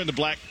can't turn the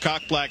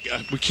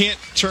we can't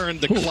turn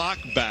the clock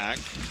back.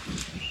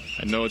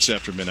 I know it's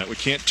after midnight. We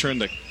can't turn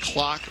the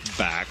clock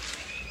back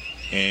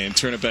and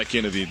turn it back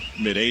into the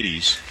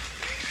mid-'80s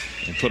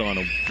and put on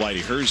a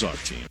Whitey Herzog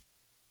team.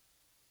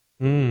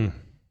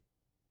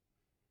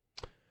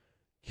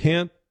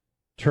 Can't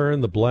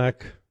turn the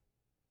black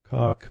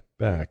cock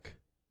back.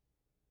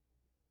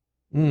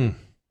 We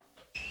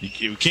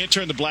can't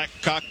turn the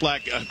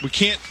we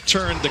can't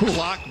turn the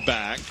clock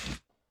back.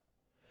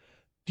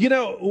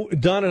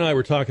 Don and I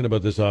were talking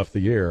about this off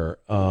the air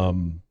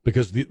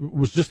because it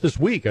was just this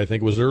week, I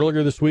think. Was it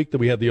earlier this week that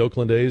we had the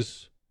Oakland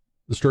A's,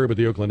 the story about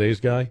the Oakland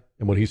A's guy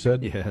and what he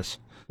said? Yes.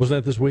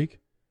 Wasn't that this week?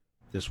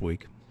 This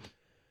week.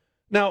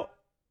 Now,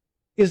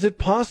 is it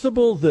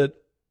possible that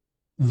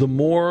the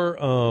more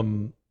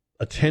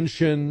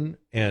attention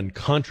and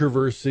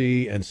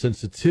controversy and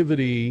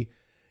sensitivity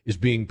is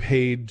being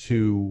paid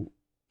to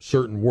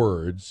certain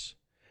words,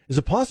 is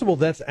it possible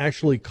that's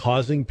actually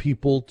causing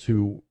people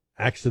to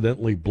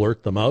accidentally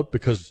blurt them out?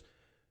 Because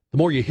the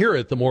more you hear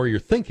it, the more you're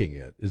thinking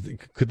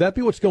it. Could that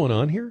be what's going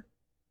on here?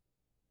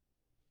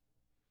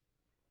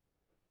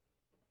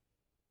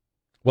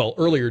 Well,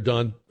 earlier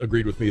Don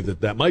agreed with me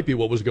that might be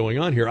what was going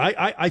on here.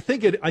 I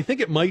think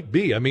it might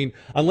be. I mean,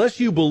 unless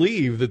you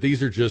believe that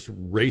these are just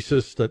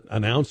racist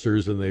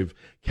announcers and they've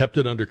kept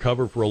it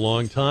undercover for a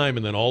long time,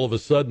 and then all of a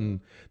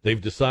sudden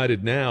they've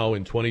decided now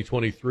in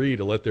 2023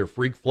 to let their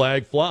freak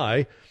flag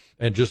fly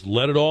and just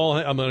let it all.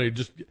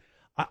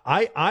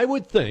 I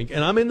would think,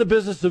 and I'm in the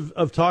business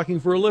of talking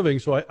for a living,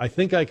 so I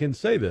think I can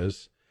say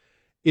this.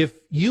 If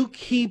you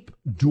keep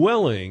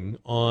dwelling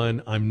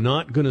on, I'm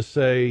not going to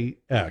say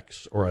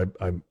X, or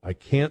I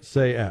can't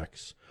say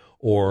X,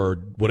 or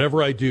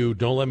whatever I do,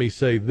 don't let me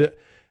say that.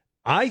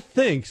 I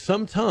think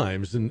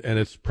sometimes, and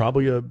it's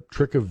probably a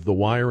trick of the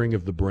wiring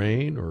of the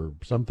brain or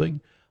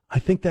something, I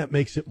think that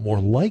makes it more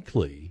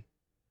likely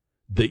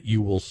that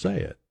you will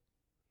say it.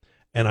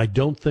 And I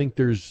don't think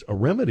there's a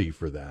remedy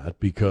for that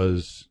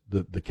because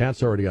the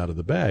cat's already out of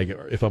the bag,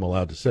 if I'm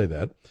allowed to say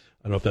that.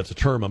 I don't know if that's a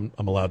term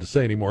I'm allowed to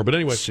say anymore. But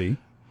anyway, see,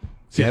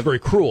 it's very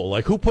cruel.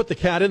 Like, who put the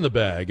cat in the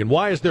bag, and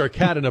why is there a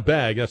cat in a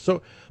bag?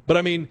 But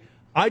I mean,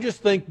 I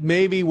just think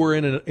maybe we're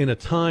in a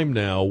time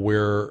now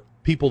where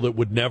people that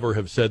would never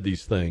have said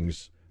these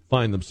things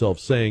find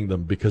themselves saying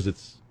them because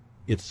it's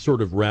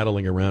sort of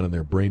rattling around in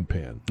their brain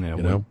pan.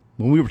 Yeah,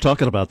 when we were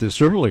talking about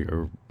this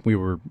earlier, we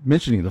were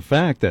mentioning the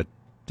fact that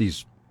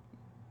these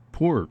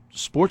poor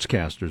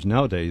sportscasters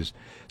nowadays,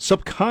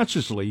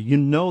 subconsciously,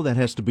 that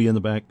has to be in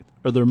the back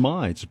of their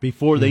minds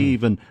before they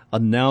even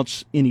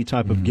announce any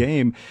type of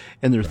game,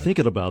 and they're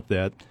thinking about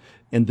that.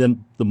 And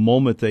then the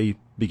moment they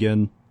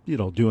begin,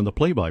 doing the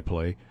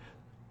play-by-play,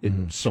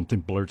 something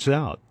blurts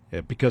out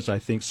because I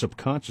think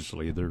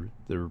subconsciously they're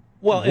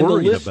well, and the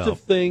worried list about. of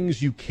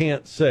things you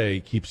can't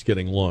say keeps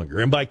getting longer.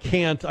 And by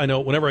can't, I know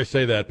whenever I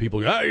say that,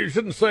 people go, you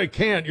shouldn't say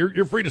can't.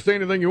 You're free to say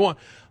anything you want.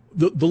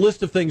 The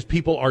list of things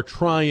people are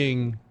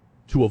trying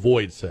to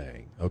avoid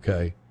saying,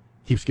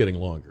 keeps getting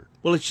longer.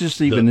 Well, it's just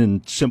even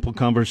in simple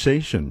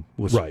conversation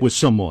with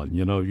someone.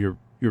 You're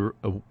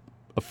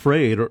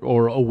afraid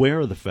or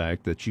aware of the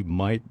fact that you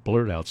might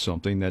blurt out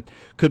something that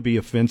could be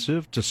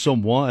offensive to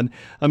someone.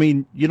 I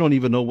mean, you don't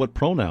even know what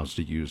pronouns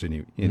to use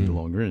any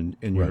longer, and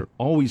you're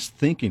always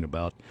thinking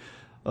about,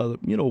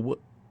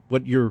 what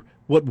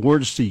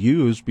words to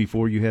use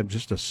before you have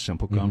just a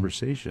simple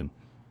conversation.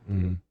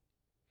 Mm-hmm.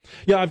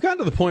 Yeah, I've gotten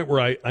to the point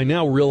where I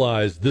now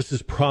realize this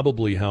is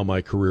probably how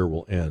my career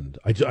will end.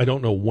 I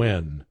don't know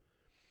when,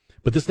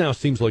 but this now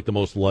seems like the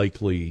most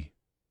likely,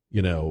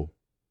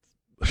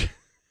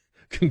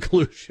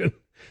 conclusion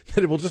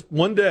that it will just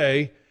one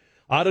day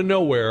out of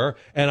nowhere,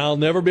 and I'll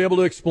never be able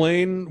to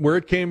explain where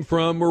it came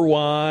from or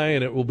why,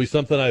 and it will be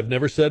something I've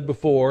never said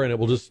before, and it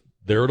will just,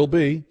 there it'll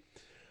be.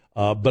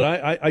 But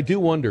I do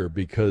wonder,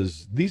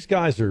 because these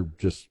guys are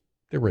just,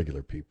 they're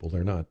regular people.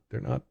 They're not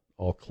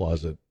all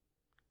closet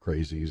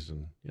crazies,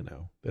 and,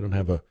 they don't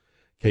have a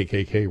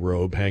KKK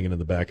robe hanging in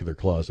the back of their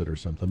closet or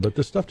something, but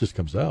this stuff just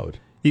comes out.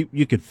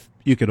 You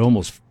could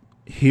almost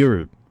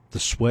hear the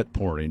sweat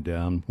pouring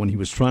down when he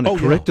was trying to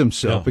correct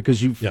himself,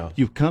 because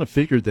you've kind of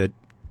figured that,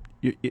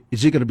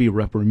 is he going to be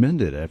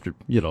reprimanded after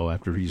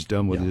he's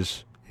done with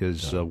his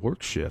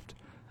work shift?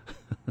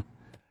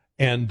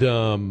 And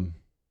I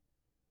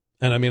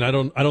mean, I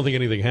don't think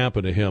anything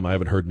happened to him. I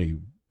haven't heard any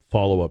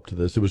follow up to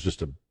this. It was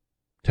just a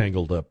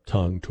tangled up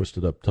tongue,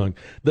 twisted up tongue.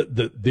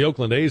 The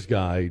Oakland A's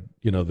guy,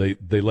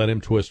 they let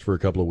him twist for a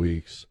couple of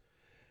weeks,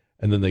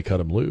 and then they cut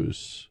him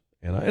loose.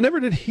 And I never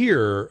did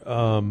hear,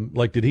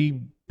 did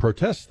he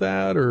protest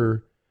that,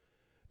 or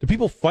do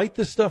people fight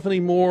this stuff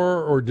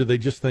anymore, or do they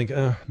just think,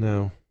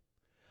 no,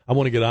 I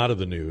want to get out of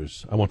the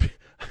news. I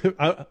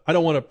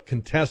don't want to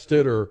contest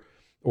it or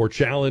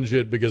challenge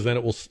it, because then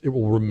it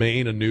will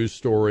remain a news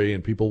story,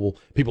 and people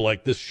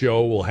like this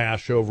show will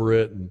hash over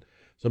it. And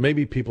so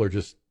maybe people are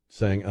just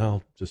saying,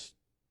 I'll just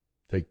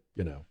take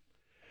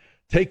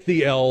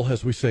the L,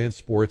 as we say in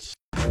sports.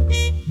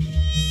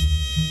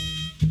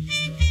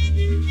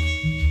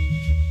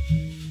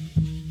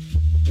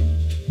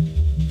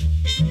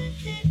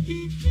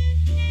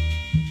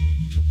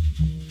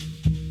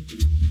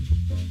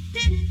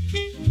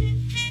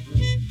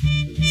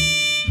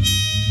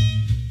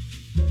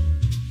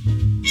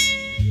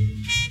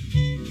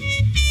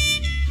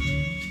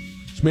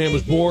 This man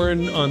was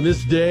born on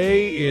this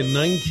day in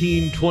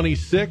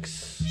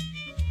 1926,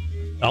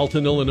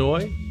 Alton,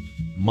 Illinois.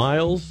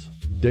 Miles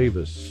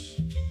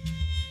Davis,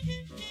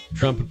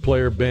 trumpet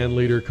player, band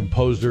leader,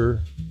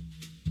 composer,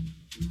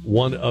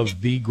 one of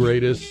the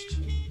greatest,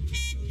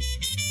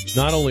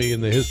 not only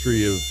in the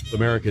history of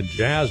American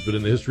jazz, but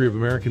in the history of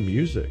American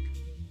music.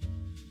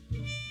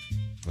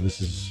 And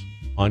this is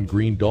On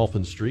Green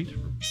Dolphin Street,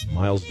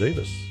 Miles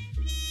Davis.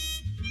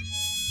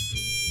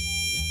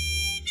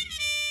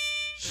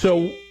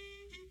 So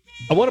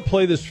I want to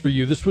play this for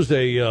you. This was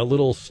a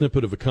little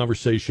snippet of a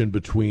conversation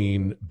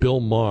between Bill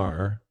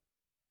Maher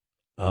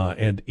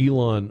and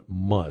Elon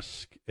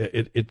Musk.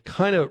 It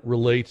kind of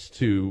relates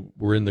to,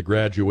 we're in the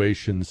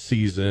graduation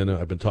season.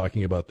 I've been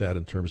talking about that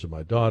in terms of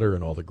my daughter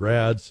and all the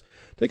grads.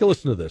 Take a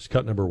listen to this,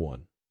 cut number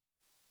 1.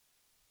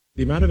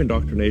 The amount of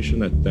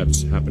indoctrination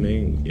that's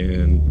happening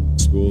in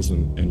schools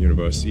and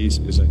universities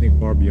is, I think,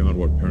 far beyond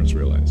what parents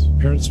realize.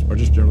 Parents are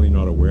just generally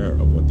not aware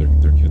of what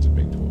their kids are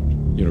being taught.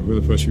 Who are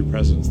the first few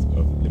presidents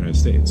of the United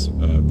States?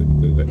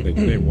 They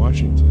named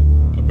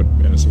Washington.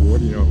 And I said, well, what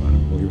do you know about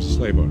him? Well, he was a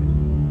slave owner.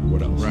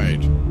 What else?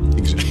 Right.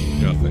 Exactly.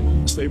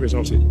 Nothing. Slavery is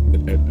obviously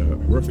a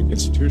horrific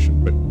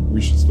institution, but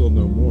we should still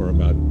know more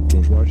about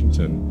George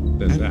Washington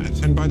than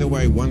that. And by the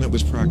way, one that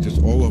was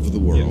practiced all over the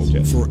world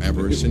yes.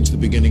 forever, since the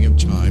beginning of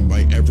time,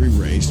 by every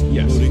race,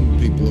 including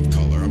people of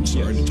color. I'm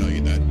sorry to tell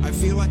you that. I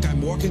feel like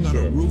I'm walking on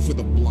a roof with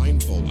a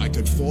blindfold. I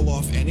could fall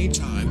off any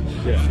time.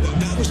 Yeah.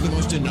 That was the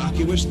most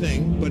innocuous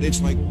thing, but it's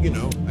like,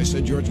 I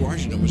said George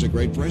Washington was a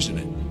great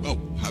president.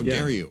 Oh, how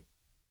dare you?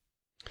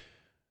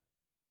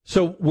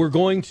 So we're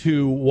going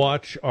to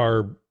watch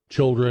our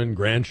children,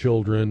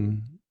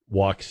 grandchildren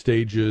walk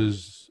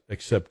stages,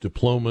 accept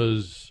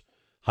diplomas,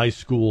 high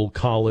school,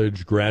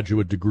 college,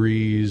 graduate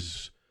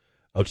degrees,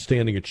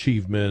 outstanding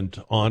achievement,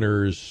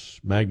 honors,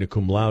 magna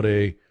cum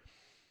laude.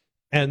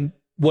 And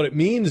what it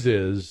means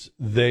is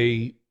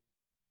they,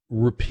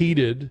 if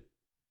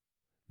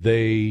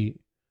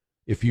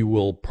you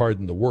will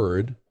pardon the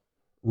word,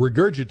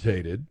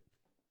 regurgitated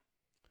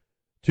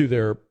to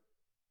their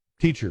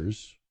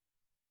teachers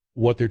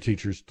what their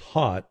teachers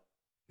taught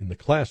in the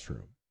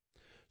classroom.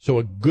 So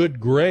a good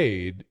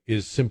grade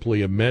is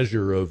simply a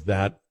measure of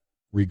that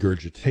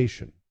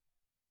regurgitation.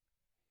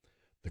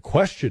 The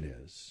question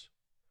is,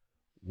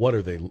 what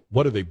are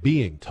they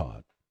being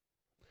taught?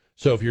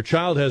 So if your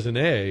child has an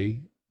A,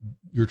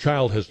 your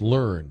child has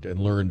learned and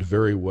learned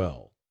very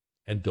well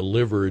and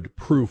delivered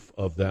proof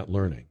of that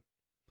learning.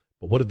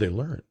 But what did they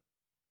learn?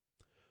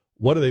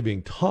 What are they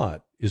being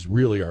taught is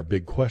really our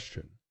big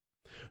question.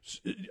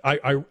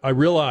 I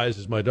realize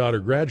as my daughter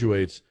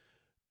graduates,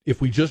 if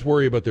we just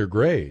worry about their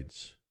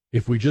grades,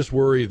 if we just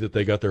worry that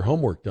they got their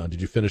homework done,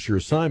 did you finish your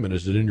assignment?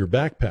 Is it in your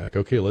backpack?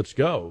 Okay, let's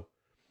go.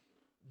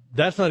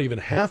 That's not even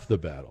half the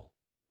battle.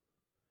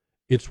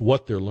 It's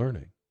what they're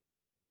learning.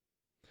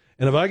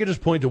 And if I could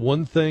just point to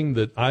one thing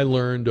that I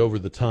learned over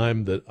the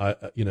time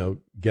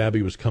that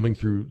Gabby was coming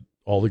through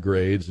all the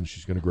grades and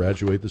she's going to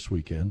graduate this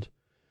weekend,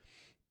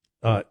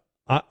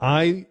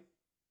 I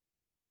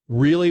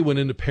really went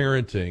into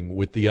parenting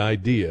with the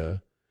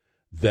idea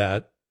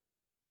that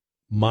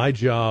my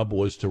job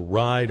was to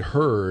ride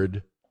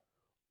herd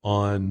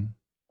on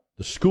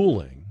the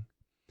schooling.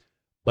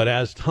 But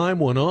as time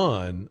went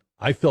on,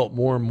 I felt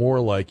more and more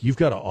like you've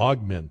got to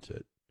augment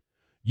it.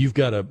 You've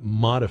got to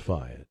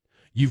modify it.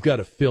 You've got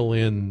to fill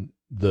in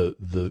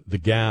the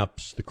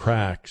gaps, the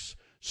cracks,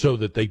 so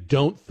that they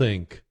don't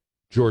think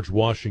George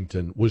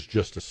Washington was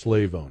just a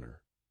slave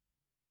owner.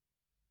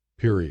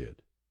 Period.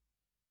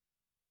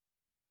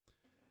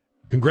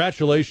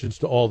 Congratulations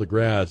to all the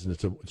grads, and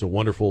it's a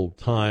wonderful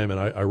time. And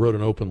I wrote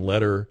an open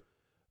letter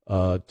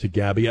to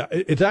Gabby.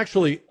 It's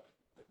actually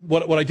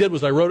what I did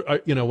was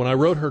when I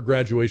wrote her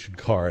graduation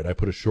card, I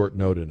put a short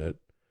note in it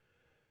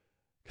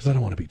because I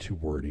don't want to be too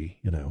wordy,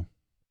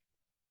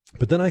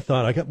 But then I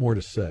thought I got more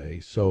to say,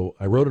 so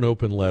I wrote an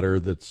open letter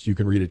that you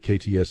can read at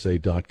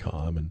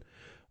ktsa.com,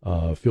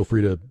 and feel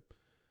free to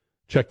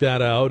check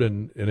that out.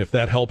 And if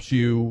that helps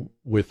you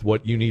with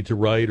what you need to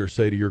write or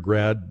say to your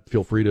grad,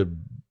 feel free to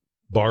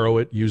borrow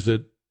it, use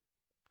it,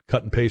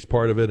 cut and paste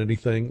part of it,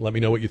 anything. Let me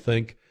know what you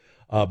think.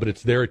 But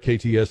it's there at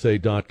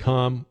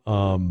ktsa.com.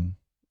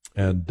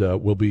 And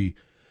we'll be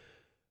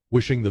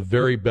wishing the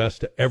very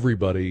best to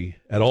everybody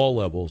at all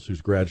levels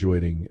who's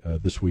graduating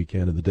this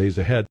weekend and the days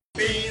ahead.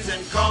 Beans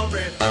and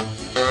cornbread.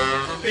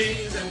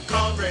 Beans and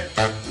cornbread.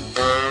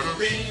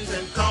 Beans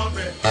and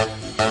cornbread.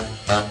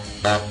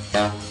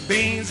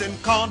 Beans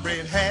and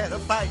cornbread had a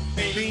fight.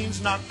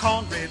 Beans knocked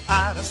cornbread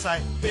out of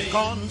sight.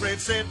 Cornbread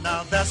said,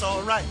 now that's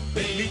all right.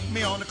 Meet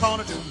me on the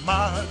corner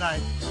tomorrow night.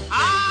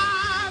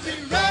 I'll be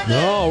ready.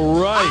 All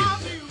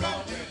right.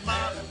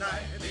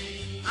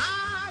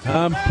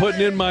 I'm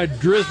putting in my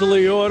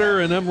drizzly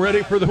order, and I'm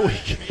ready for the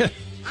weekend.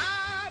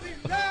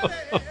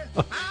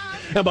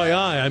 And by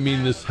I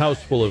mean this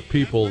house full of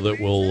people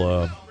that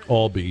will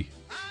all be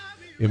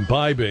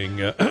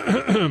imbibing. All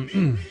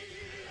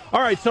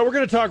right, so we're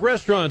going to talk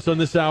restaurants on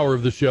this hour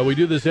of the show. We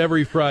do this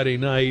every Friday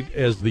night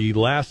as the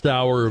last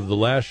hour of the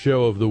last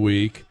show of the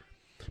week.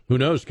 Who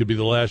knows? Could be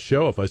the last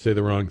show if I say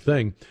the wrong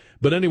thing.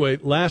 But anyway,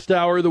 last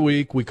hour of the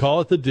week, we call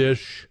it The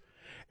Dish.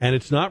 And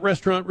it's not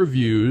restaurant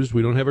reviews.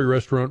 We don't have a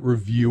restaurant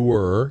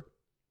reviewer.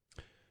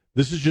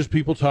 This is just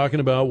people talking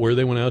about where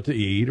they went out to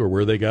eat or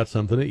where they got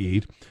something to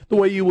eat. The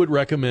way you would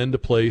recommend a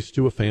place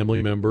to a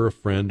family member, a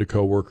friend, a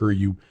coworker.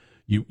 You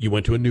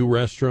went to a new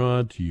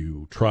restaurant.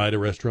 You tried a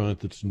restaurant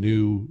that's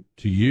new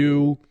to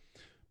you.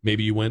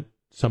 Maybe you went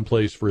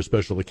someplace for a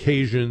special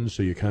occasion,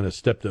 so you kind of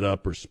stepped it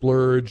up or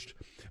splurged.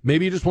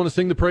 Maybe you just want to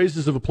sing the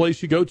praises of a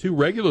place you go to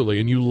regularly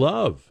and you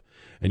love,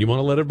 and you want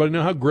to let everybody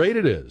know how great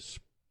it is.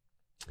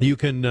 You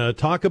can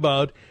talk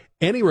about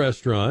any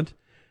restaurant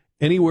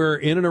anywhere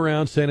in and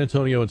around San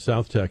Antonio and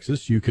South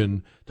Texas. You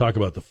can talk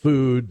about the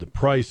food, the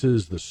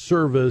prices, the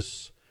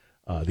service,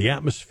 the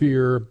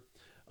atmosphere.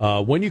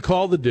 When you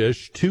call The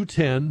Dish,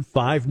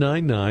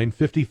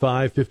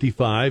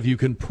 210-599-5555, you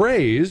can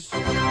praise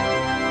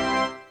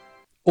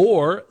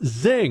or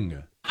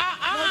zing.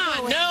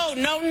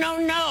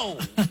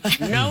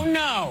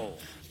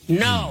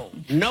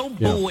 No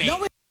booing.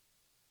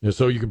 Yeah,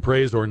 so you can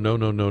praise or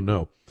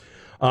no.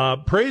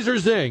 Praise or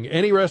zing,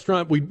 any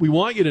restaurant. We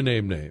want you to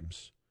name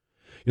names.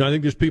 I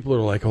think there's people that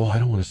are like, I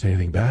don't want to say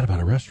anything bad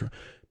about a restaurant.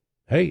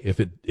 Hey, if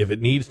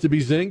it needs to be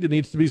zinged, it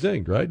needs to be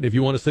zinged, right? And if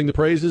you want to sing the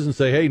praises and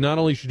say, hey, not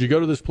only should you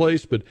go to this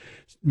place, but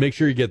make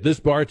sure you get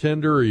this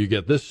bartender or you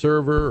get this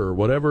server or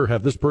whatever,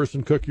 have this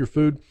person cook your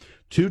food,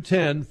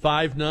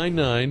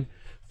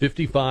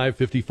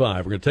 210-599-5555.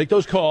 We're going to take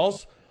those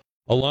calls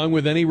along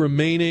with any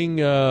remaining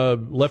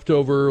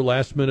leftover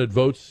last-minute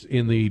votes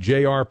in the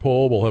JR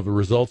poll. We'll have the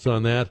results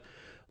on that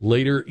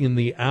later in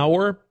the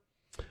hour.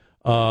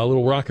 A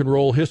little rock and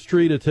roll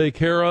history to take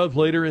care of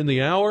later in the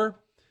hour.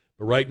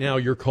 But right now,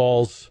 your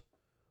calls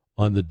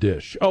on The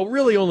Dish. Oh,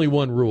 really only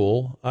one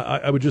rule.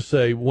 I would just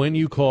say when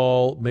you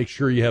call, make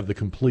sure you have the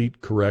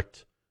complete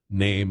correct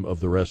name of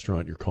the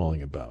restaurant you're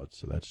calling about.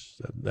 So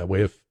that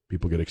way if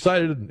people get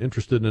excited and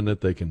interested in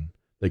it, they can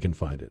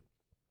find it.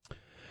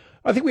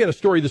 I think we had a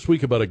story this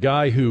week about a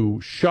guy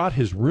who shot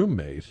his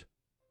roommate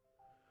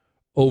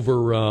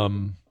over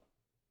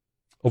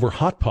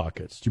Hot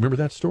Pockets. Do you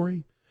remember that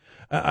story?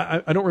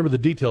 I don't remember the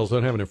details. I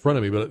don't have it in front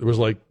of me, but it was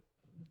like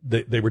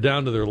they were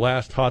down to their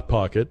last Hot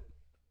Pocket.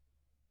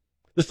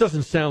 This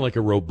doesn't sound like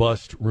a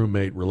robust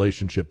roommate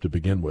relationship to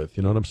begin with.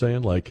 You know what I'm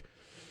saying? Like,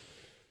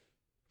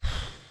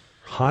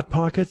 Hot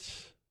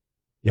Pockets?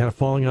 You had a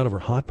falling out over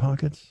Hot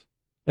Pockets?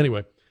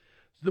 Anyway,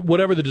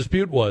 whatever the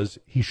dispute was,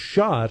 he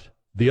shot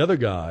the other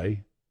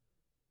guy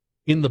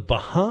in the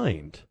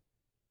behind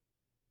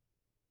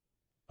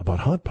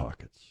about Hot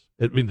Pockets.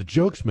 I mean, the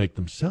jokes make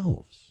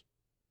themselves.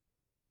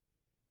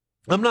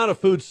 I'm not a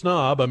food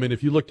snob. I mean,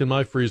 if you looked in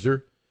my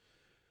freezer,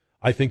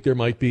 I think there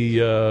might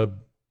be,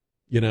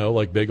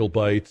 like bagel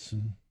bites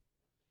and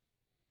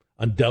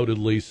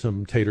undoubtedly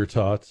some tater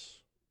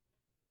tots.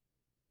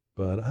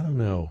 But I don't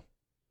know.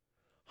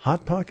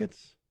 Hot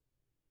Pockets?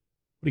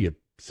 What are you,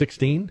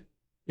 16?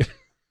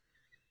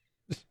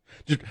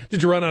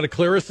 Did you run out of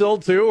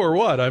Clearasil too, or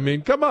what? I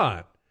mean, come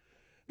on.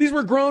 These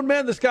were grown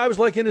men. This guy was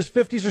like in his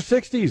 50s or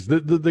 60s,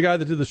 the guy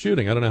that did the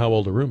shooting. I don't know how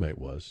old the roommate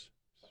was.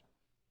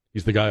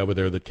 He's the guy over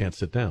there that can't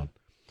sit down.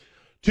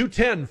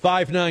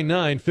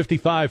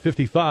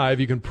 210-599-5555.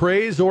 You can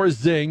praise or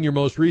zing your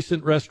most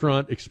recent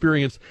restaurant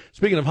experience.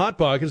 Speaking of Hot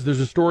Pockets, there's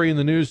a story in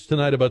the news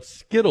tonight about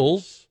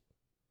Skittles.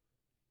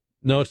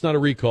 No, it's not a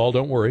recall.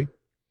 Don't worry.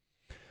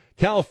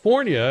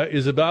 California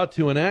is about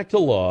to enact a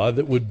law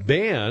that would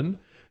ban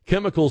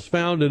chemicals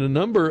found in a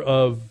number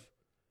of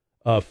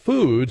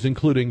foods,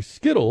 including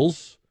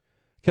Skittles,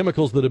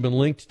 chemicals that have been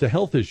linked to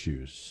health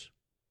issues.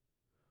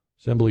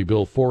 Assembly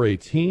Bill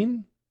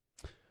 418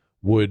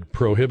 would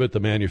prohibit the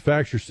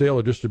manufacture, sale,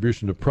 or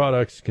distribution of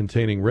products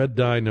containing red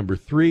dye number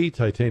 3,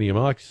 titanium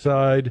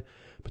oxide,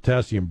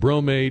 potassium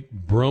bromate,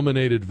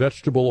 brominated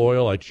vegetable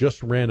oil. I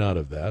just ran out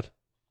of that.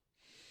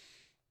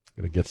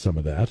 Going to get some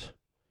of that.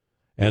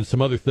 And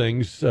some other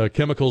things,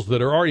 chemicals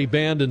that are already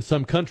banned in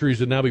some countries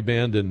would now be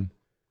banned in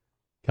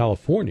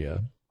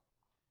California.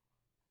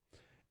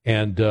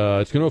 And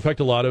it's going to affect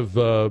a lot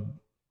of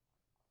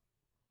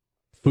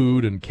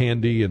food and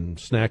candy and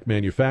snack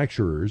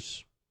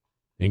manufacturers,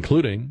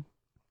 including,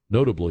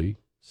 notably,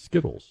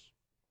 Skittles.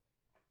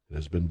 It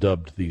has been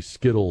dubbed the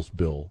Skittles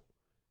bill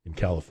in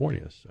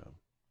California. So,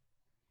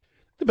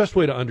 the best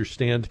way to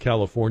understand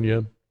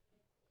California,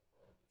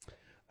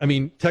 I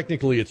mean,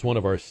 technically it's one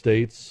of our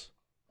states,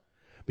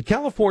 but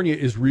California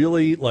is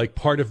really like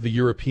part of the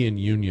European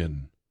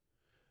Union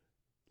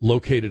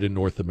located in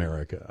North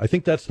America. I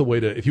think that's the way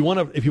to, if you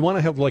want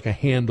to have like a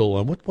handle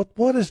on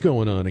what is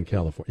going on in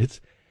California,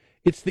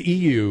 it's the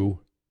EU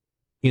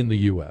in the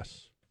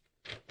U.S.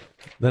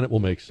 Then it will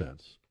make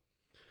sense.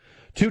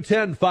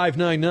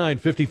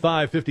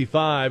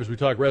 210-599-5555 as we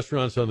talk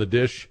restaurants on the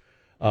dish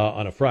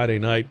on a Friday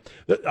night.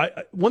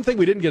 One thing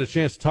we didn't get a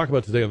chance to talk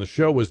about today on the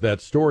show was that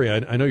story.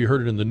 I know you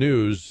heard it in the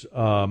news.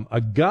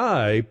 A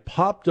guy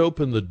popped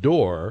open the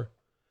door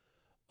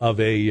of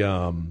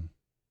a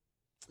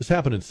this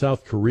happened in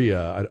South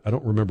Korea. I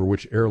don't remember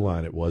which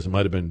airline it was. It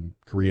might have been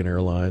Korean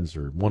Airlines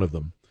or one of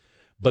them.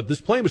 But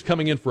this plane was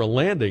coming in for a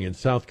landing in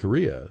South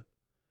Korea,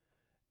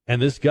 and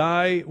this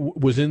guy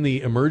was in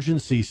the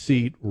emergency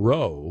seat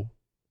row,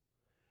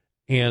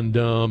 and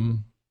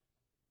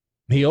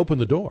he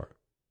opened the door.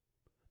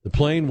 The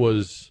plane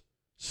was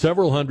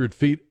several hundred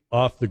feet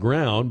off the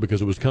ground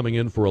because it was coming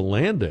in for a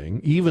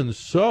landing. Even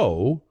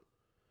so,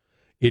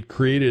 it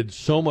created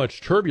so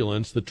much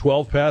turbulence that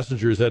 12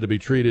 passengers had to be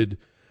treated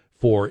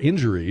for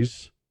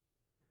injuries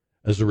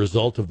as a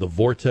result of the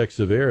vortex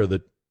of air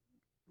that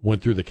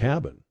went through the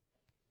cabin.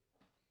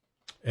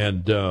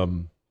 And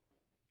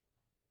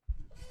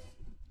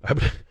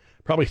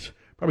probably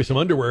some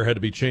underwear had to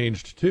be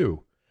changed,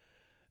 too.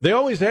 They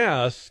always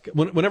ask,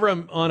 whenever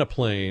I'm on a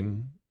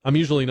plane, I'm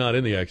usually not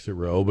in the exit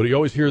row, but you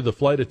always hear the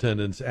flight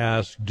attendants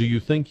ask, do you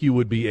think you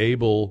would be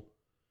able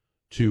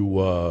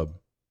to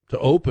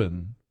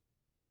open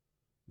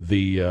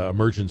the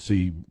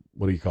emergency,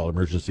 what do you call it,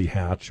 emergency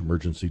hatch,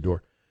 emergency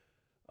door?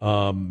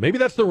 Maybe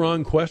that's the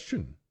wrong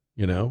question,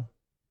 you know.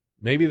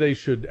 Maybe they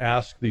should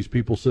ask these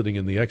people sitting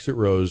in the exit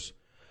rows,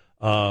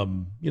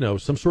 some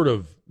sort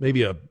of,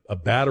 maybe a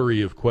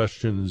battery of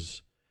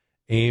questions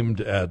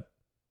aimed at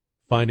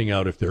finding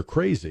out if they're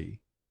crazy.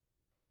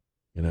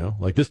 You know,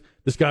 like this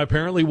guy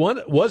apparently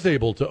was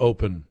able to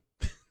open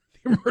the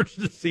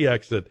emergency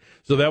exit.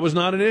 So that was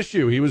not an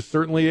issue. He was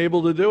certainly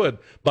able to do it.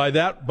 By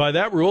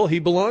that rule, he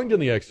belonged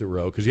in the exit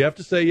row because you have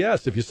to say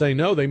yes. If you say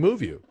no, they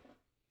move you.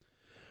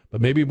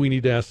 But maybe we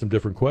need to ask some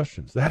different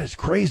questions. That is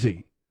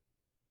crazy.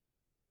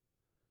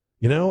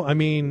 You know, I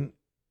mean,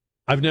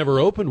 I've never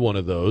opened one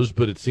of those,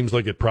 but it seems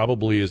like it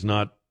probably is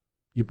not.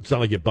 It's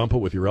not like you bump it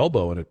with your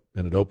elbow and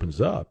it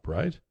opens up,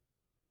 right?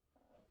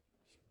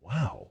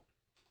 Wow.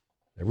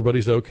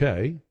 Everybody's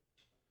okay.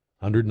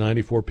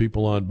 194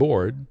 people on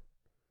board.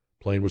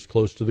 Plane was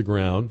close to the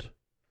ground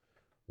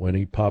when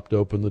he popped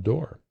open the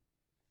door.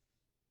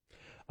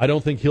 I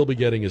don't think he'll be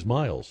getting his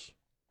miles.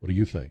 What do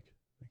you think?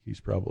 He's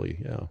probably,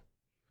 not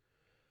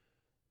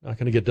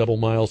going to get double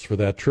miles for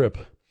that trip.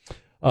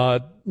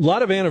 A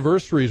lot of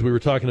anniversaries. We were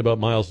talking about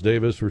Miles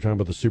Davis. We were talking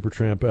about the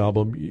Supertramp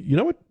album. You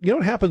know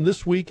what happened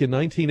this week in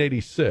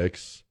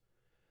 1986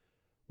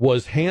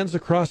 was Hands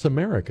Across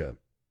America.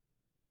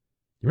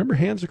 You remember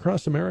Hands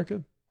Across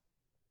America?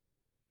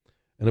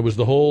 And it was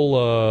the whole,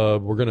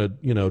 we're going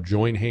to,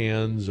 join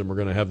hands and we're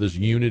going to have this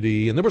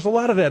unity. And there was a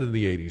lot of that in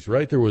the 80s,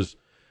 right? There was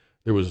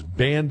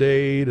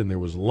Band-Aid and there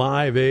was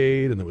Live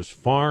Aid and there was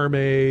Farm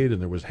Aid and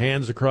there was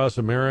Hands Across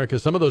America.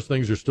 Some of those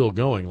things are still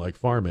going, like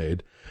Farm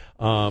Aid.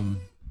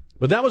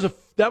 But that was a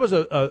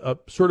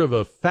sort of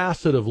a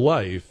facet of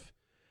life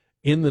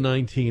in the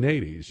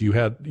 1980s. You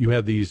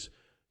had these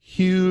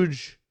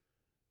huge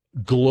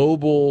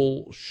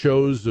global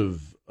shows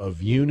of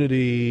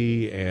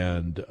unity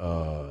and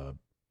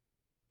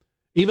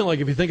even like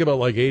if you think about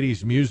like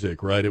 80s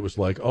music, right? It was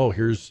like, oh,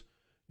 here's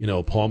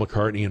Paul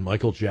McCartney and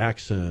Michael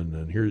Jackson,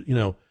 and here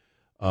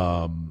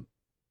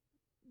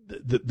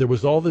there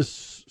was all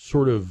this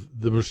sort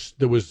of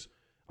there was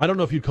I don't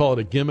know if you'd call it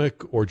a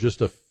gimmick or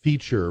just a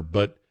feature,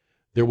 but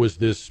there was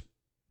this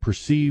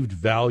perceived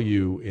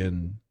value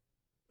in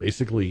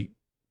basically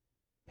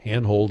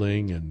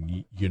hand-holding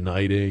and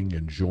uniting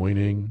and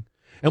joining.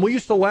 And we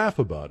used to laugh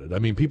about it. I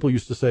mean, people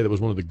used to say that was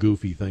one of the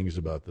goofy things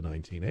about the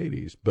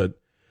 1980s. But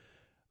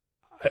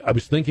I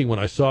was thinking when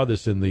I saw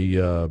this in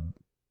the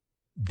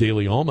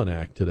Daily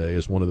Almanac today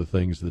as one of the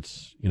things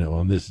that's,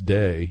 on this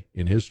day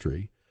in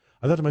history,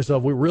 I thought to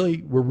myself, we're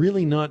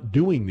really not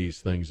doing these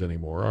things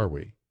anymore, are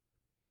we?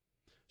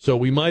 So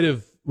we might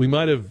have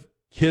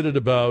kidded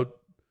about,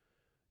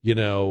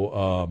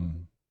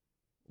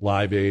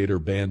 Live Aid or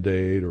Band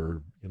Aid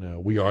or,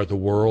 We Are the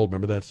World.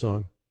 Remember that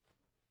song?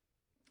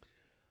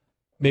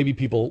 Maybe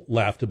people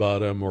laughed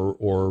about them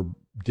or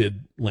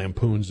did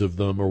lampoons of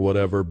them or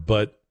whatever,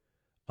 but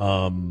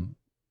I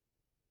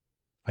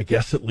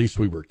guess at least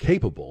we were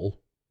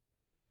capable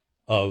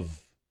of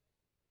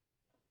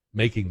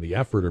making the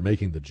effort or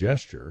making the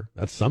gesture.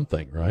 That's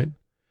something, right?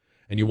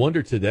 And you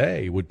wonder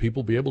today, would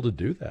people be able to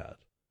do that?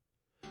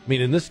 I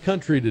mean, in this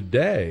country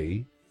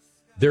today,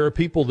 there are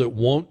people that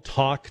won't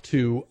talk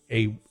to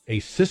a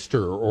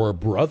sister or a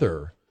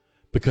brother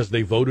because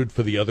they voted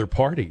for the other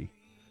party.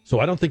 So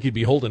I don't think you'd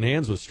be holding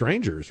hands with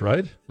strangers,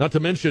 right? Not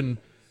to mention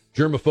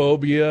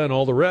germophobia and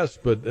all the rest,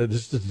 but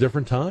this is a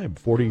different time,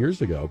 40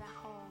 years ago.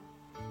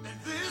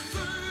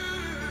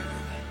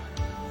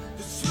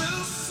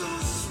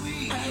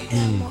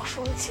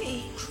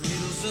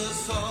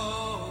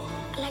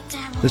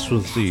 This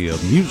was the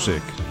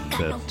music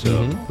that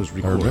was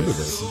recorded. I remember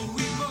this.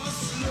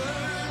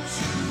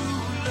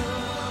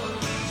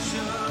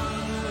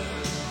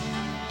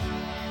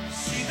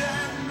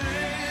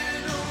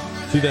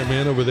 See that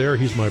man over there?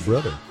 He's my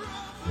brother.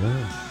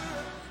 Yeah.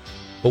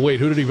 But wait,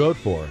 who did he vote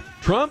for?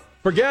 Trump?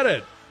 Forget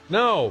it.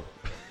 No.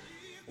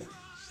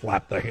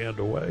 Slap the hand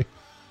away.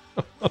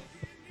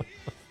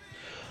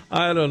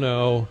 I don't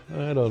know.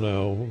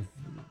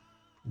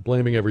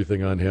 Blaming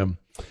everything on him.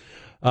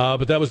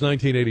 But that was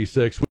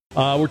 1986.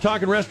 We're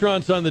talking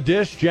restaurants on the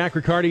dish. Jack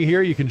Riccardi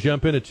here. You can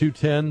jump in at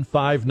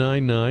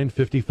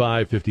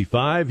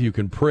 210-599-5555. You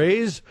can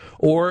praise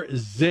or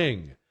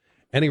zing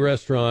any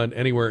restaurant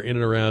anywhere in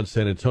and around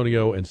San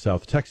Antonio and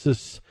South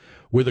Texas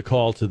with a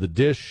call to the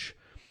dish.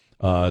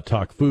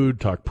 Talk food,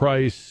 talk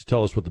price.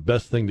 Tell us what the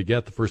best thing to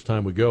get the first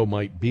time we go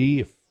might be.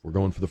 If we're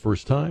going for the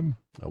first time,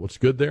 what's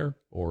good there?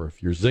 Or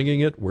if you're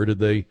zinging it, where did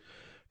they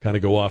kind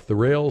of go off the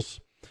rails?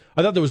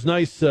 I thought that was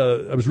nice.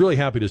 I was really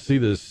happy to see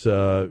this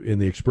in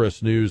the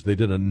Express News. They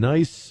did a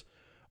nice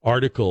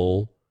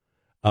article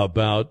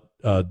about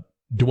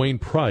Dwayne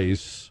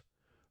Price,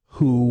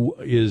 who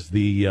is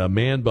the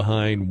man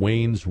behind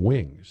Wayne's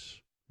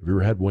Wings. Have you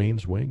ever had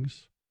Wayne's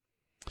Wings?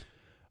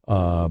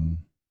 I'm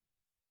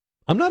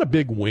not a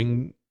big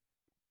wing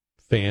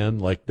fan.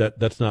 Like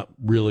that's not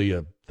really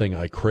a thing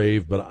I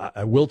crave, but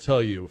I will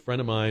tell you, a friend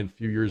of mine a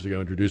few years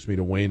ago introduced me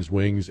to Wayne's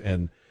Wings,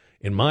 and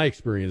in my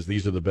experience,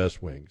 these are the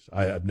best wings.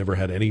 I've never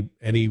had any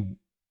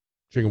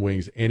chicken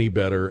wings any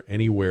better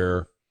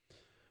anywhere,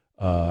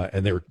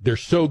 and they're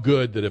so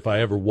good that if I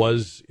ever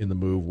was in the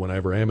mood, when I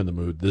ever am in the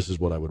mood, this is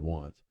what I would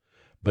want.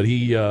 But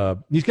he's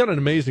got an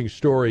amazing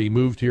story. He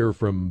moved here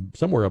from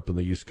somewhere up on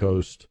the East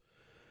Coast,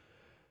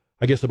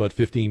 I guess about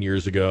 15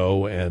 years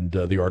ago, and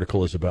the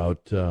article is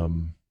about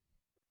the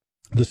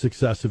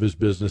success of his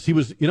business. He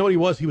was, you know what he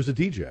was? He was a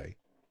DJ.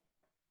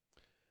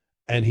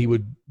 And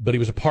but he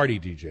was a party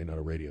DJ, not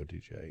a radio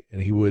DJ.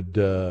 And he would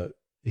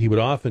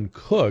often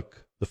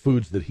cook the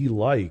foods that he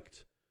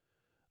liked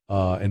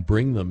and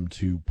bring them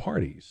to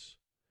parties.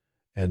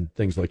 And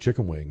things like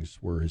chicken wings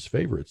were his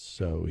favorites.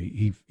 So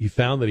he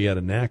found that he had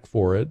a knack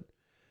for it,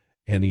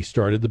 and he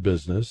started the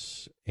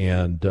business.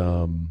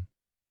 And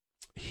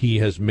he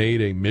has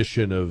made a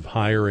mission of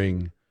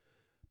hiring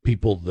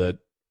people that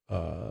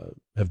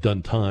have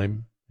done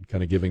time and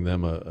kind of giving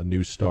them a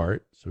new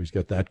start. So he's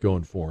got that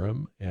going for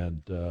him,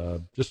 and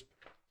just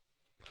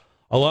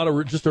a lot of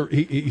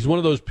he's one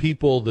of those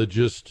people that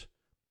just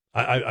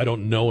I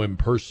don't know him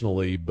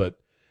personally, but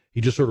he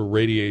just sort of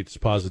radiates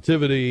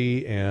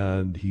positivity,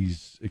 and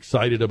he's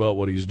excited about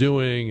what he's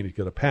doing, and he's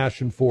got a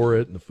passion for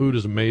it, and the food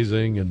is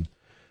amazing, and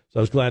so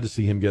I was glad to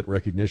see him get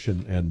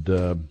recognition.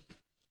 And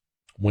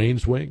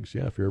Wayne's Wings,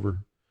 yeah, if you're ever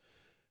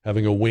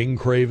having a wing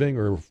craving,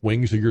 or if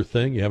wings are your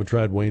thing, you haven't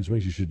tried Wayne's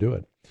Wings, you should do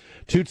it.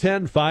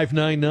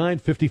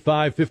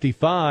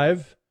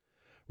 210-599-5555.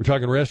 We're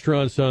talking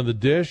restaurants on the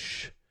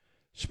dish.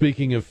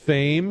 Speaking of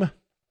fame,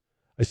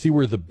 I see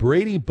where the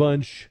Brady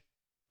Bunch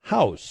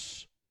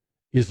house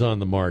is on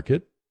the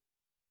market.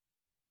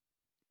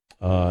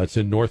 It's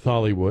in North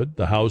Hollywood,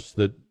 the house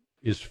that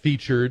is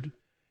featured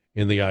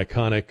in the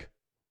iconic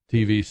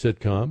TV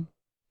sitcom.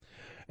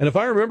 And if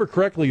I remember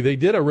correctly, they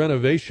did a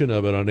renovation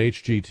of it on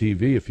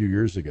HGTV a few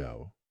years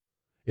ago.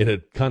 It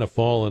had kind of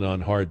fallen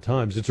on hard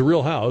times. It's a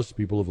real house.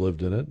 People have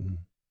lived in it. And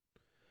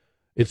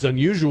it's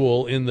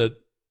unusual in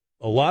that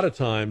a lot of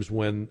times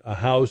when a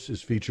house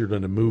is featured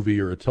on a movie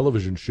or a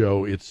television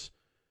show, it's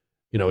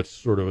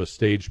sort of a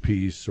stage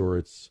piece,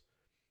 or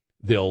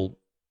they'll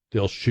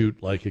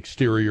shoot like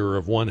exterior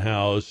of one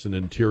house and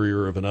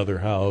interior of another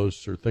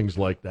house or things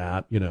like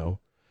that,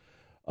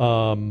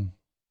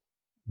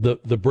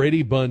 The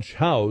Brady Bunch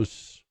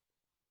house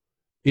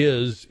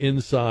is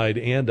inside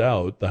and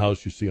out the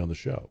house you see on the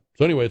show.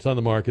 So anyway, it's on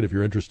the market if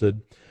you're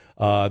interested.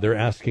 They're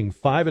asking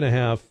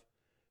 $5.5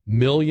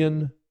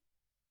 million.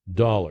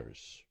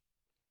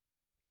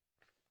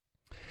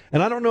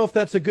 And I don't know if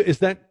that's a good. Is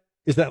that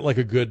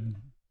a good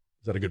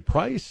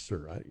price,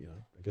 or I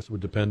guess it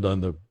would depend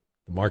on the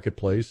the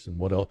marketplace and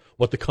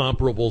what the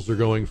comparables are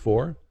going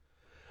for.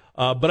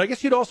 But I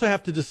guess you'd also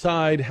have to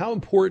decide how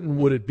important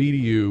would it be to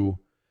you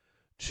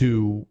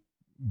to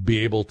be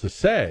able to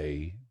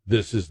say,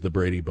 this is the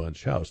Brady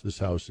Bunch house. This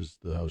house is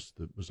the house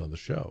that was on the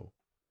show.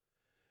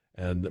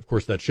 And, of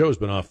course, that show's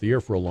been off the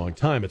air for a long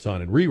time. It's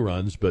on in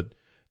reruns, but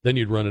then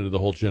you'd run into the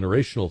whole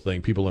generational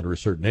thing. People under a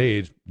certain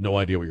age, no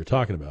idea what you're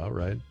talking about,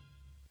 right? And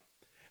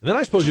then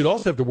I suppose you'd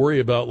also have to worry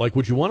about, like,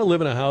 would you want to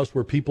live in a house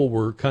where people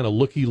were kind of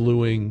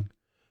looky-looing,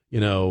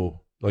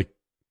 like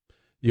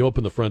you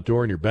open the front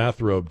door in your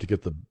bathrobe to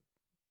get the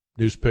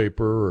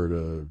newspaper or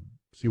to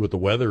see what the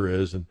weather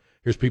is, and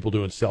here's people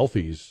doing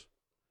selfies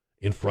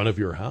in front of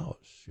your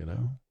house,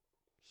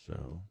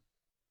 So,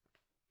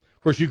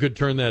 of course, you could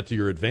turn that to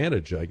your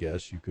advantage, I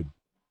guess. You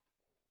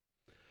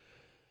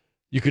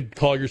could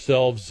call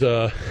yourselves,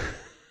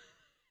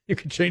 you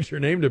could change your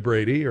name to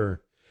Brady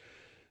or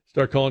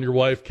start calling your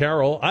wife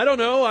Carol. I don't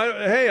know.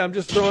 Hey, I'm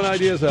just throwing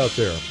ideas out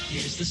there.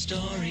 Here's the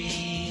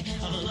story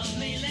of a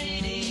lovely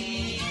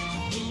lady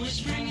who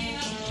was bringing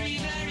up 3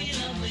 very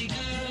lovely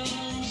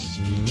girls.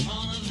 Mm-hmm.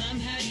 All of them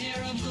had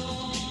hair of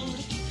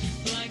gold,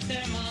 like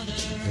their mother.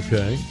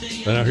 Okay.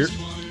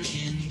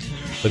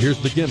 But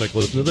here's the gimmick.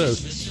 Listen to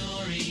this. The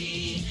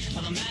story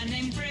of a man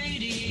named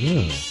Brady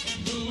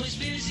who was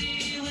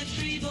busy with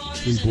 3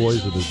 boys. 3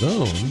 boys of his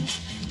own.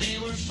 They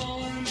were 4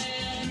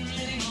 men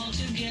living all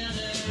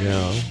together.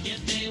 Yeah.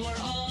 Yet they were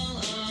all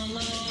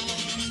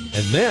alone.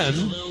 And then,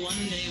 One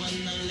day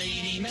when the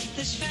lady met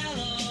this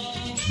fellow,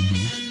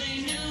 and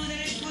they knew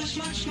that it was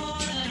much more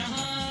than a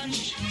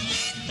hunch,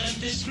 that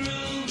this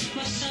group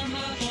must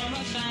somehow form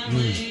a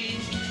family.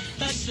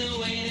 That's the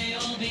way they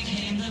all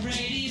became the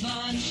Brady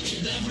Bunch.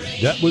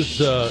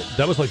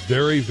 that was like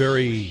very,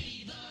 very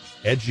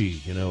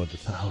edgy, at the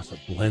time. It was a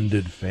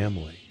blended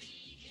family.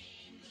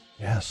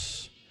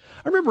 Yes.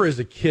 I remember as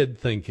a kid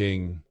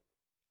thinking,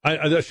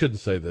 I shouldn't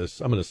say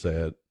this. I'm going to say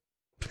it.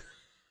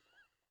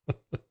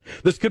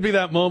 This could be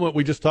that moment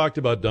we just talked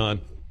about, Don.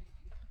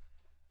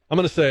 I'm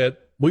going to say it.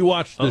 We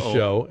watched this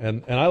show,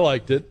 and I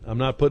liked it. I'm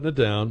not putting it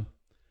down.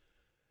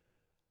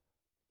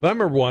 But I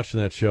remember watching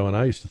that show, and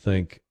I used to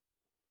think,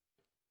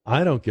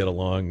 I don't get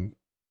along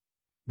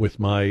with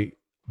my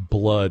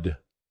blood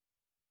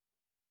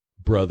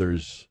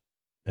brothers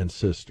and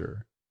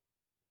sister.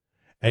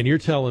 And you're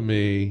telling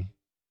me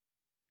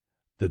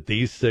that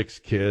these 6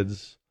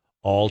 kids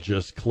all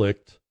just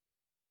clicked?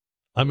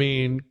 I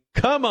mean,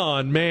 come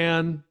on,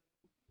 man.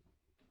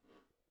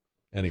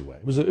 Anyway,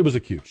 it was a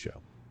cute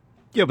show.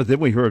 Yeah, but then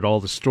we heard all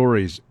the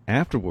stories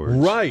afterwards.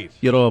 Right.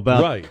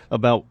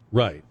 About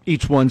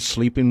each one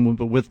sleeping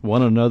with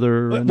one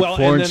another. And well,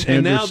 Florence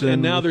Henderson.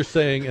 And now they're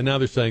saying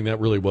that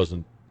really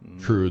wasn't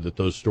true, that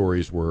those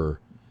stories were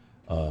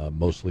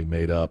mostly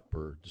made up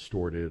or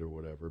distorted or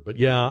whatever. But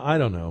yeah, I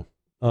don't know.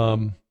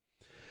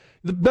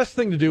 The best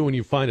thing to do when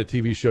you find a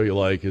TV show you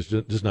like is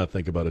just not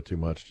think about it too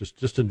much.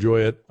 Just enjoy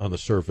it on the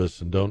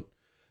surface and don't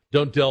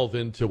delve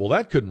into, well,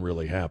 that couldn't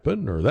really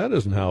happen, or that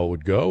isn't how it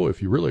would go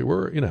if you really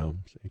were, you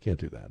can't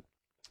do that.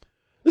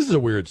 This is a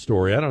weird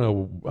story. I don't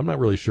know. I'm not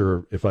really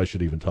sure if I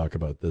should even talk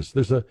about this.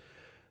 There's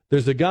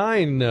a guy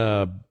in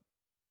I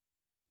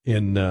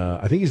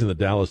think he's in the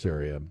Dallas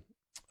area.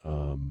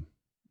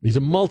 He's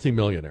a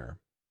multimillionaire,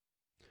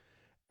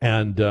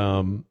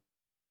 and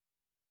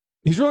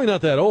he's really not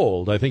that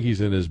old. I think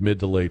he's in his mid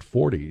to late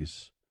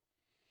 40s,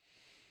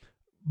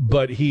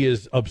 but he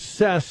is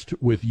obsessed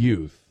with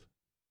youth.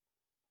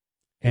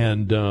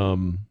 And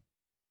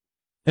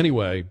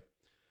anyway,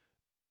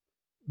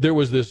 there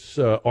was this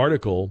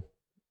article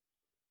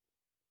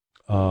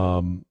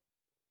in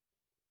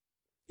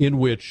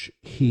which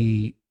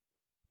he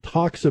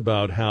talks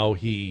about how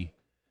he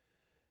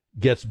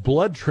gets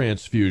blood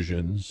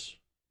transfusions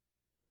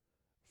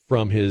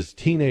from his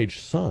teenage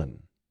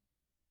son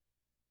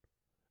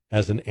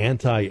as an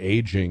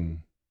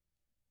anti-aging,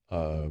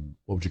 what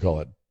would you call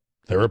it,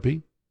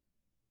 therapy?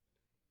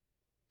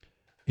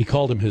 He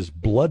called him his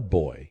blood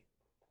boy.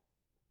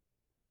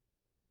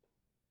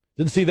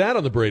 Didn't see that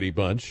on the Brady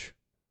Bunch.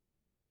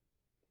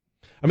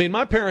 I mean,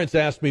 my parents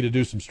asked me to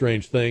do some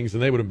strange things,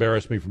 and they would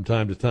embarrass me from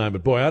time to time.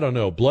 But, boy, I don't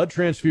know. Blood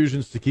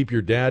transfusions to keep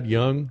your dad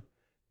young,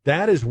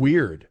 that is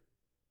weird.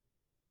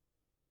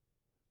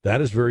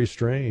 That is very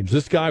strange.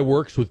 This guy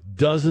works with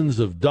dozens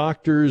of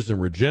doctors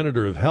and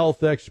regenerative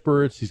health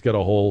experts. He's got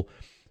a whole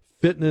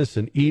fitness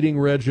and eating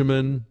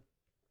regimen.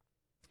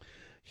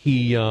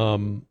 He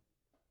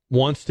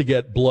wants to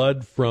get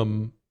blood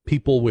from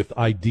people with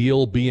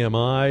ideal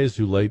BMIs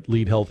who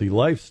lead healthy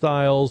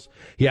lifestyles.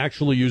 He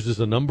actually uses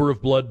a number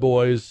of blood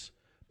boys,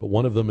 but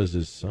one of them is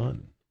his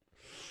son.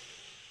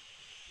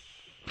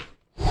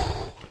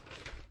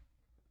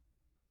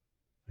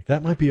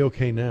 That might be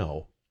okay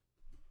now.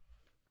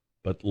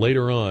 But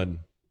later on,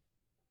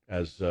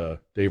 as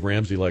Dave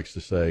Ramsey likes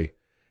to say,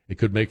 it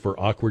could make for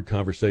awkward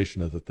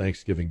conversation at the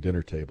Thanksgiving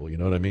dinner table. You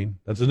know what I mean?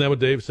 Isn't that what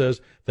Dave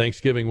says?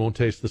 Thanksgiving won't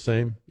taste the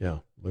same? Yeah,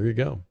 there you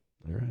go.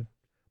 All right.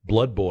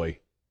 Blood boy.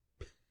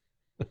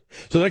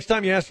 So next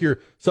time you ask your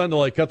son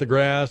to cut the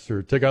grass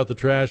or take out the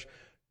trash,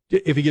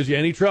 If he gives you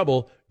any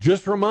trouble,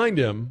 just remind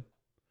him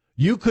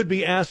you could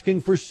be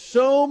asking for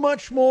so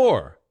much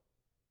more.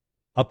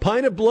 A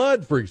pint of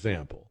blood, for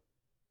example.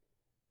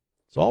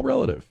 It's all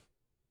relative.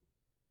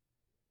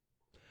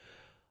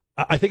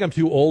 I think I'm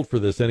too old for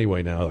this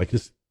anyway now. Like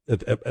this,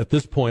 at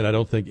this point, I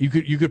don't think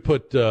you could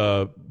put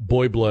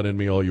boy blood in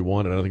me all you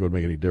want, and I don't think it would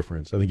make any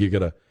difference. I think you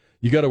got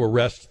to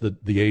arrest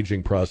the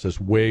aging process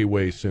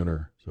way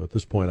sooner. So at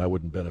this point, I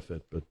wouldn't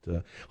benefit. But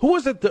who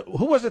was it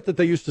that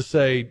they used to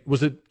say?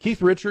 Was it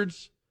Keith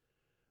Richards,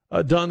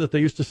 Don, that they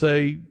used to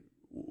say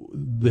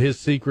his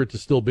secret to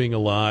still being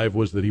alive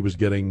was that he was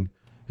getting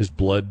his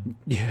blood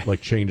like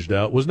changed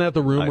out? Wasn't that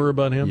the rumor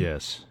about him?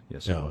 Yes,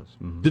 it was.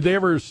 Mm-hmm. Did they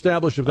ever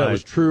establish if that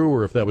was true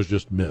or if that was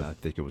just myth? I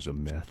think it was a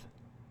myth.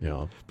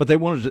 Yeah, but they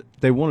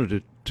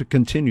wanted to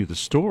continue the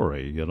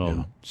story,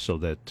 so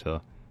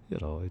that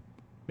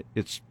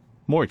it's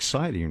more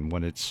exciting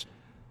when you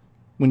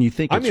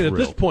think. It's at real.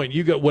 this point,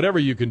 you got whatever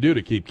you can do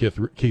to keep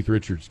Keith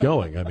Richards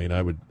going. I mean,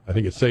 I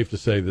think it's safe to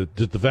say that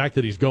the fact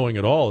that he's going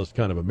at all is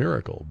kind of a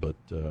miracle. But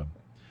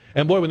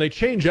and boy, when they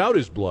change out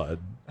his blood,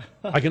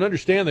 I can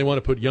understand they want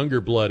to put younger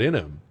blood in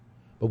him,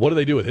 but what do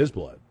they do with his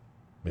blood?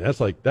 I mean,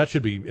 that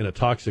should be in a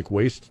toxic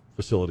waste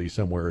facility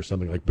somewhere or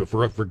something like. But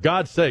for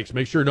God's sakes,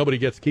 make sure nobody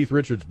gets Keith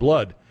Richards'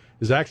 blood,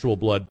 his actual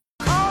blood.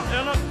 Caught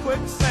in a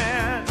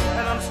quicksand,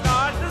 and I'm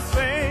starting to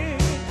sing.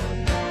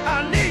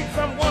 I need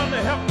someone to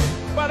help me,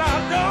 but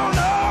I don't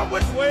know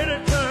which way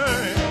to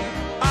turn.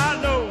 I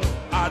know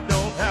I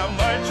don't have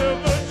much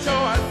of a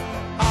choice.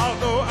 I'll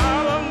go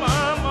out of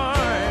my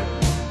mind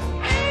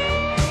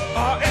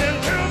or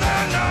into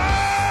the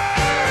night.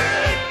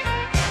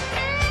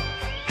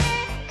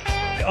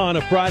 On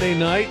a Friday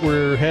night,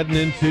 we're heading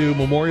into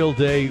Memorial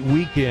Day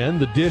weekend.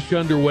 The dish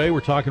underway.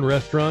 We're talking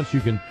restaurants. You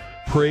can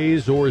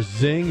praise or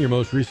zing your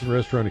most recent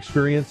restaurant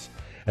experience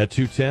at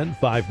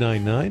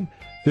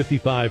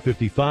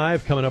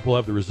 210-599-5555. Coming up, we'll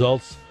have the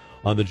results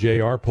on the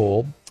JR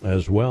poll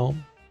as well.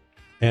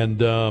 And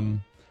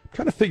trying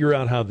to figure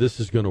out how this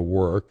is going to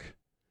work.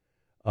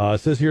 It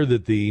says here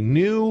that the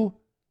new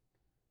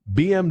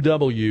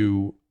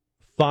BMW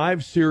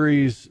 5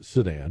 Series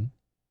sedan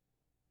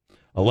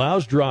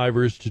allows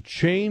drivers to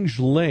change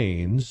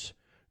lanes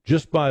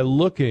just by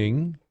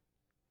looking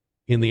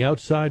in the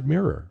outside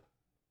mirror.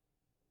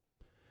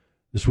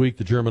 This week,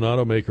 the German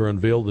automaker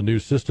unveiled the new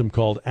system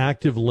called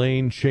Active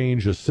Lane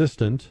Change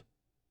Assistant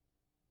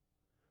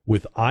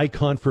with eye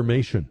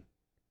confirmation,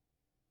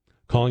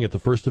 calling it the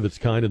first of its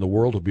kind in the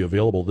world. Will be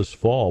available this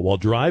fall. While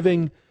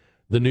driving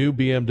the new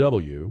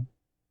BMW,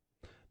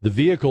 the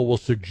vehicle will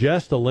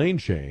suggest a lane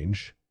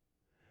change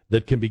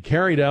that can be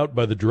carried out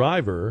by the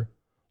driver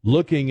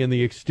looking in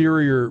the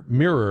exterior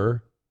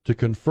mirror to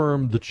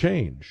confirm the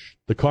change.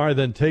 The car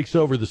then takes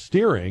over the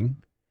steering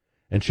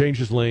and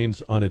changes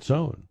lanes on its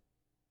own.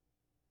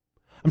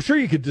 I'm sure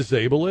you could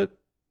disable it,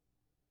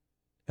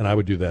 and I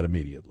would do that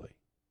immediately.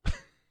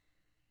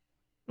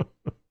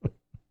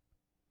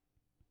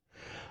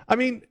 I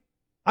mean,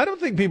 I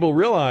don't think people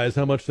realize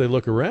how much they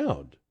look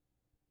around.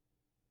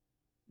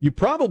 You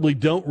probably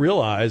don't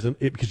realize,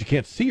 because you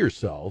can't see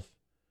yourself,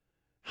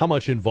 how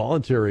much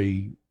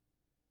involuntary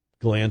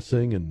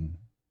glancing and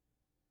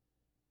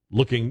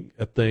looking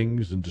at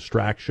things and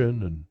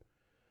distraction.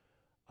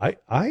 And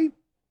I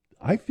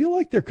feel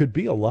like there could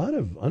be a lot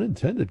of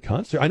unintended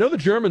consequences. I know the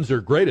Germans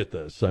are great at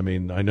this. I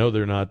mean, I know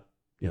they're not,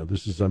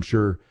 this is, I'm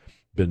sure,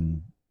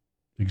 been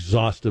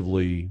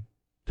exhaustively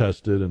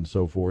tested and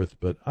so forth,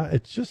 but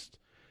it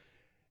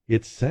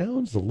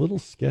sounds a little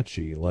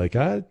sketchy. Like,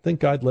 I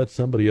think I'd let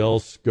somebody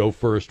else go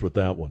first with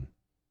that one.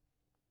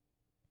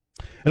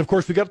 And of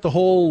course, we've got the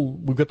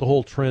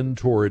whole trend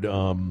toward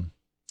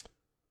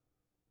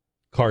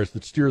cars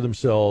that steer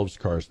themselves,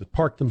 cars that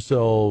park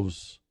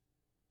themselves,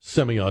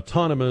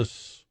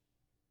 semi-autonomous.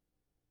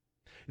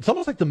 It's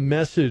almost like the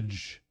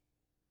message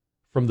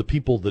from the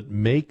people that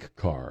make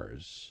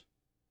cars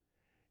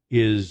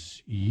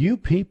is, you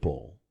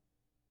people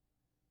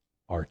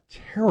are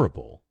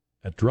terrible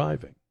at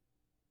driving.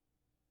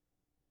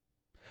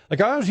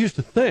 Like, I always used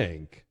to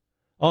think,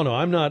 oh no,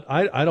 I'm not,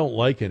 I don't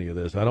like any of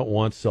this. I don't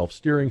want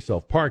self-steering,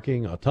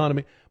 self-parking,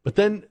 autonomy. But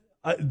then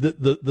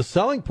the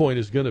selling point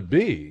is going to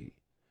be,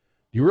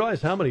 you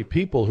realize how many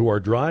people who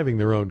are driving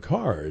their own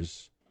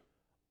cars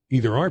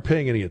either aren't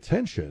paying any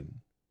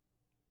attention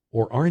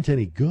or aren't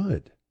any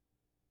good.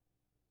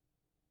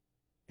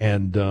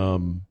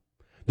 And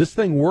this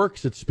thing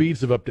works at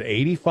speeds of up to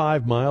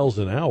 85 miles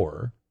an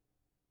hour.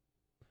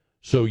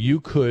 So you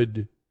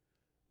could,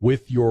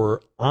 with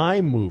your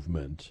eye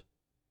movement,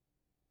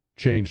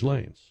 change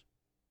lanes.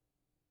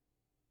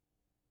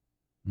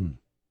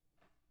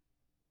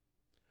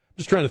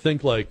 Just trying to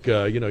think like,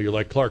 you're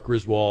like Clark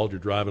Griswold, you're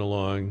driving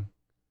along,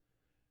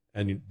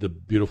 and the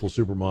beautiful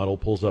supermodel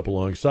pulls up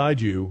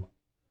alongside you.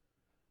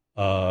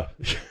 And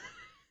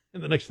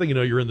the next thing you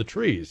know, you're in the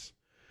trees.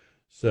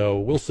 So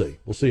we'll see.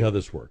 We'll see how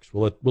this works.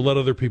 We'll let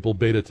other people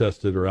beta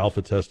test it or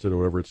alpha test it or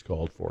whatever it's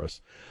called for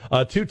us.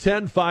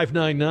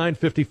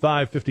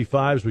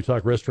 210-599-5555 as we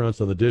talk restaurants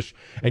on the dish.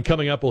 And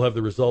coming up, we'll have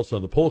the results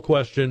on the poll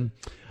question.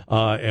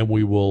 And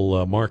we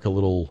will mark a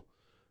little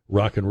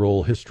rock and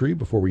roll history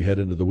before we head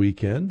into the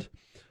weekend.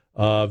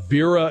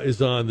 Vera is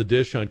on the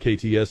dish on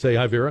KTSA.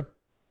 Hi, Vera.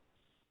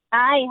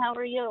 Hi, how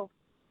are you?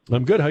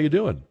 I'm good. How you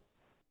doing?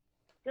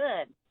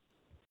 Good.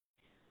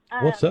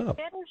 What's up?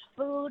 Cheddar's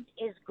food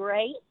is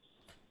great,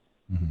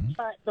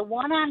 but the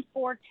one on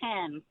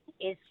 410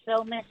 is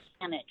so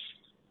mismanaged.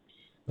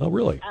 Oh,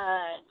 really?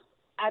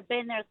 I've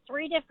been there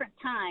 3 different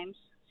times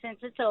since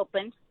it's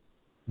opened.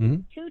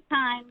 2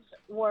 times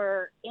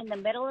were in the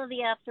middle of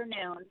the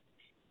afternoon,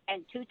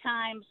 and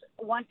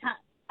one time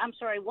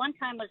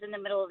was in the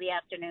middle of the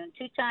afternoon.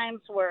 2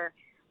 times were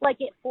like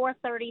at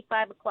 4:30,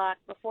 5 o'clock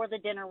before the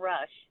dinner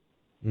rush.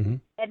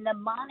 And the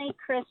Monte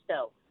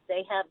Cristo,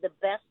 they have the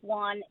best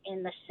one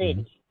in the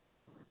city.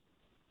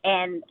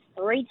 And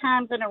 3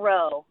 times in a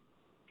row,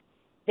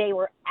 they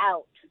were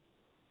out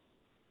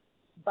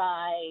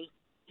by,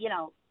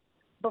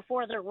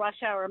 before their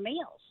rush hour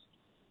meals.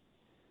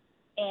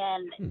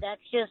 And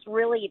that's just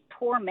really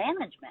poor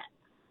management.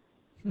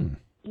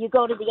 You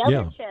go to the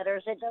other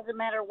Cheddars, it doesn't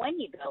matter when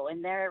you go,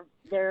 and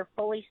they're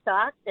fully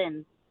stocked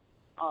and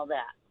all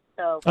that.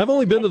 So I've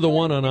only been to the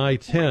one on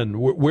I-10.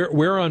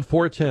 Where on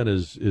 410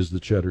 is the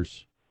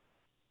Cheddar's?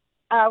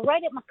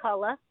 Right at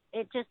McCullough.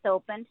 It just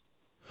opened.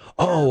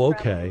 Oh,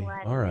 okay.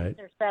 All right.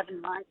 6 or 7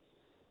 months.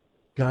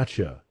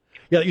 Gotcha.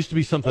 Yeah, it used to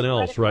be something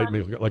else, right?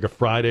 Maybe like a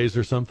Fridays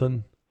or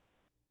something?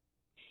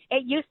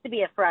 It used to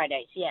be a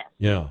Fridays, yes.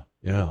 Yeah,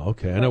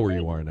 okay. I know where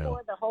you are now.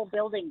 Tore the whole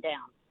building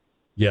down.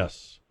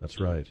 Yes, that's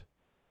right.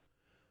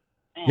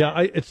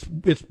 Yeah, it's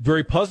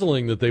very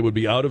puzzling that they would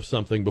be out of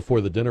something before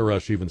the dinner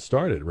rush even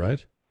started,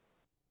 right?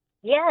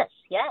 Yes.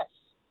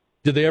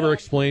 Did they ever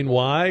explain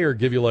why or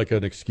give you like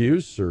an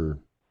excuse or?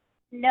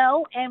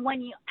 No, and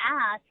when you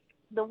ask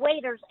the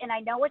waiters, and I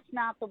know it's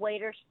not the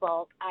waiter's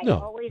fault,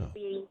 always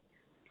be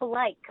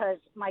polite because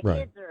my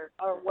kids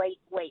are wait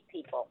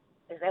people.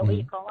 Is that what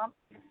you call them?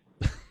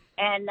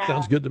 And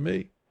sounds good to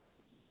me.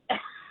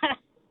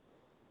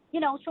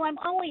 So I'm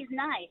always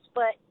nice,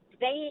 but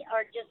they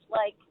are just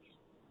like,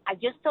 I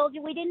just told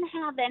you we didn't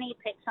have any,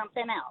 pick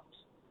something else.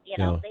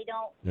 They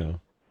don't. Yeah.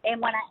 And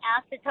when I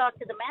asked to talk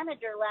to the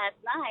manager last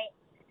night,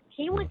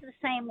 he was the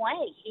same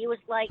way. He was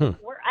like,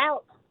 we're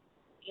out,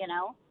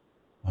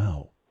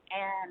 Wow.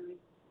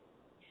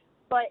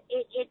 But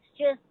it's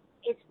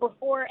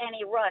before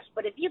any rush.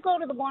 But if you go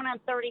to the one on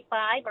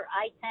 35 or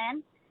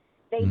I-10,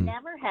 they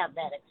never have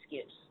that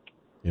excuse.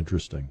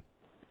 Interesting.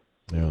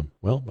 Yeah.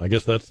 Well, I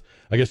guess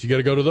you got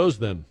to go to those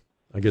then.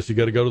 I guess you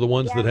got to go to the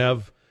ones that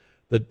have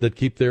that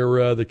keep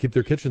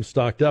their kitchen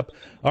stocked up.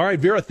 All right,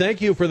 Vera, thank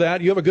you for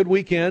that. You have a good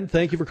weekend.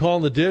 Thank you for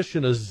calling the dish,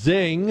 and a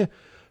zing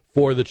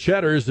for the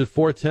Cheddars at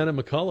 410 and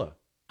McCullough.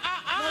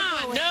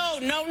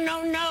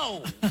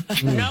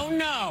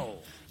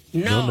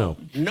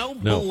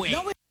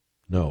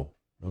 No.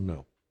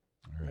 All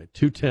right,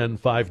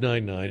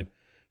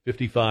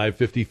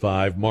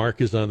 210-599-5555.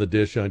 Mark is on the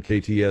dish on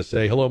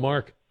KTSA. Hello,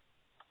 Mark.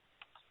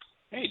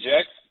 Hey,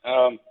 Jack.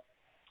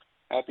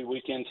 Happy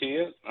weekend to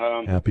you.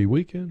 Happy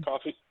weekend.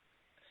 Coffee.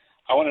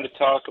 I wanted to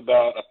talk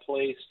about a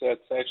place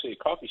that's actually a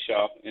coffee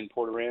shop in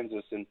Port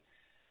Aransas, and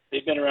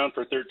they've been around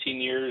for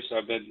 13 years.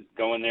 I've been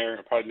going there.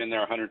 I've probably been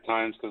there 100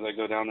 times because I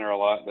go down there a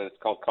lot, but it's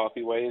called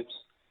Coffee Waves.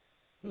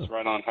 It's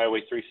right on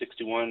Highway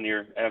 361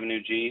 near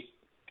Avenue G.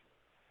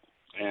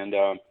 And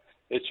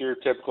it's your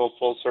typical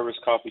full-service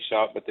coffee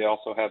shop, but they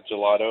also have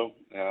gelato.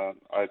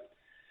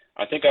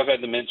 I think I've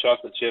had the mint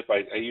chocolate chip.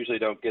 I usually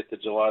don't get the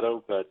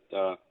gelato, but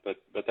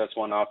that's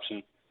one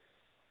option.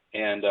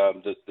 And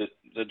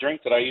the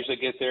drink that I usually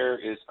get there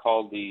is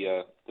called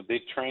the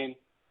Big Train,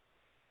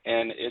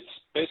 and it's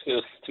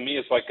basically, to me,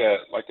 it's like a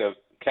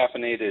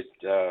caffeinated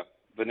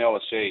vanilla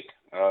shake.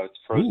 It's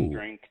a frozen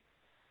drink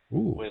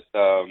with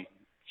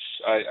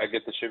I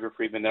get the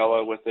sugar-free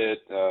vanilla with it,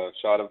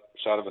 shot of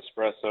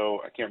espresso.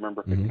 I can't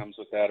remember if it comes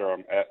with that or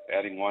I'm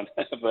adding one,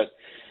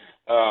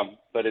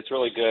 but it's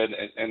really good.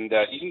 And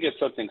you can get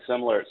something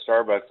similar at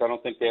Starbucks. I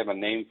don't think they have a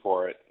name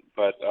for it,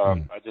 but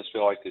I just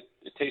feel like it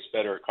tastes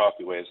better at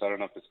Coffee Waves. I don't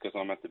know if it's because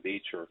I'm at the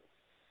beach or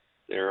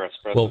their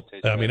espresso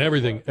tastes better. I mean,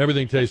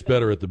 everything tastes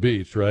better at the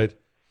beach, right?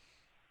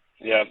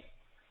 Yeah.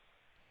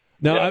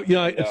 Now,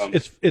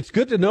 it's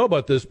good to know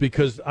about this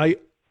because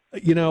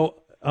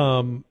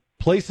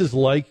places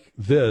like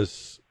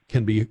this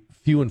can be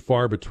few and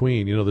far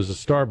between. There's a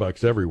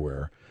Starbucks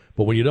everywhere,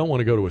 but when you don't want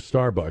to go to a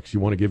Starbucks, you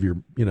want to give your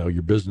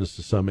business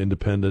to some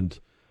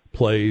independent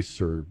place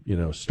or,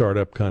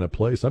 startup kind of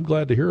place. I'm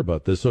glad to hear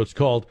about this. So it's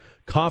called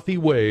Coffee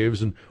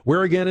Waves. And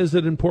where again is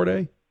it in Port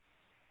A?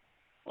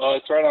 Well,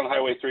 it's right on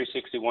Highway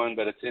 361,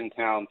 but it's in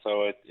town.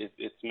 So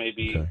it's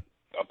maybe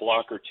a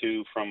block or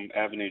two from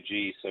Avenue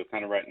G. So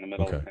kind of right in the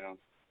middle of town.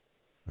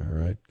 All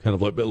right. Kind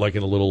of like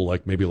in a little,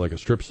 maybe like a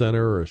strip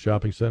center or a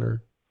shopping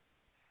center?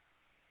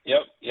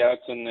 Yep. Yeah,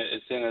 it's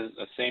in a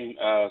same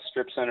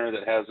strip center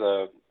that has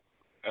a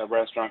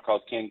restaurant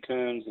called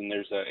Cancun's, and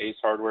there's a Ace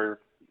Hardware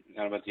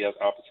kind of at the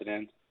opposite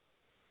end.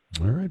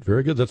 All right.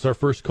 Very good. That's our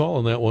first call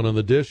on that one on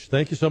the dish.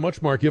 Thank you so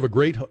much, Mark. You have a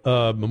great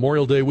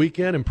Memorial Day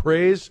weekend, and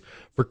praise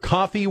for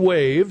Coffee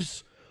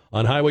Waves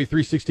on Highway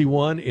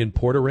 361 in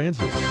Port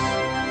Aransas.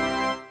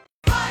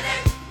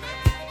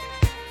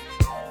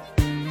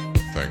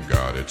 Thank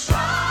God it's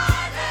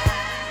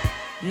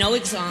No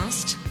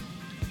exhaust,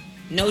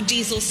 no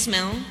diesel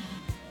smell.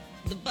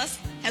 The bus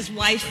has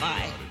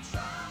Wi-Fi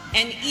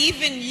and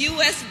even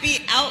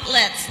USB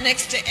outlets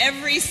next to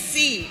every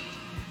seat.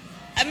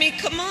 I mean,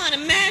 come on,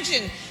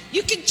 imagine.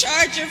 You can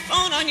charge your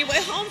phone on your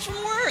way home from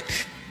work.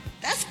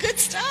 That's good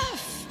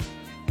stuff.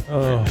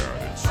 Oh.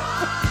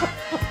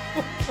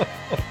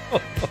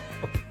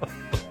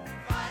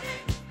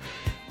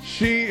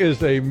 She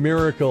is a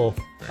miracle.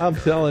 I'm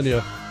telling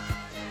you.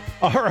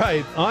 All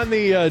right, on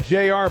the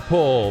JR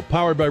poll,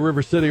 powered by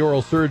River City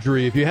Oral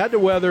Surgery, if you had to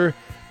weather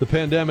the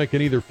pandemic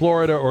in either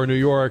Florida or New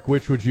York,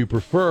 which would you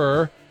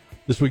prefer?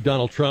 This week,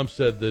 Donald Trump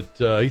said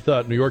that he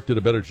thought New York did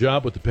a better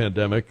job with the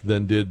pandemic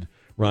than did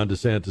Ron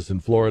DeSantis in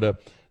Florida.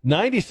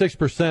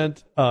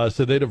 96%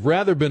 said they'd have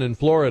rather been in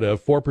Florida,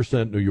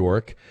 4% New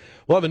York.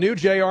 We'll have a new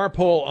JR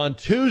poll on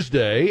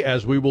Tuesday,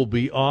 as we will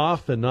be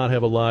off and not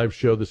have a live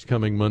show this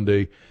coming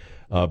Monday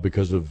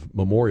because of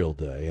Memorial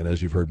Day. And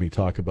as you've heard me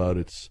talk about,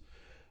 it's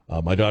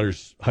my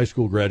daughter's high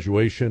school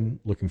graduation.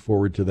 Looking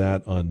forward to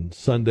that on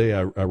Sunday.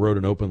 I wrote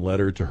an open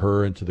letter to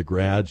her and to the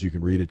grads. You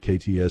can read it at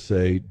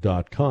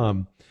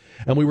ktsa.com.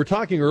 And we were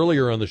talking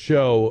earlier on the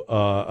show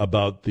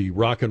about the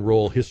rock and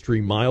roll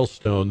history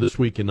milestone. This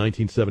week in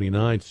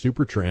 1979,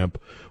 Supertramp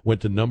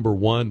went to number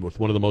one with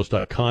one of the most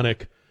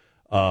iconic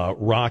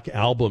rock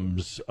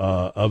albums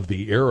of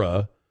the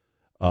era,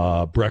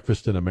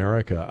 Breakfast in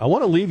America. I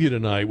want to leave you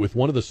tonight with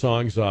one of the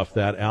songs off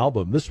that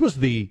album. This was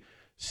the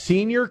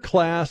senior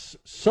class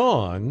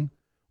song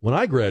when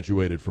I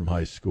graduated from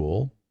high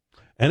school,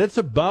 and it's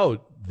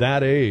about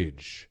that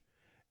age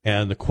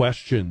and the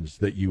questions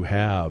that you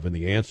have and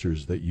the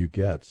answers that you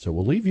get. So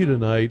we'll leave you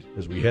tonight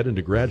as we head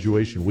into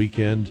graduation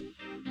weekend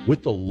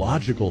with the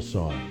Logical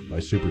Song by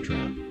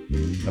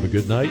Supertramp. Have a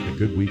good night and a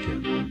good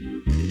weekend.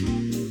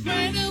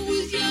 When I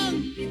was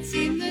young, it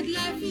seemed that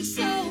life was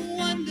so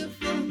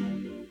wonderful.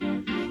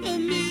 A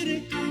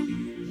miracle,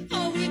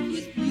 oh, it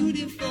was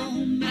beautiful,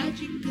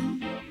 magical.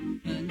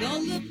 And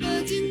all the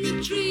birds in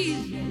the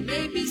trees, well,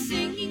 they be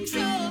singing so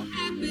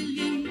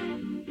happily,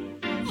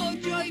 oh,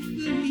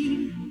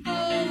 joyfully,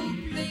 oh,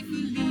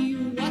 playfully,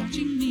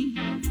 watching me.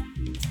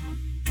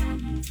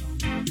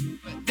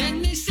 But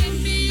then they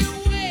sent me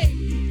away,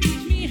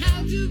 teach me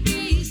how to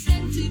be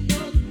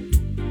sensible,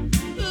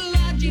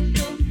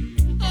 logical,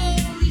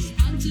 oh,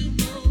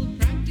 responsible,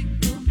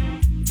 practical.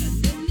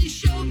 And then they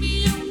showed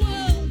me a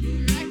world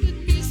where I could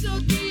be so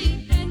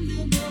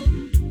dependable,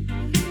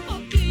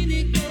 oh,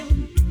 clinical,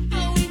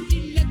 oh,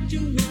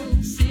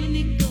 intellectual,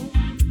 cynical.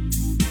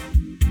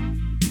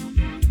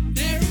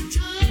 There are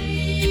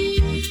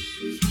times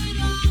when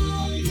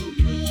all the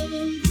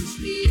world is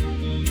asleep,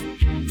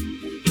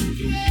 the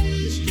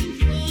questions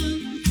run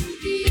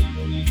too deep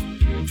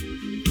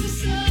for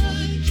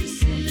such a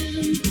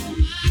simple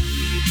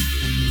mind.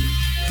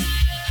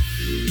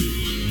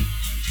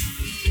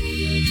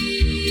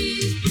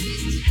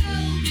 Please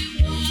tell me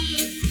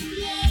what's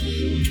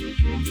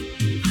wrong.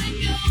 I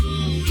know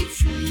it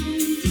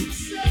sounds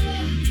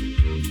absurd.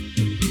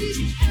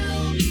 Please tell